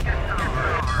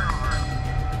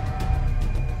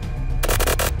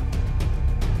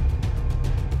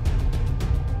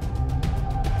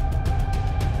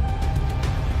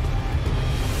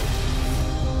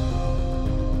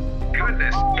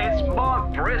 Goodness, it's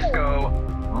Mark Briscoe.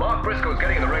 Mark Briscoe's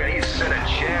getting in the ring and he's sitting a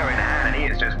chair in hand and he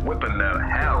is just whipping the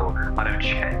hell out of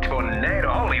Jet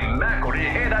Tornado. Holy mackerel, did you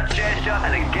hear that chair shot?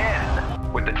 And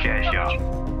again with the chair shot.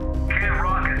 Kid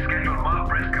Rock has scheduled Mark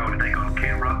Briscoe to take on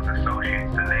Kid Rock's associate,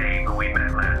 Celeste, who we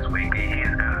met last week. He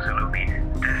has absolutely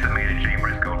decimated Jay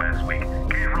Briscoe last week.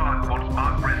 Kid Rock wants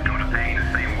Mark Briscoe to pay the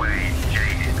same way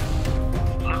Jay did.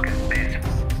 Look at this.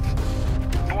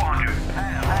 400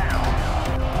 pounds.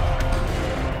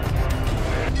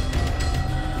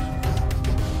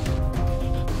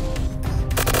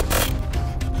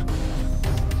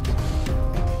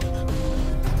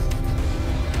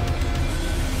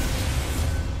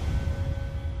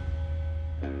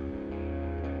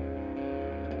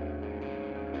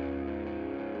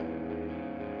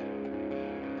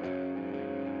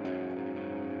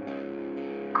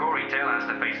 Corey Taylor has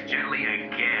to face Jet Li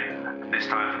again, this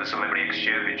time for the Celebrity X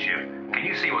Championship. Can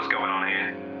you see what's going on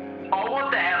here? Oh,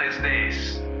 what the hell is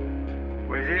this?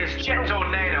 It's Jet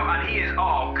Tornado, and he is,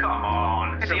 oh, come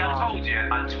on. See, I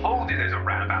told you there's a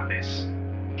rat about this.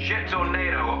 Jet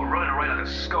Tornado running around like a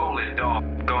scolded dog,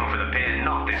 going for the pin,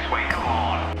 not this way, come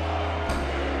on.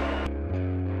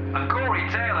 And Corey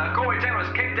Taylor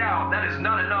is kicked out. That is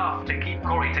not enough to keep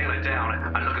Corey Taylor down.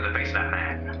 And look at the face of that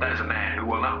man. That is a man who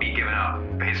will not be given up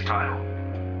for his title.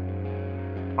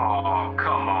 Oh,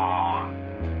 come on.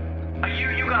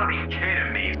 You gotta be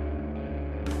kidding me.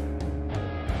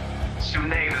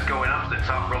 Tsunade is going up to the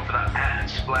top rope for that patent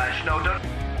splash. No, don't.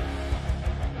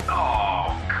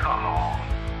 Oh, come on.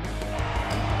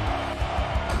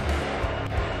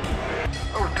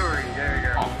 Oh, 30, there you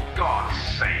go. Oh, God's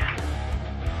sake.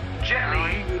 Jet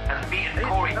Li has beaten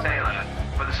Corey Taylor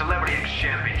for the Celebrity X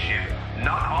Championship,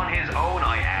 not on his own,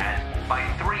 I add, by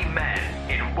 3 men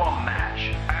in 1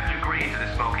 match. I have to agree to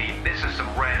this, Smokey. This is some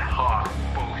red-hot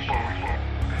bullshit.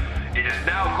 It is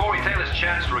now Corey Taylor's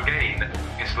chance to regain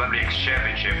his Celebrity X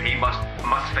Championship. He must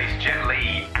face Jet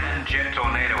Li and Jet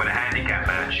Tornado in a handicap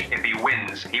match. If he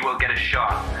wins, he will get a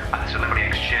shot at the Celebrity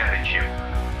X Championship.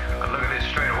 And look at this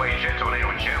straight away, Jet Tornado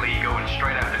and Jet Li going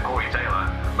straight after Corey Taylor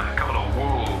like a couple of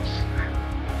wolves.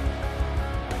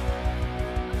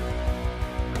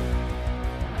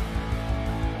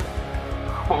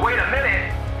 Well, wait a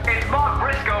minute. It's Mark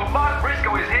Briscoe. Mark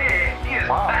Briscoe is here. He is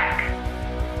back.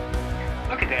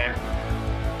 Look at that.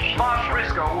 Mark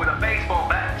Briscoe with a baseball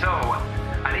bat toe,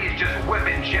 and he is just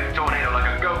whipping Jet Tornado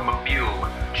like a government mule.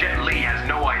 Jet Li has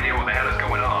no idea what the hell is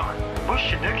going on. Where's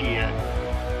Shinuki at?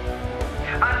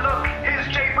 And look, here's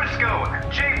Jay Briscoe.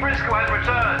 Jay Briscoe has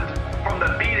returned from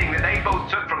the beating that they both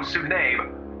took from Tsunade.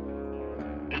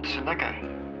 It's that guy.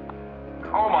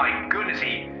 Oh my goodness,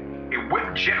 he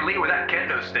whipped Jet Li with that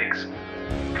kendo sticks.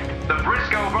 The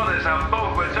Briscoe brothers have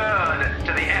both returned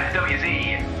to the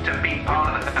FWZ to be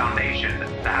part of the Foundation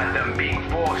that had them being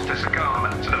forced to succumb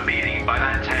to the beating by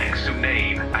that tank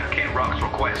Tsunade at Kid Rock's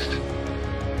request.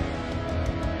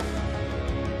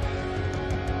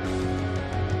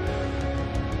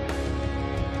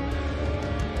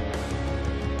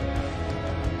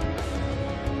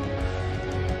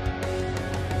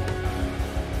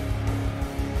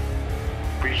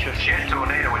 Jet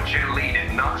Tornado and Jet Li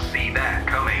did not see that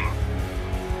coming.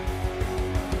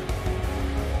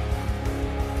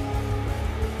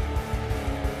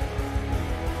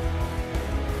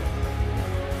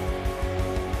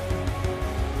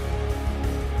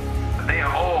 They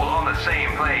are all on the same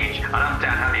page, and I'm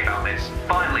damn happy about this.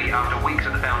 Finally, after weeks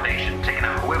of the Foundation taking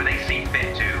out whoever they see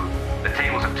fit to, the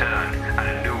tables have turned and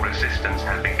a new resistance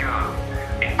has begun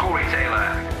in Corey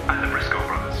Taylor and the Briscoe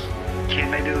brothers. Can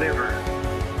they deliver?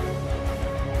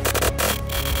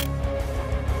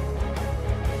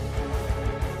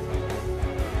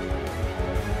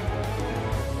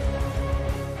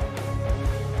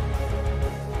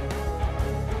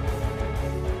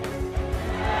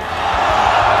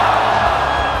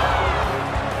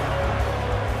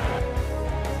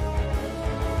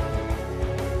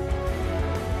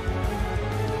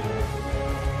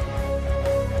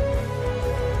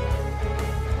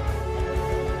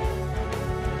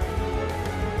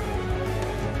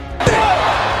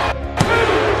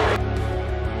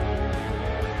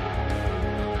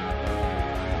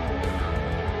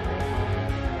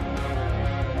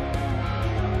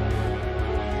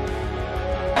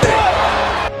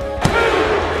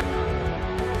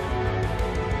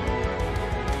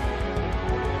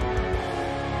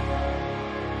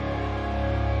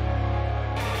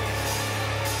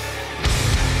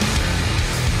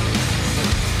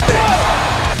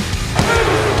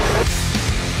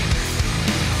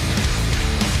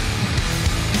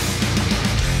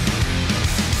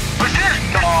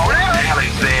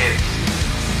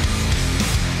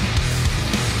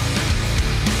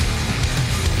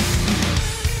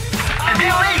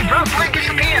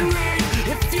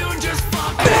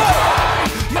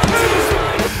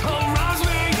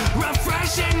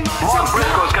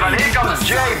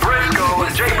 Jay Briscoe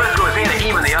is here to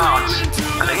even the odds,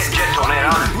 and they get Jet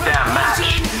Tornado out of this damn match.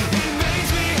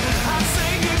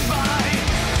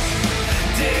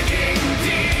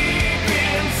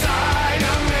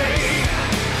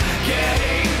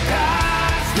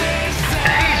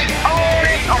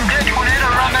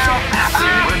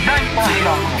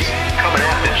 Coming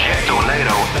after Jet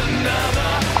Tornado,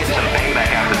 getting some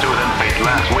payback after two of them faced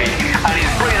last week, and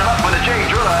he's bringing it up with a J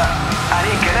Driller, and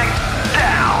he connects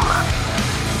down.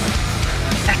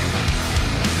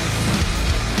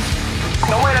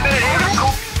 Now wait a minute here,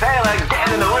 Taylor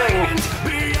getting in the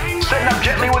ring, setting up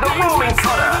gently with a rolling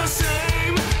cutter.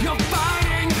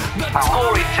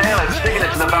 Corey Taylor sticking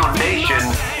it to the foundation.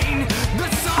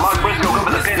 Mark Briscoe going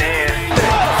for the pin here.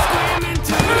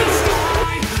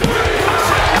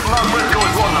 Mark Briscoe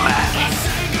has won the match.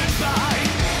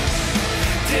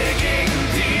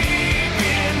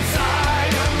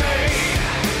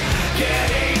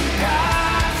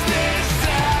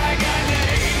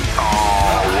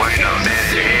 Oh, wait a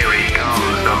minute. Here he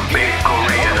comes, the big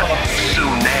Korean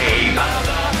Tsunabe.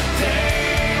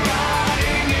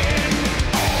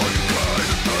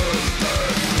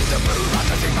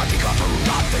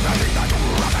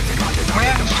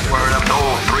 Squaring up to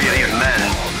all three of these men.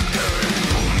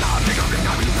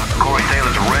 Corey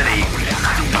Taylor's ready.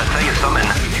 I'll tell you something.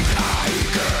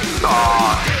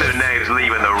 Oh, Tsunabe's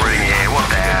leaving the ring here. What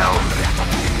the hell?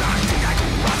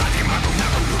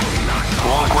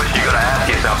 One question you gotta ask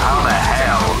yourself, how the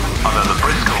hell are the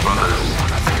Briscoe brothers?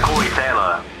 Corey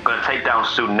Taylor gonna take down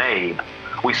Tsunabe.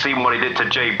 We seen what he did to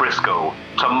Jay Briscoe,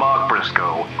 to Mark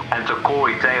Briscoe, and to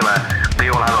Corey Taylor. They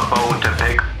all have a bone to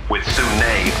pick with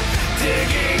Tsunabe.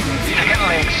 Chicken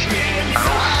links. And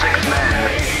all six men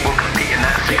will compete in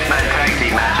that six-man tag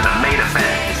team match in the main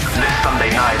event this Sunday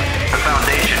night. The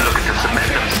Foundation looking to cement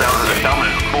themselves as a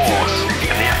dominant force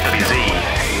in the FWZ.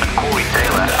 And Corey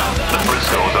Taylor, the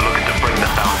Briscoes, are looking to bring the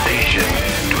Foundation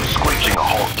to a screeching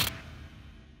halt.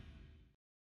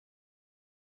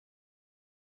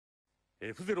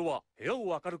 F0 は部屋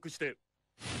を明るくして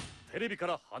テレビか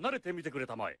ら離れてみてくれ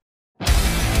たまえ。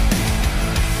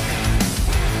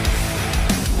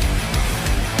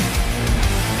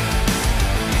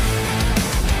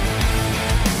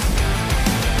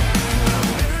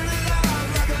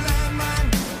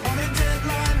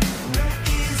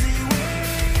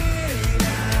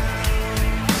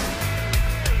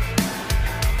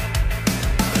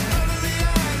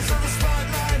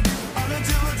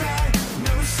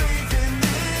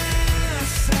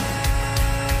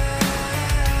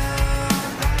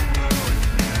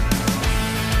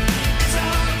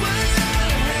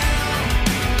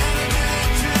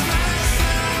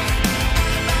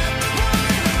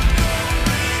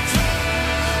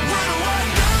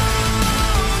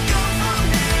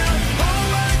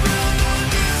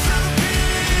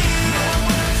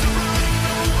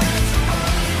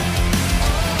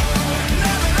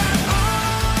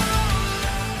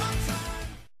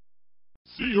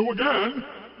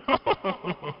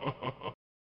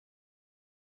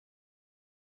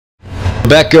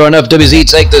Becca and FWZ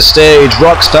take the stage.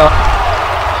 Rockstar.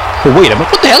 Oh, wait a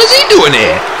minute. What the hell is he doing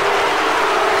here?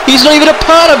 He's not even a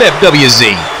part of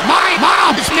FWZ. My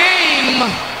mom's name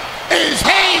is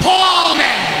Hey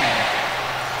Paulman,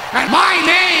 and my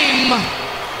name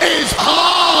is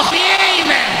Paul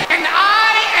Heyman, and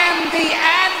I am the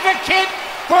advocate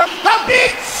for the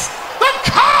beats, the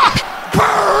cock,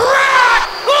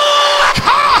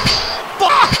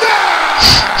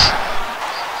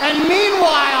 and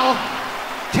meanwhile,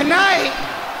 tonight,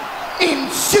 in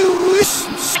Sioux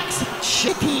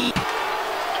City,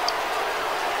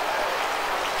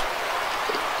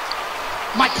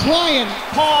 my client,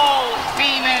 Paul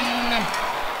Heyman,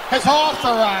 has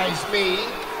authorized me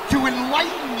to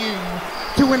enlighten you,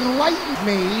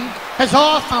 has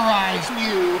authorized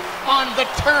you on the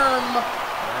term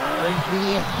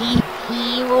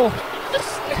hero.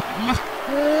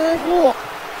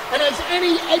 And as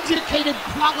any educated,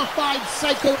 qualified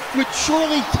psycho would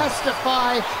surely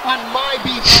testify on my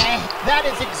behalf, that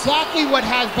is exactly what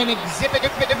has been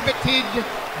exhibited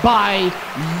by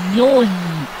your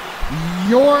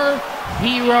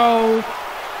hero,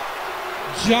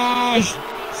 Josh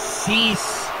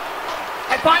Cease.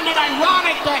 I find it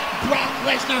ironic that Brock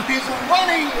Lesnar is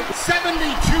running 72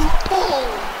 full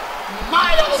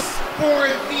miles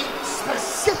for the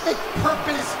specific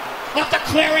purpose of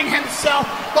declaring himself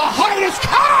the hardest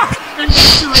cock in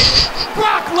history.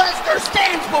 Brock Lesnar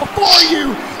stands before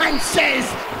you and says,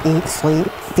 "Eat,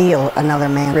 sleep, feel, another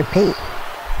man repeat."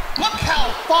 Look how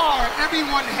far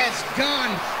everyone has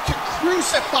gone to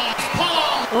crucify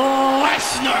Paul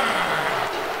Lesnar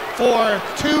for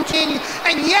tooting,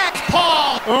 and yet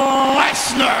Paul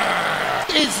Lesnar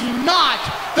is not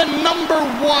the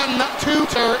 #1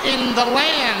 tutor in the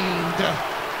land.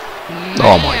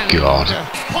 Oh my God.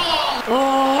 Paul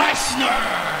Lesnar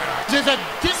is a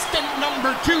distant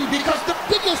 #2 because the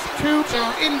biggest tutor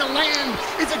in the land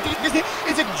is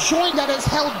a joint that is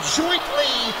held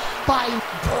jointly by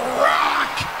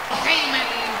Brock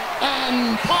Heyman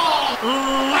and Paul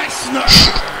Lesnar.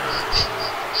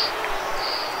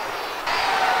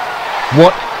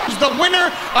 What? The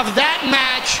winner of that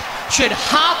match should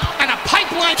hop on a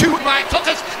pipeline to my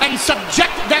focus and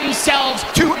subject themselves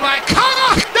to my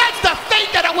cock. That's the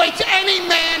fate that awaits any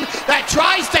man that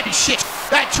tries to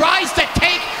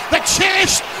take the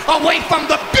chance away from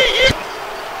the beat,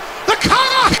 the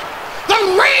cock, the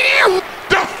radio,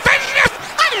 definitive,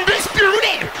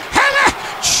 undisputed,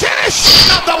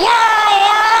 champion of the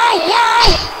world,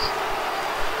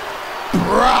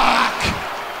 Brock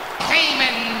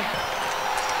Heyman.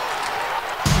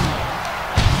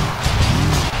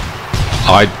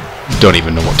 I don't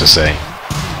even know what to say.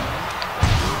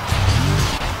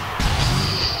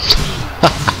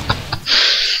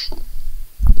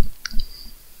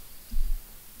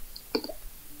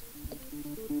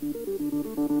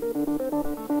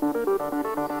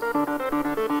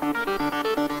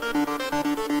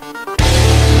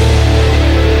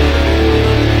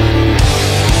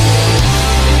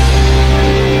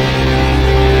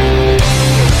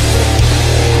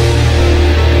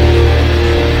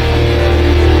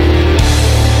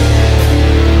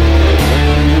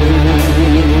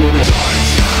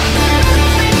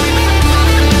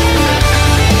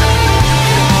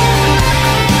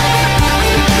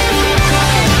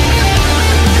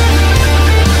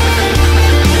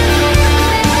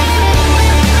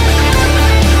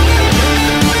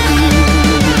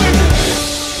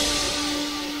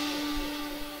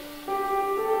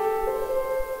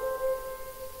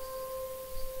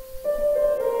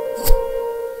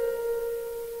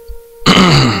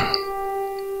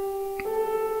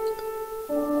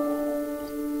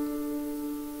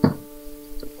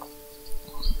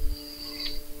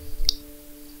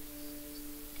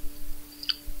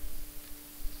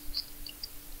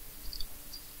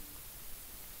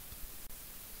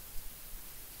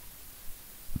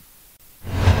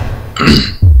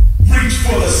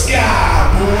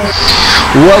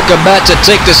 Welcome back to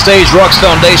Take the Stage Rocks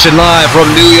Foundation live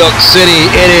from New York City.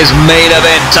 It is main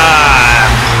event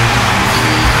time.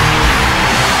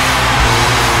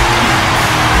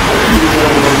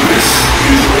 This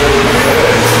is where the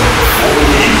heads for the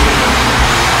week.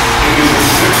 It is a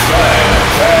 6-man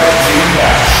tag team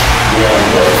match where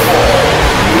one fall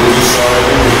will decide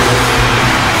the winner.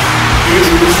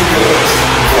 Introducing first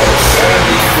from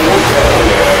Sandy Fort,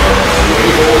 Delaware,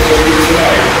 weighing over here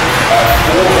tonight at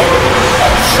 474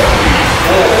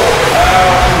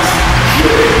 pounds,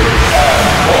 Jay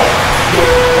and Mark, the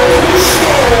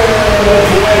Briscoe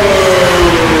brothers.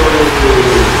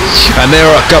 And there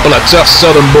are a couple of tough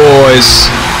Southern boys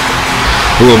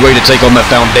who are ready to take on the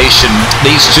Foundation.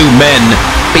 These two men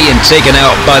being taken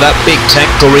out by that big tank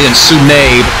Korean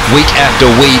Tsunade week after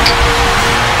week.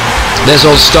 This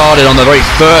all started on the very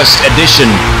first edition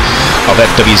of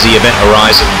FWZ Event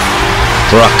Horizon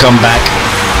for our comeback.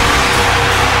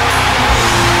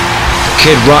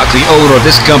 Kid Rock, the owner of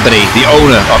this company, the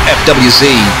owner of FWZ,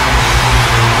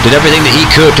 did everything that he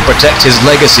could to protect his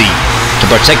legacy, to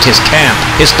protect his camp,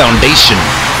 his foundation.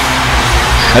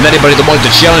 And anybody that wanted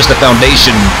to challenge the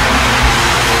Foundation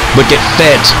would get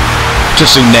fed to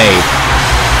Tsunade.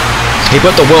 He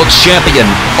put the world champion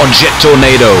on Jet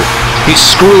Tornado. He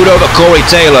screwed over Corey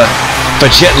Taylor for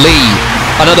Jet Li,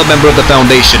 another member of the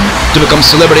Foundation, to become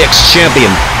Celebrity X champion.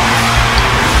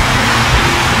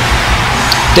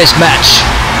 This match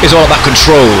is all about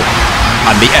control,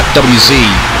 and the FWZ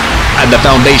and the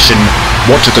Foundation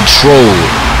want to control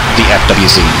the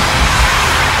FWZ.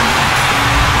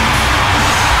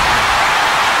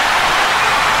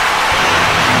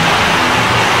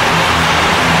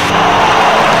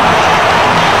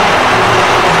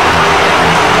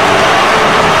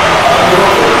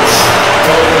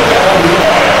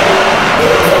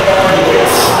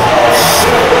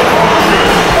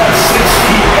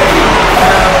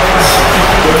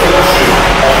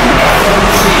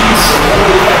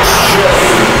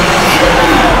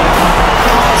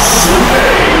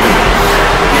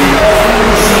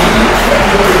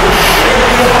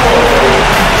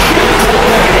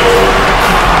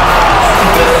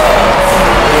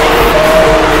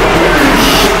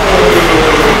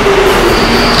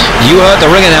 You heard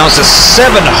the ring announcer,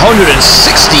 768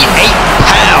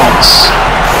 pounds.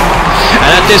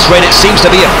 And at this rate, it seems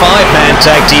to be a 5-man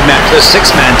tag team match, a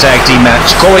 6-man tag team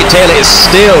match. Corey Taylor is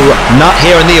still not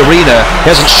here in the arena.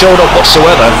 He hasn't showed up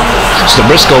whatsoever. So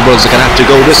the Briscoe brothers are going to have to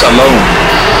go this alone.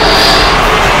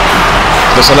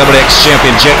 The Celebrity X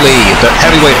champion, Jet Li, the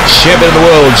heavyweight champion of the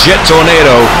world, Jet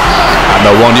Tornado, and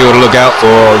the one you ought to look out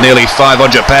for, nearly 500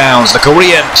 pounds, the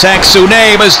Korean tank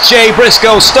Tsunade, as Jay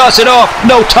Briscoe starts it off.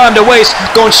 No time to waste,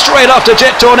 going straight after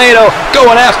Jet Tornado,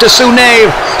 going after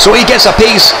Tsunade, so he gets a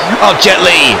piece of Jet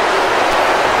Li.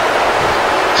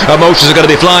 Emotions are going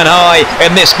to be flying high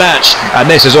in this match,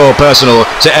 and this is all personal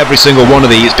to every single one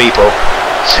of these people.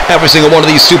 Every single one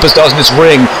of these superstars in this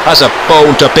ring has a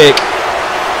bone to pick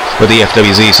with the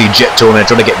FWZ. See Jet Tornado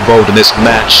trying to get involved in this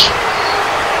match.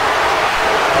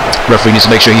 Referee needs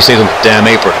to make sure he stays on the damn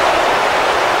apron.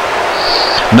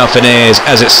 Nothing is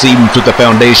as it seems with the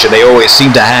Foundation. They always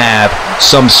seem to have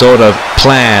some sort of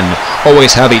plan,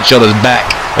 always have each other's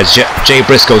back, as Jay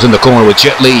Briscoe's in the corner with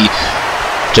Jet Li.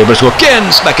 Jay Briscoe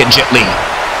again smacking Jet Li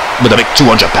with a big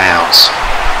 200 pounds.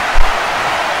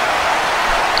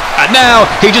 And now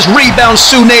he just rebounds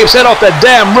Tsunade's head off the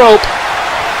damn rope.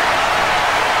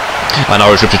 An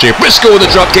Irish whip to Jay Briscoe with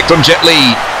a drop kick from Jet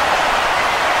Li.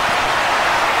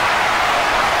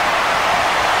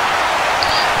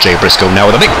 Jay Briscoe now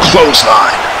with a big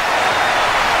clothesline.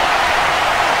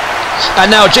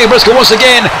 And now Jay Briscoe once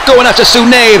again going after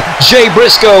Tsunade. Jay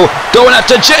Briscoe going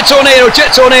after Jet Tornado.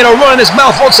 Jet Tornado running his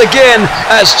mouth once again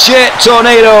as Jet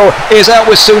Tornado is out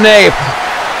with Tsunade.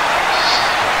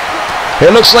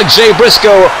 It looks like Jay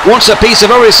Briscoe wants a piece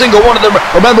of every single one of them.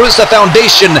 Remember, it's the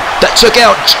Foundation that took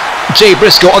out Jay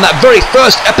Briscoe on that very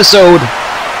first episode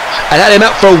and had him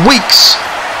out for weeks.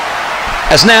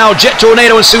 As now Jet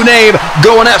Tornado and Tsunade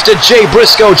going after Jay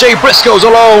Briscoe. Jay Briscoe's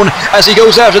alone as he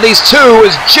goes after these two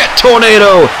as Jet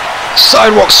Tornado.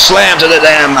 Sidewalk slam to the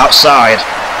damn outside.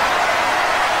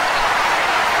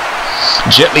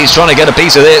 Jet Li's trying to get a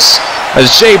piece of this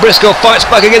as Jay Briscoe fights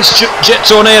back against Jet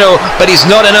Tornado, but he's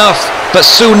not enough for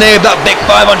Tsunade, that big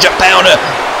 500-pounder.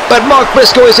 But Mark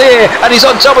Briscoe is here and he's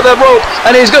on top of the rope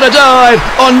and he's going to dive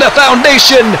on the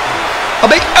Foundation. A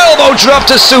big elbow drop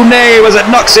to Tsunade as it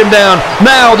knocks him down.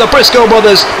 Now the Briscoe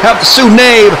brothers have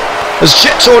Tsunade as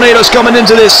Jet Tornado's coming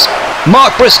into this.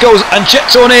 Mark Briscoe and Jet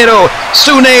Tornado,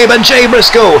 Tsunade and Jay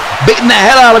Briscoe beating the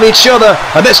hell out of each other,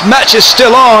 and this match is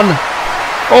still on.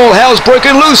 All hell's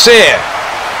broken loose here.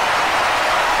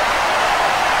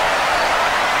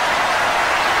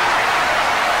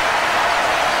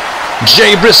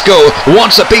 Jay Briscoe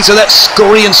wants a piece of that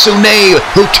Korean Tsunade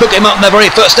who took him out in the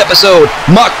very first episode.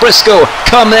 Mark Briscoe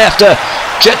come after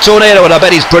Jet Tornado, and I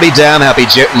bet he's pretty damn happy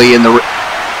Jet Li in the ring.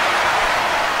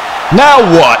 Now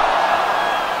what?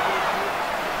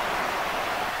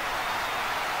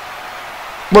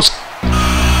 What's...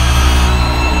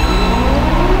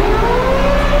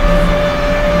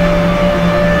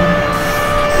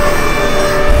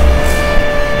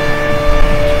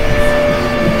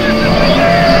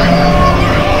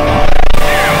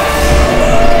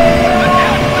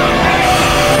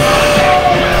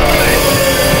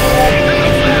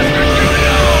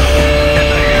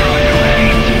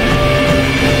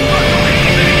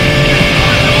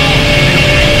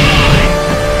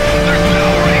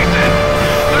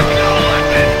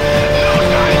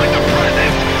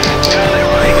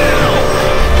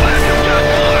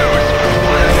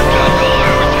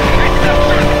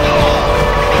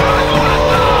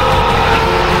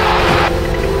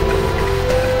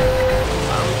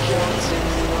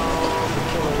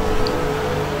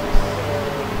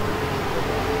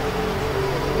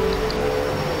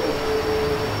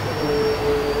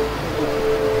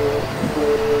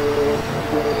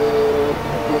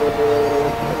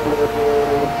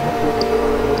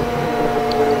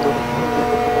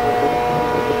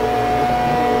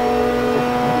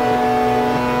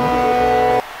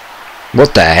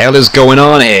 What the hell is going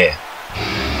on here?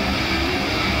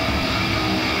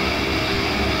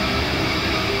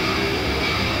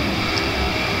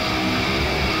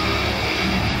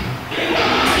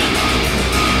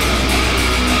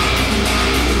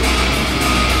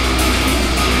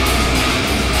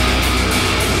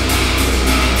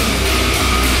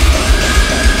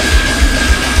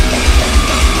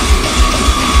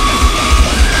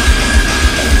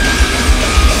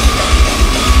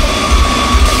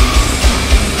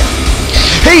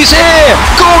 He's here!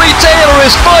 Corey Taylor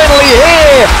is finally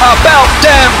here! About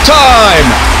damn time!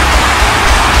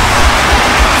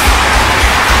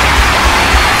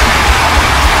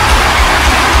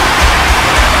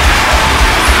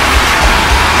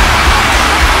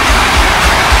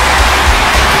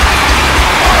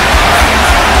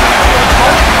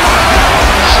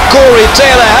 Corey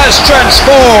Taylor has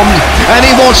transformed and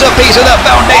he wants a piece of that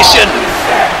foundation.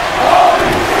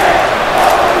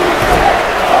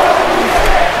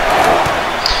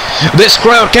 This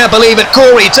crowd can't believe it.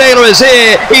 Corey Taylor is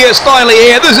here. He is finally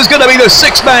here. This is going to be the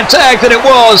six-man tag that it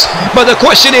was. But the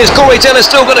question is, Corey Taylor's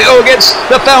still going to go against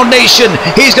the Foundation.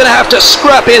 He's going to have to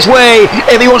scrap his way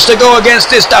if he wants to go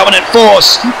against this dominant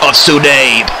force of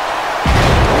Tsunade.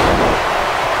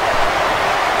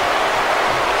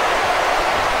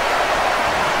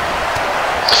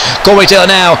 Corey Taylor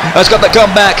now has got the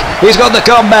comeback. He's got the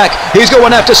comeback. He's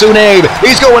going after Tsunade.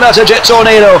 He's going after Jet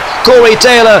Tornado. Corey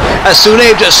Taylor as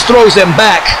Tsunade just throws him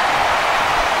back.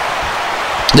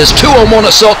 There's 2-on-1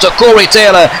 assault to Corey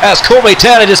Taylor as Corey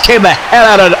Taylor just came the hell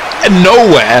out of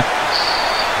nowhere.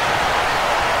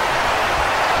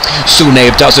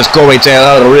 Tsunade tosses Corey Taylor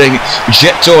out of the ring.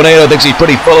 Jet Tornado thinks he's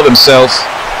pretty full of himself.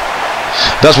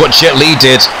 That's what Jet Li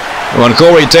did when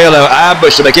Corey Taylor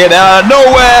ambushed him again out of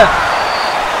nowhere.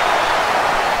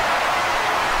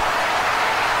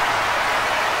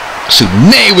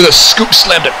 Tsunade with a scoop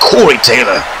slam to Corey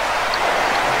Taylor.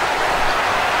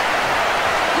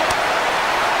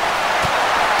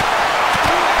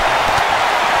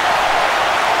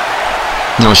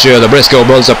 I'm sure the Briscoe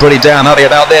brothers are pretty damn happy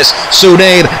about this.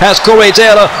 Tsunade has Corey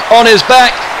Taylor on his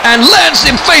back and lands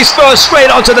him face first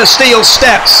straight onto the steel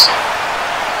steps.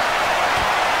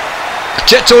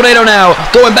 Jet Tornado now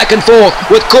going back and forth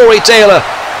with Corey Taylor.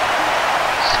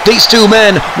 These two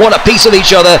men want a piece of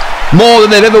each other more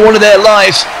than they've ever wanted their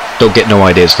life. Don't get no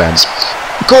ideas, fans.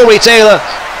 Corey Taylor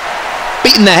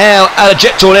beating the hell out of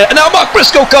Jet Tornado. And now Mark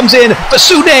Briscoe comes in for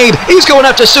Tsunade. He's going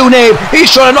after Tsunade.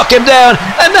 He's trying to knock him down.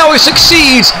 And now he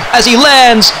succeeds as he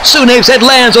lands. Tsunade's head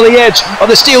lands on the edge of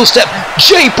the steel step.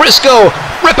 Jay Briscoe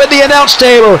ripping the announce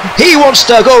table. He wants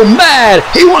to go mad.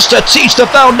 He wants to teach the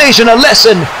Foundation a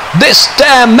lesson. This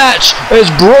damn match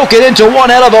is broken into one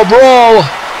hell of a brawl.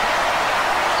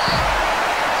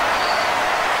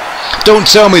 Don't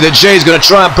tell me that Jay's going to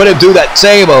try and put him through that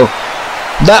table.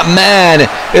 That man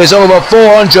is over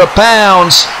 400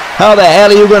 pounds. How the hell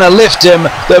are you going to lift him?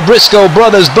 The Briscoe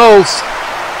brothers both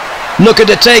looking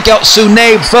to take out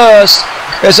Tsunade first.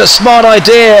 It's a smart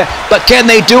idea, but can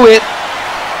they do it?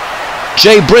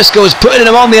 Jay Briscoe is putting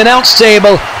him on the announce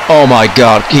table. Oh my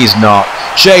God, he's not.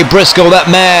 Jay Briscoe, that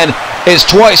man is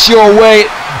twice your weight.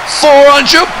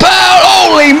 400 pounds.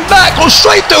 Holy mackerel,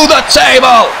 straight through the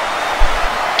table.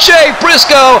 Jay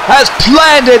Briscoe has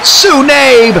planted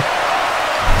Tsunade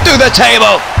through the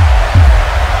table.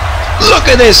 Look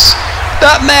at this.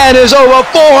 That man is over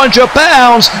 400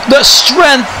 pounds. The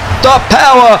strength, the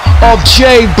power of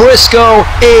Jay Briscoe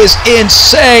is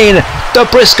insane. The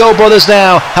Briscoe brothers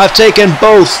now have taken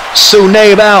both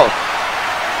Tsunade out.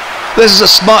 This is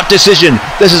a smart decision.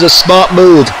 This is a smart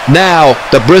move. Now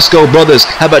the Briscoe brothers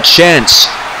have a chance.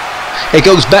 It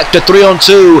goes back to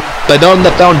 3-on-2, but on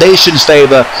the Foundation's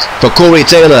favor for Corey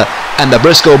Taylor, and the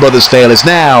Briscoe brothers' fail is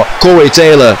now Corey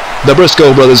Taylor. The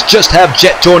Briscoe brothers just have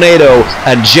Jet Tornado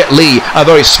and Jet Li. A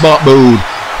very smart move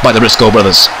by the Briscoe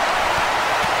brothers.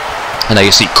 And now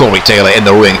you see Corey Taylor in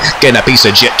the ring, getting a piece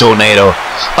of Jet Tornado,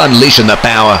 unleashing the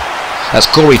power as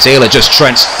Corey Taylor just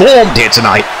transformed here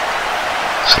tonight.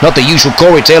 Not the usual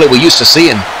Corey Taylor we're used to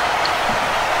seeing.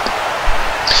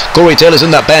 Corey Taylor's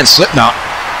in that band Slipknot,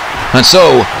 and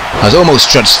so has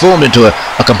almost transformed into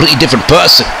a completely different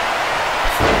person.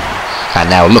 And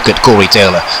now look at Corey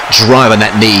Taylor driving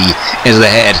that knee into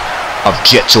the head of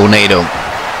Jet Tornado.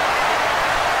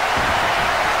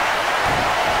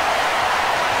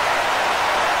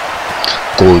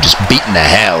 Corey just beating the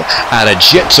hell out of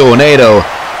Jet Tornado.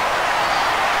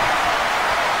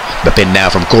 The pin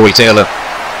now from Corey Taylor.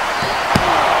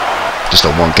 Just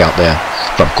a 1 count there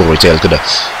from Corey Taylor. Gonna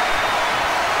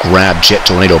grab Jet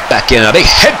Tornado back in. A big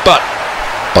headbutt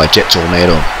by Jet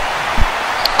Tornado.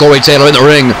 Corey Taylor in the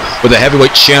ring with the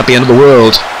heavyweight champion of the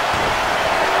world.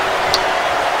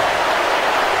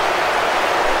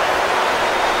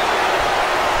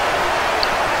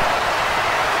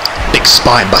 Big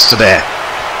spine buster there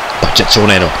by Jet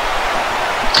Tornado.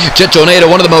 Jet Tornado,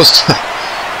 one of the most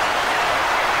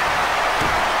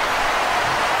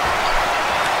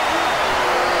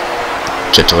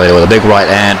Jet Tornado with a big right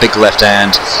hand, big left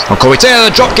hand on Corey Taylor.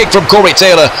 Drop kick from Corey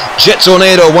Taylor. Jet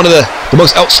Tornado, one of the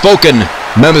most outspoken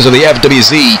members of the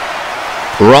FWZ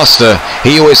roster.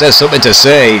 He always has something to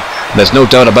say. There's no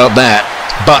doubt about that.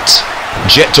 But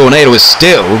Jet Tornado is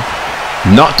still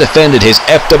not defended his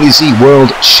FWZ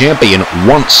World Champion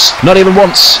once. Not even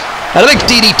once. And a big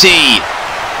DDT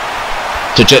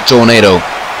to Jet Tornado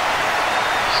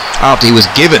after he was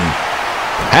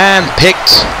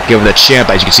hand-picked, given the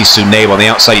champ. As you can see, Tsunade on the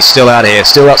outside. He's still out here,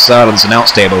 still outside on this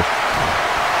announce table.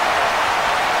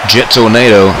 Jet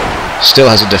Tornado still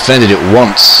hasn't defended it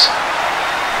once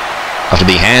after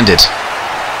being handed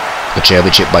the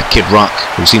championship by Kid Rock,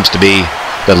 who seems to be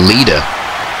the leader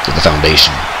of the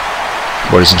Foundation.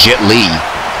 Whereas Jet Li,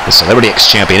 the Celebrity X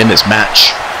champion in this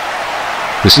match,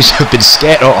 who seems to have been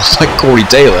scared off like Corey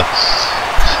Taylor,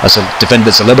 has defended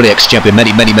the Celebrity X champion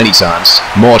many times.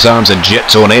 More times than Jet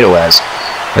Tornado has.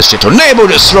 As Jet Tornado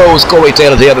just throws Corey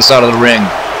Taylor to the other side of the ring.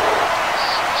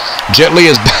 Jet Li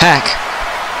is back.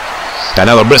 And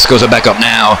now the Briscoes are back up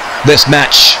now. This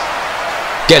match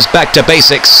gets back to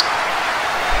basics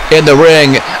in the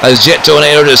ring as Jet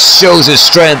Tornado just shows his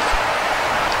strength.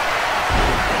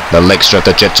 The leg strike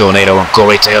of Jet Tornado on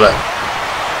Corey Taylor.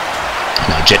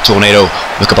 Now Jet Tornado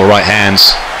with a couple of right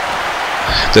hands.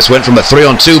 This went from a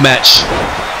 3-on-2 match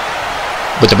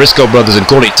with the Briscoe brothers and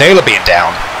Corey Taylor being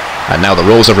down, and now the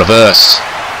roles are reversed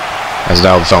as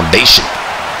now the Foundation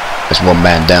is one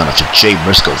man down after Jay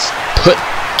Briscoe put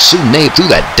Tsunade through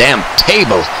that damn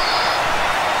table.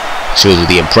 Shows you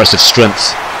the impressive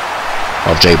strength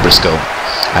of Jay Briscoe.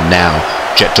 And now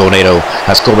Jet Tornado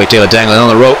has Corey Taylor dangling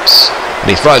on the ropes, and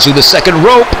he flies through the second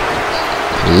rope.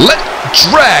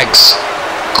 Drags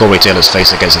Corey Taylor's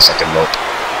face against the second rope.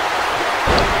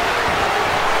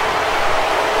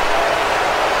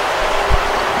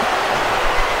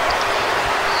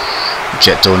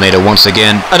 Jet Tornado once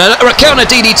again, and a counter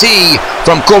DDT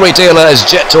from Corey Taylor as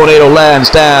Jet Tornado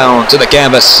lands down to the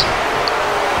canvas.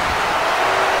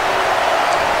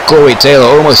 Corey Taylor,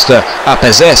 almost a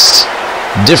possessed,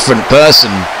 different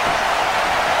person.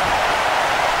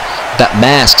 That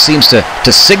mask seems to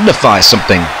signify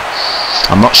something.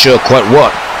 I'm not sure quite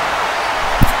what.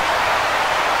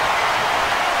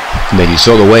 And then you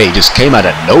saw the way he just came out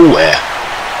of nowhere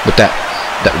with that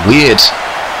weird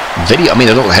video. I mean,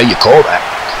 I don't know how you call that.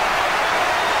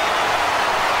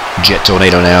 Jet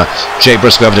Tornado now. Jay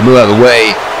Briscoe having to move out of the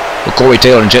way. But Corey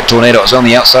Taylor and Jet Tornado is on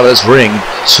the outside of this ring.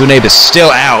 Tsunade is still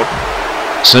out.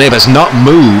 Tsunade has not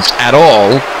moved at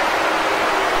all.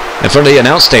 In front of the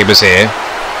announce tables here.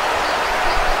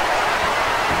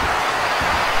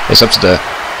 It's up to the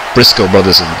Briscoe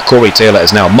brothers, and Corey Taylor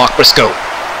is now Mark Briscoe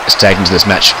is tagged into this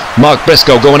match. Mark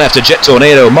Briscoe going after Jet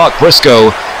Tornado. Mark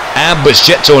Briscoe ambushed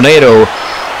Jet Tornado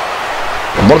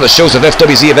on one of the shows of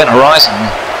FWZ Event Horizon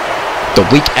the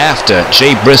week after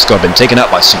Jay Briscoe had been taken out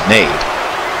by Tsunade.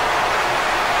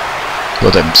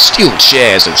 Well, them steel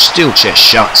chairs, those steel chair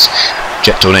shots.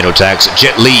 Jet Tornado tags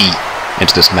Jet Li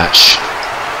into this match.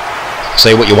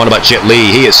 Say what you want about Jet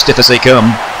Li, he is stiff as they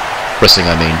come. Wrestling,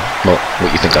 I mean. Well, what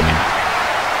you think I mean.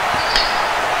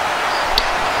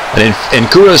 And in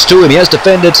kudos to him, he has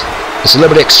defended the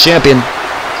Celebrity X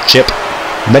Championship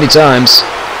many times.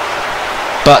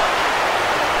 But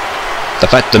the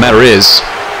fact of the matter is,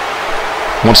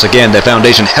 once again, their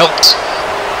Foundation helped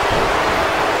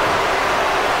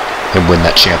him win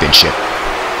that championship.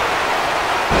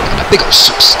 And a big old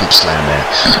scoop slam there.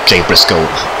 Jay Briscoe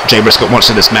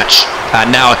wants in this match.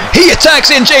 And now he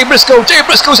attacks in Jay Briscoe. Jay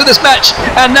Briscoe's in this match.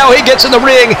 And now he gets in the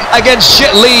ring against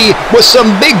Jet Li with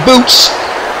some big boots.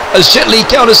 As Jet Li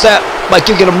counters that by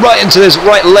kicking him right into his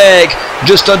right leg,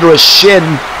 just under his shin.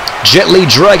 Jet Li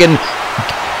dragging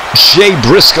Jay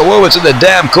Briscoe over to the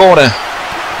damn corner.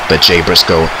 But Jay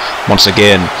Briscoe, once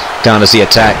again, counters the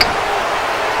attack.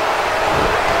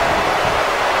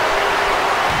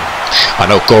 I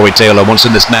know Corey Taylor wants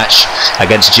in this match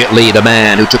against Jet Li, the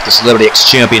man who took the Celebrity X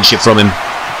Championship from him,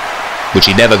 which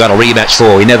he never got a rematch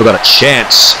for. He never got a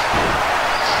chance.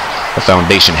 The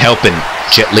Foundation helping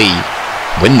Jet Li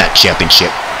win that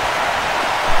championship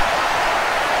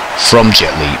from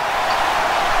Jet Li.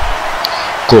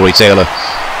 Corey Taylor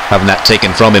having that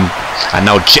taken from him, and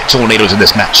now Jet Tornado's in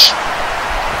this match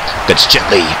against Jet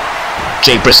Li.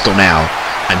 Jay Briscoe now,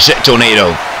 and Jet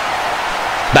Tornado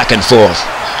back and forth.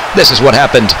 This is what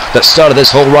happened that started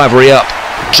this whole rivalry up.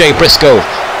 Jay Briscoe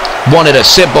wanted a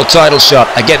simple title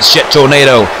shot against Jet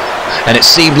Tornado, and it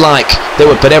seemed like they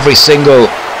would put every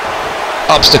single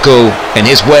obstacle in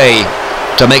his way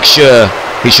to make sure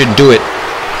he shouldn't do it.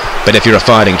 But if you're a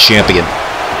fighting champion,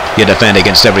 you defend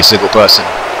against every single person.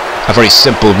 A very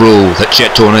simple rule that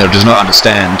Jet Tornado does not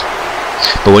understand.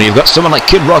 But when you've got someone like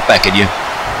Kid Rock backing you,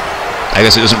 I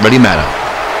guess it doesn't really matter.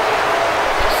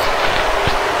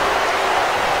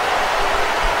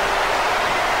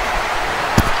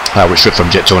 Irish whip from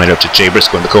Jet Tornado to Jay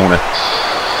Briscoe in the corner.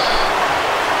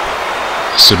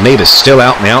 Sunabe is still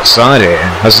out on the outside here.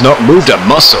 Has not moved a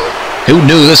muscle. Who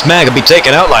knew this man could be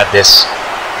taken out like this?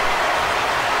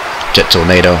 Jet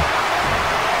Tornado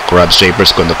grabs Jay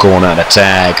Briscoe in the corner and a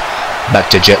tag. Back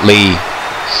to Jet Li.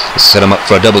 Set him up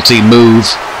for a double team move.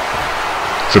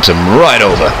 Flips him right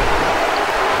over.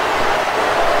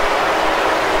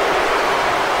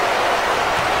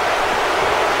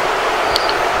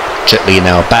 Jet Li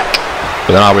now back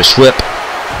with an Irish whip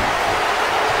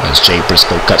as Jay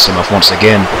Briscoe cuts him off once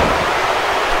again.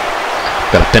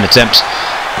 Got a pin attempt.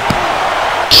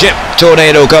 Jet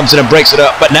Tornado comes in and breaks it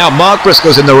up, but now Mark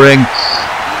Briscoe's in the ring.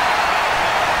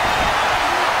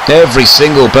 Every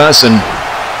single person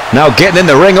now getting in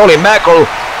the ring. Holy mackerel.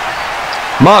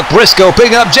 Mark Briscoe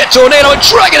picking up Jet Tornado and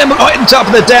dragging him right on top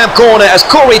of the damn corner as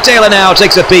Corey Taylor now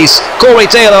takes a piece. Corey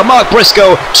Taylor, Mark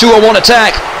Briscoe, 2-on-1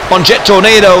 attack on Jet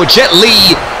Tornado. Jet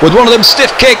Li with one of them stiff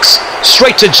kicks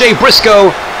straight to Jay Briscoe.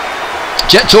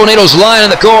 Jet Tornado's lying in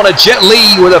the corner. Jet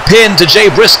Li with a pin to Jay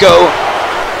Briscoe.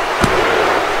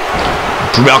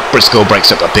 Mark Briscoe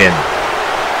breaks up a pin.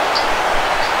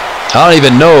 I don't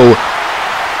even know.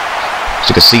 As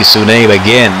you can see, Sunabe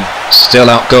again, still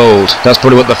out cold. That's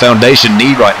probably what the Foundation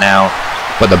need right now.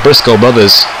 But the Briscoe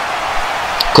brothers,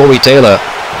 Corey Taylor,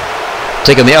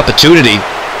 taking the opportunity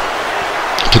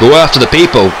to go after the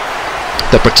people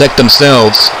that protect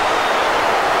themselves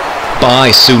by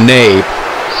Sunabe.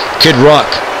 Kid Rock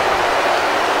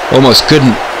almost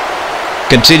couldn't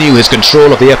continue his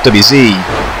control of the FWZ,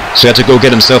 so he had to go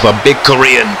get himself a big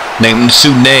Korean named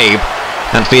Sunabe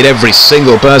and feed every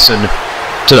single person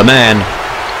to the man.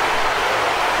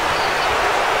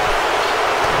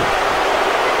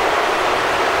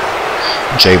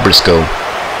 Jay Briscoe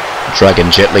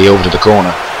dragging Jet Li over to the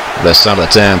corner, left side of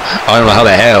the town. I don't know how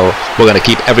the hell we're going to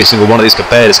keep every single one of these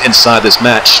competitors inside this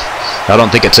match. I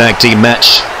don't think a tag team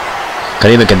match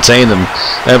can even contain them.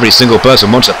 Every single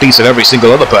person wants a piece of every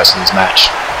single other person in this match.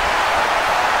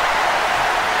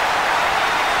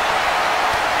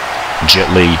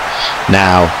 Jet Li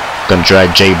now going to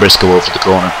drag Jay Briscoe over to the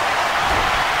corner.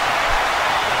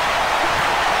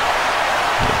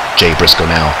 Jay Briscoe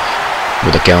now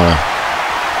with a counter.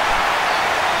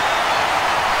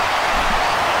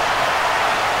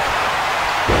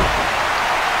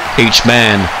 Each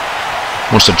man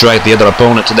wants to drag the other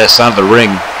opponent to their side of the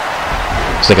ring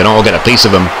so they can all get a piece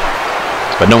of him.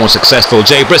 But no one's successful.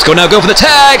 Jay Briscoe now go for the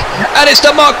tag, and it's to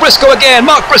Mark Briscoe again.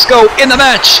 Mark Briscoe in the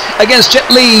match against Jet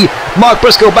Li. Mark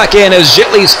Briscoe back in as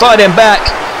Jet Li's fighting back.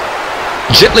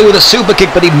 Jet Li with a super kick,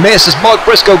 but he misses. Mark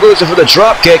Briscoe goes in for the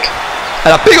drop kick,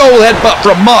 and a big old headbutt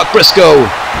from Mark Briscoe.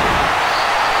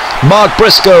 Mark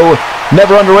Briscoe,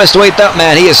 never underestimate that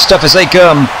man. He is tough as they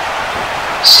come.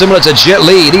 Similar to Jet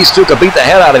Li, these two could beat the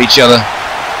hell out of each other.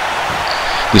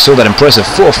 We saw that impressive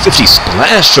 450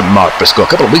 splash from Mark Briscoe a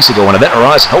couple of weeks ago on Event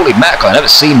Horizon. Holy mackerel, I've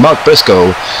never seen Mark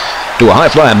Briscoe do a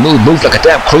high-flying move like a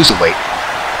damn cruiserweight.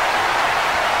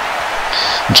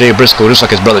 Jay Briscoe, just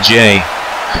like his brother Jay,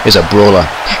 is a brawler.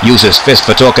 Uses fist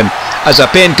for talking as a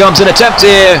pin comes in attempt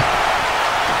here.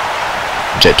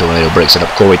 Jet Tornado breaks it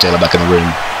up. Corey Taylor back in the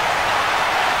ring.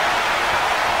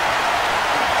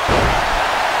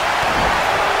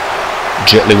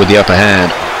 Jet Li with the upper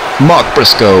hand. Mark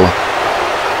Briscoe.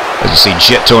 As you see,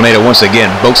 Jet Tornado once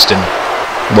again boasting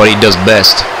what he does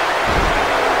best.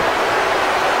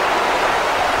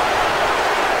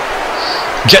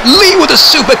 Jet Li with a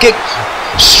super kick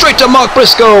straight to Mark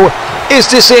Briscoe. Is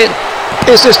this it?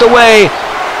 Is this the way?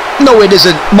 No, it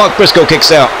isn't. Mark Briscoe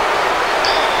kicks out.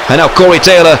 And now Corey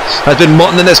Taylor has been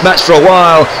wanting in this match for a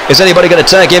while. Is anybody going to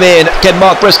tag him in? Can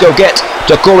Mark Briscoe get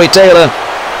to Corey Taylor?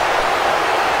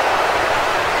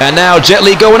 And now Jet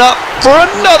Li going up for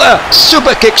another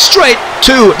super kick straight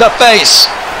to the face.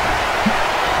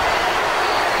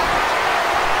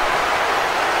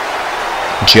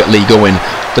 Jet Li going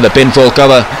for the pinfall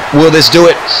cover. Will this do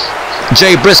it?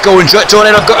 Jay Briscoe and Jet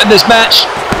Tornado have got in this match.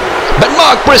 But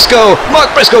Mark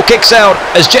Briscoe kicks out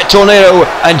as Jet Tornado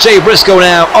and Jay Briscoe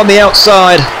now on the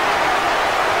outside.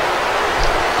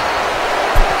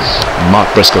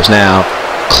 Mark Briscoe's now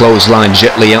clothesline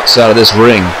Jet Li outside of this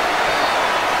ring.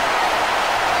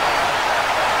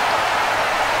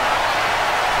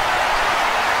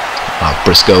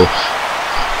 Briscoe,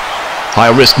 high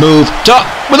risk move, top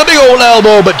with a big old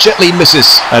elbow, but Jet Li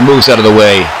misses and moves out of the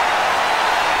way.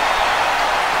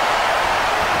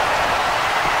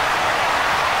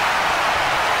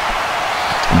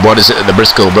 What is it that the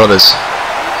Briscoe brothers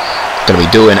going to be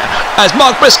doing? As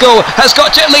Mark Briscoe has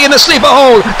got Jet Li in the sleeper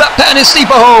hold, that patented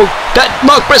sleeper hold that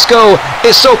Mark Briscoe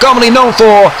is so commonly known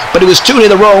for, but he was too near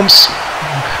the ropes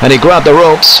and he grabbed the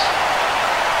ropes.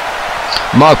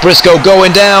 Mark Briscoe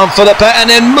going down for the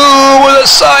patented move with a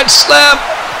side slam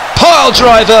pile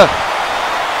driver.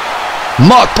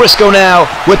 Mark Briscoe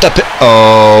now with the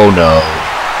oh no,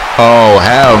 oh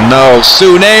hell no.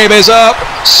 Tsunade is up,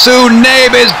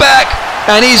 Tsunade is back,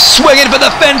 and he's swinging for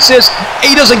the fences.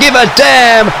 He doesn't give a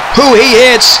damn who he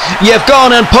hits. You've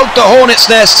gone and poked the hornet's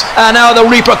nest, and now the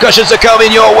repercussions are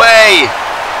coming your way.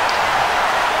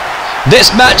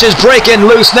 This match is breaking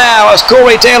loose now as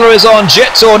Corey Taylor is on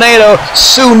Jet Tornado.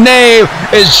 Tsunade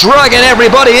is dragging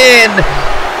everybody in.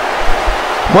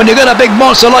 When you got a big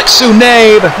monster like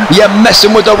Tsunade, you're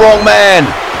messing with the wrong man.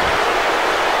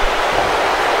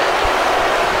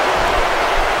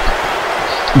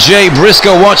 Jay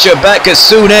Briscoe wants you back as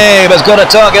Tsunade has got a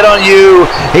target on you.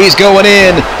 He's going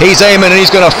in, he's aiming, and he's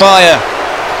going to fire.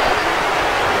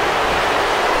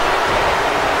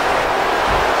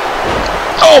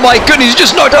 Oh my goodness, he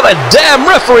just knocked out that damn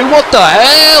referee. What the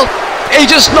hell? He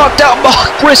just knocked out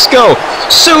Mark Briscoe.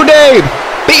 Tsunade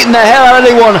beating the hell out of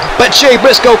anyone, but Jay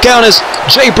Briscoe counters.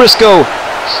 Jay Briscoe,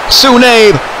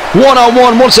 Tsunade,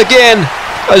 one-on-one once again,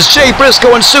 as Jay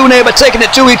Briscoe and Tsunade are taking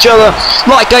it to each other.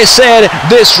 Like I said,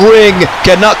 this ring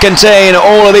cannot contain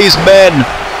all of these men.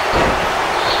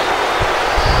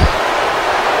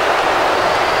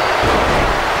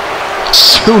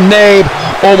 Tsunade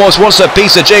almost wants a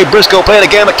piece of Jay Briscoe playing a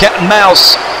game of cat and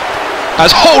mouse. As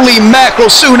holy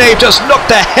mackerel, Tsunade just knocked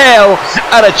the hell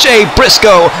out of Jay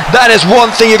Briscoe. That is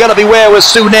one thing you got to beware with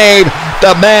Tsunade.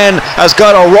 The man has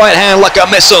got a right hand like a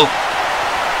missile.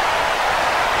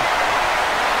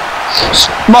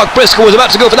 Mark Briscoe was about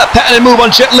to go for that patented move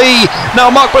on Jet Li. Now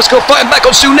Mark Briscoe fighting back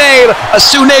on Tsunade as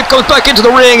Tsunade comes back into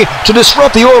the ring to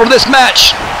disrupt the order of this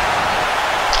match.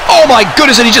 Oh my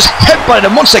goodness, and he just headbutted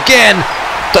him once again.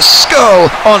 The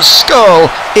skull on skull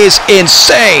is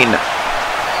insane.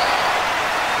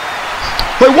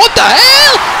 Wait, what the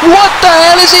hell? What the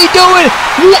hell is he doing?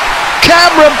 What?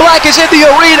 Cameron Black is in the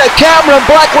arena. Cameron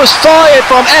Black was fired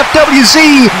from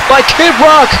FWZ by Kid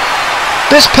Rock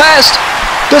this past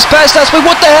last week.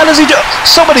 What the hell is he doing?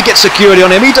 Somebody get security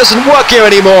on him. He doesn't work here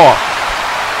anymore.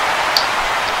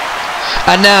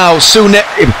 And now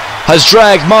Tsunade has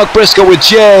dragged Mark Briscoe with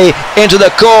Jay into the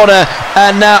corner,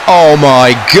 and now, oh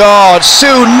my God,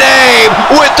 Tsunade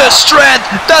with the strength.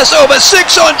 That's over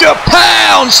 600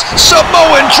 pounds.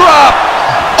 Samoan drop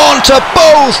onto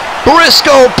both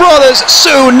Briscoe brothers.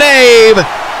 Tsunade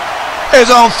is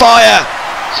on fire.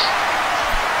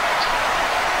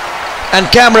 And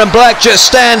Cameron Black just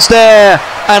stands there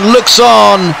and looks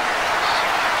on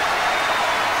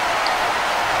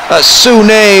as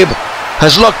Tsunade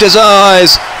has locked his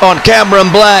eyes on Cameron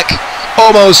Black,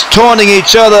 almost taunting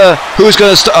each other. Who's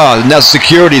going to oh, now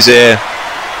security's here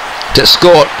to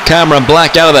escort Cameron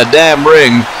Black out of the damn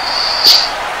ring.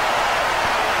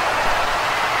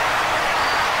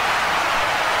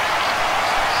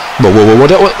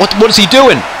 What is he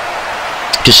doing?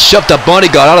 Just shoved the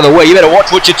bodyguard out of the way. You better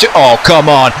watch what you do. Oh, come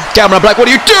on. Cameron Black, what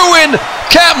are you doing?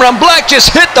 Cameron Black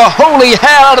just hit the holy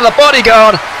hell out of the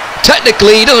bodyguard.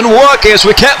 Technically, he doesn't work here, so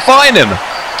we can't find him.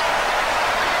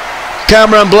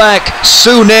 Cameron Black,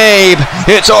 Tsunade.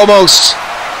 It's almost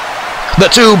the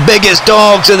two biggest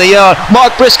dogs in the yard.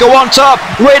 Mark Briscoe on top,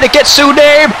 ready to get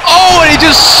Tsunade. Oh, and he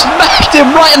just smacked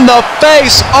him right in the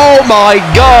face. Oh my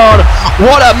God.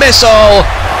 What a missile.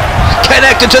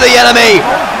 Connected to the enemy.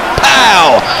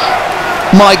 Pow.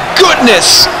 My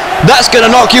goodness. That's going to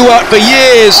knock you out for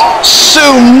years.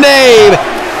 Tsunade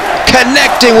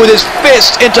connecting with his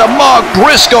fist into Mark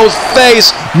Briscoe's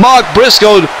face. Mark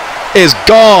Briscoe is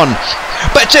gone.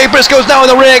 But Jay Briscoe's now in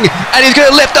the ring, and he's going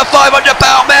to lift the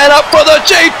 500-pound man up for the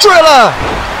Jay Driller.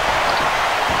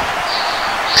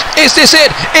 Is this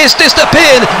it? Is this the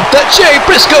pin that Jay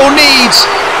Briscoe needs?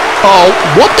 Oh,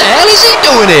 what the hell is he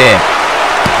doing here?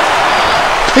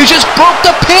 He just broke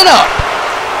the pin up.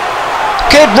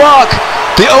 Kid Rock,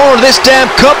 the owner of this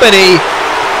damn company.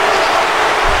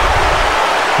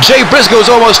 Jay Briscoe's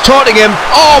almost taunting him.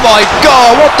 Oh my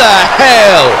God, what the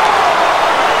hell?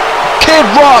 Kid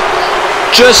Rock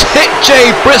just hit Jay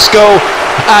Briscoe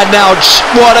And now,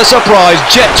 what a surprise,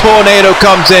 Jet Tornado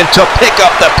comes in to pick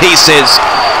up the pieces.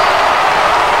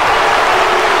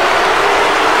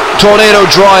 Tornado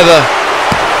driver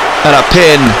and a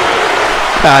pin,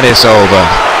 and it's over.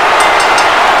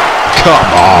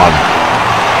 Come on.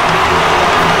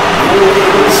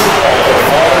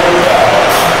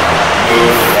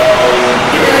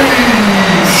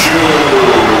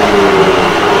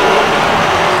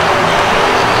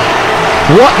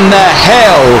 What in the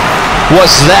hell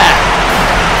was that?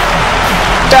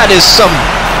 That is some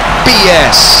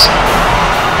BS.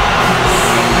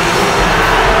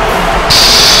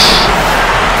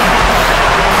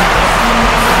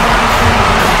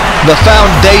 The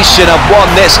Foundation have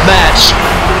won this match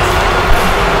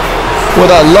with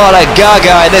a lot of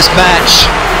gaga in this match.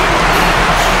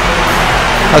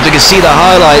 As you can see the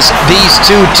highlights, these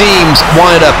two teams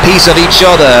wanted a piece of each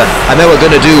other, and they were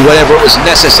going to do whatever was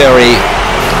necessary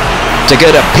to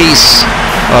get a piece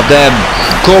of them.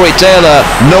 Corey Taylor,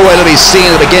 nowhere to be seen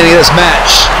at the beginning of this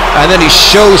match, and then he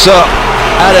shows up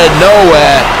out of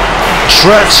nowhere,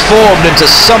 transformed into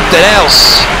something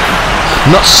else.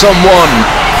 Not someone,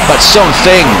 but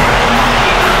something.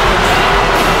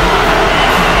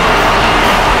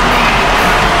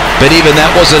 But even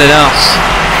that wasn't enough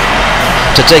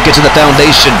to take it to the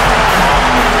Foundation.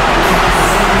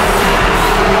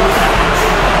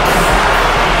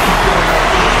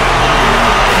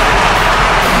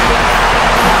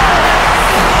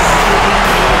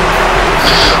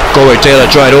 Corey Taylor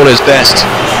tried all his best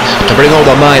to bring all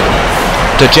the might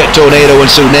to Jet Tornado and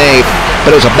Sunave,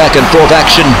 but it was a back and forth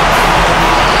action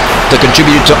that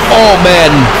contributed to all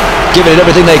men giving it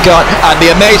everything they got, and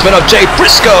the amazement of Jay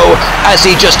Briscoe as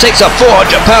he just takes a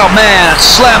 400-pound man and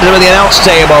slams him in the announce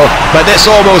table, but this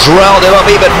almost riled him up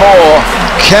even more.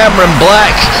 Cameron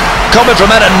Black, coming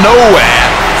from out of nowhere,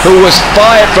 who was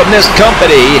fired from this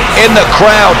company in the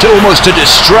crowd almost to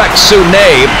distract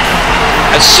Sunave,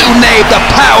 and Sunave the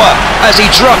power as he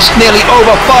drops nearly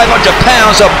over 500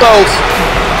 pounds of both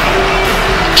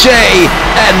Jay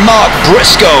and Mark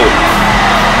Briscoe.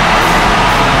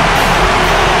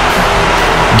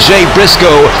 Jay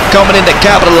Briscoe coming in to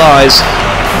capitalize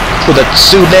with a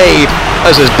Sunave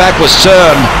as his back was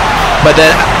turned, but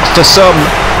then for some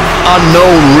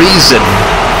unknown reason,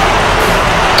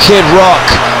 Kid Rock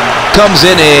comes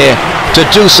in here to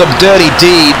do some dirty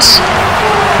deeds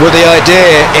with the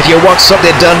idea, if you want something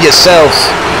done yourself,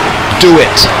 do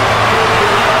it.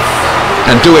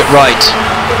 And do it right.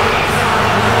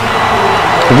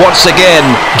 Once again,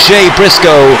 Jay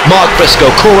Briscoe, Mark Briscoe,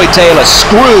 Corey Taylor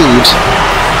screwed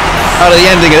out of the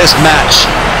ending of this match.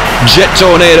 Jet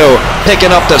Tornado picking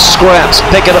up the scraps,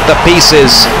 picking up the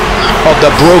pieces of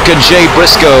the broken Jay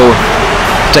Briscoe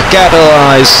to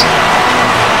capitalize,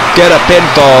 get a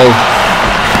pinfall,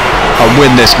 and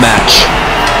win this match.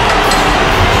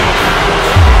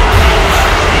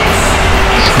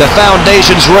 The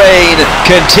Foundation's reign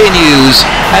continues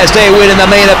as they win in the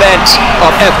main event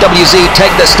of FWZ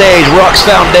Take the Stage, Rock's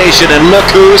Foundation, and look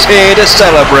who's here to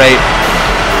celebrate.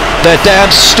 The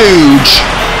damn stooge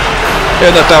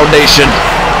in the Foundation.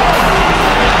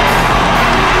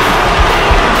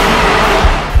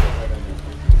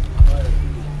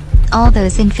 All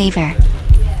those in favor.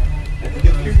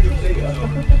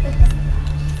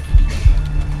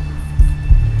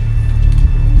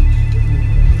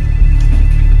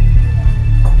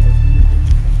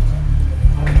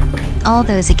 All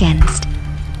those against.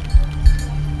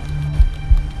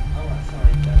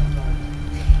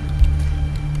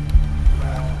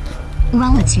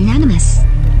 Well, it's unanimous.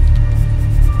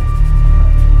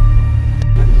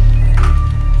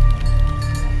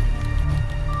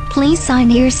 Please sign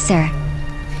here, sir.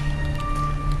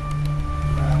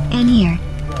 And here.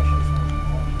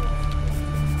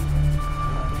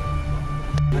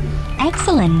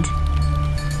 Excellent.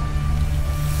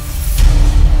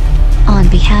 On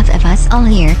behalf of us all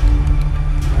here,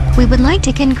 we would like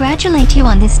to congratulate you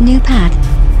on this new path.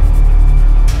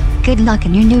 Good luck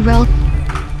in your new role,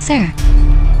 sir.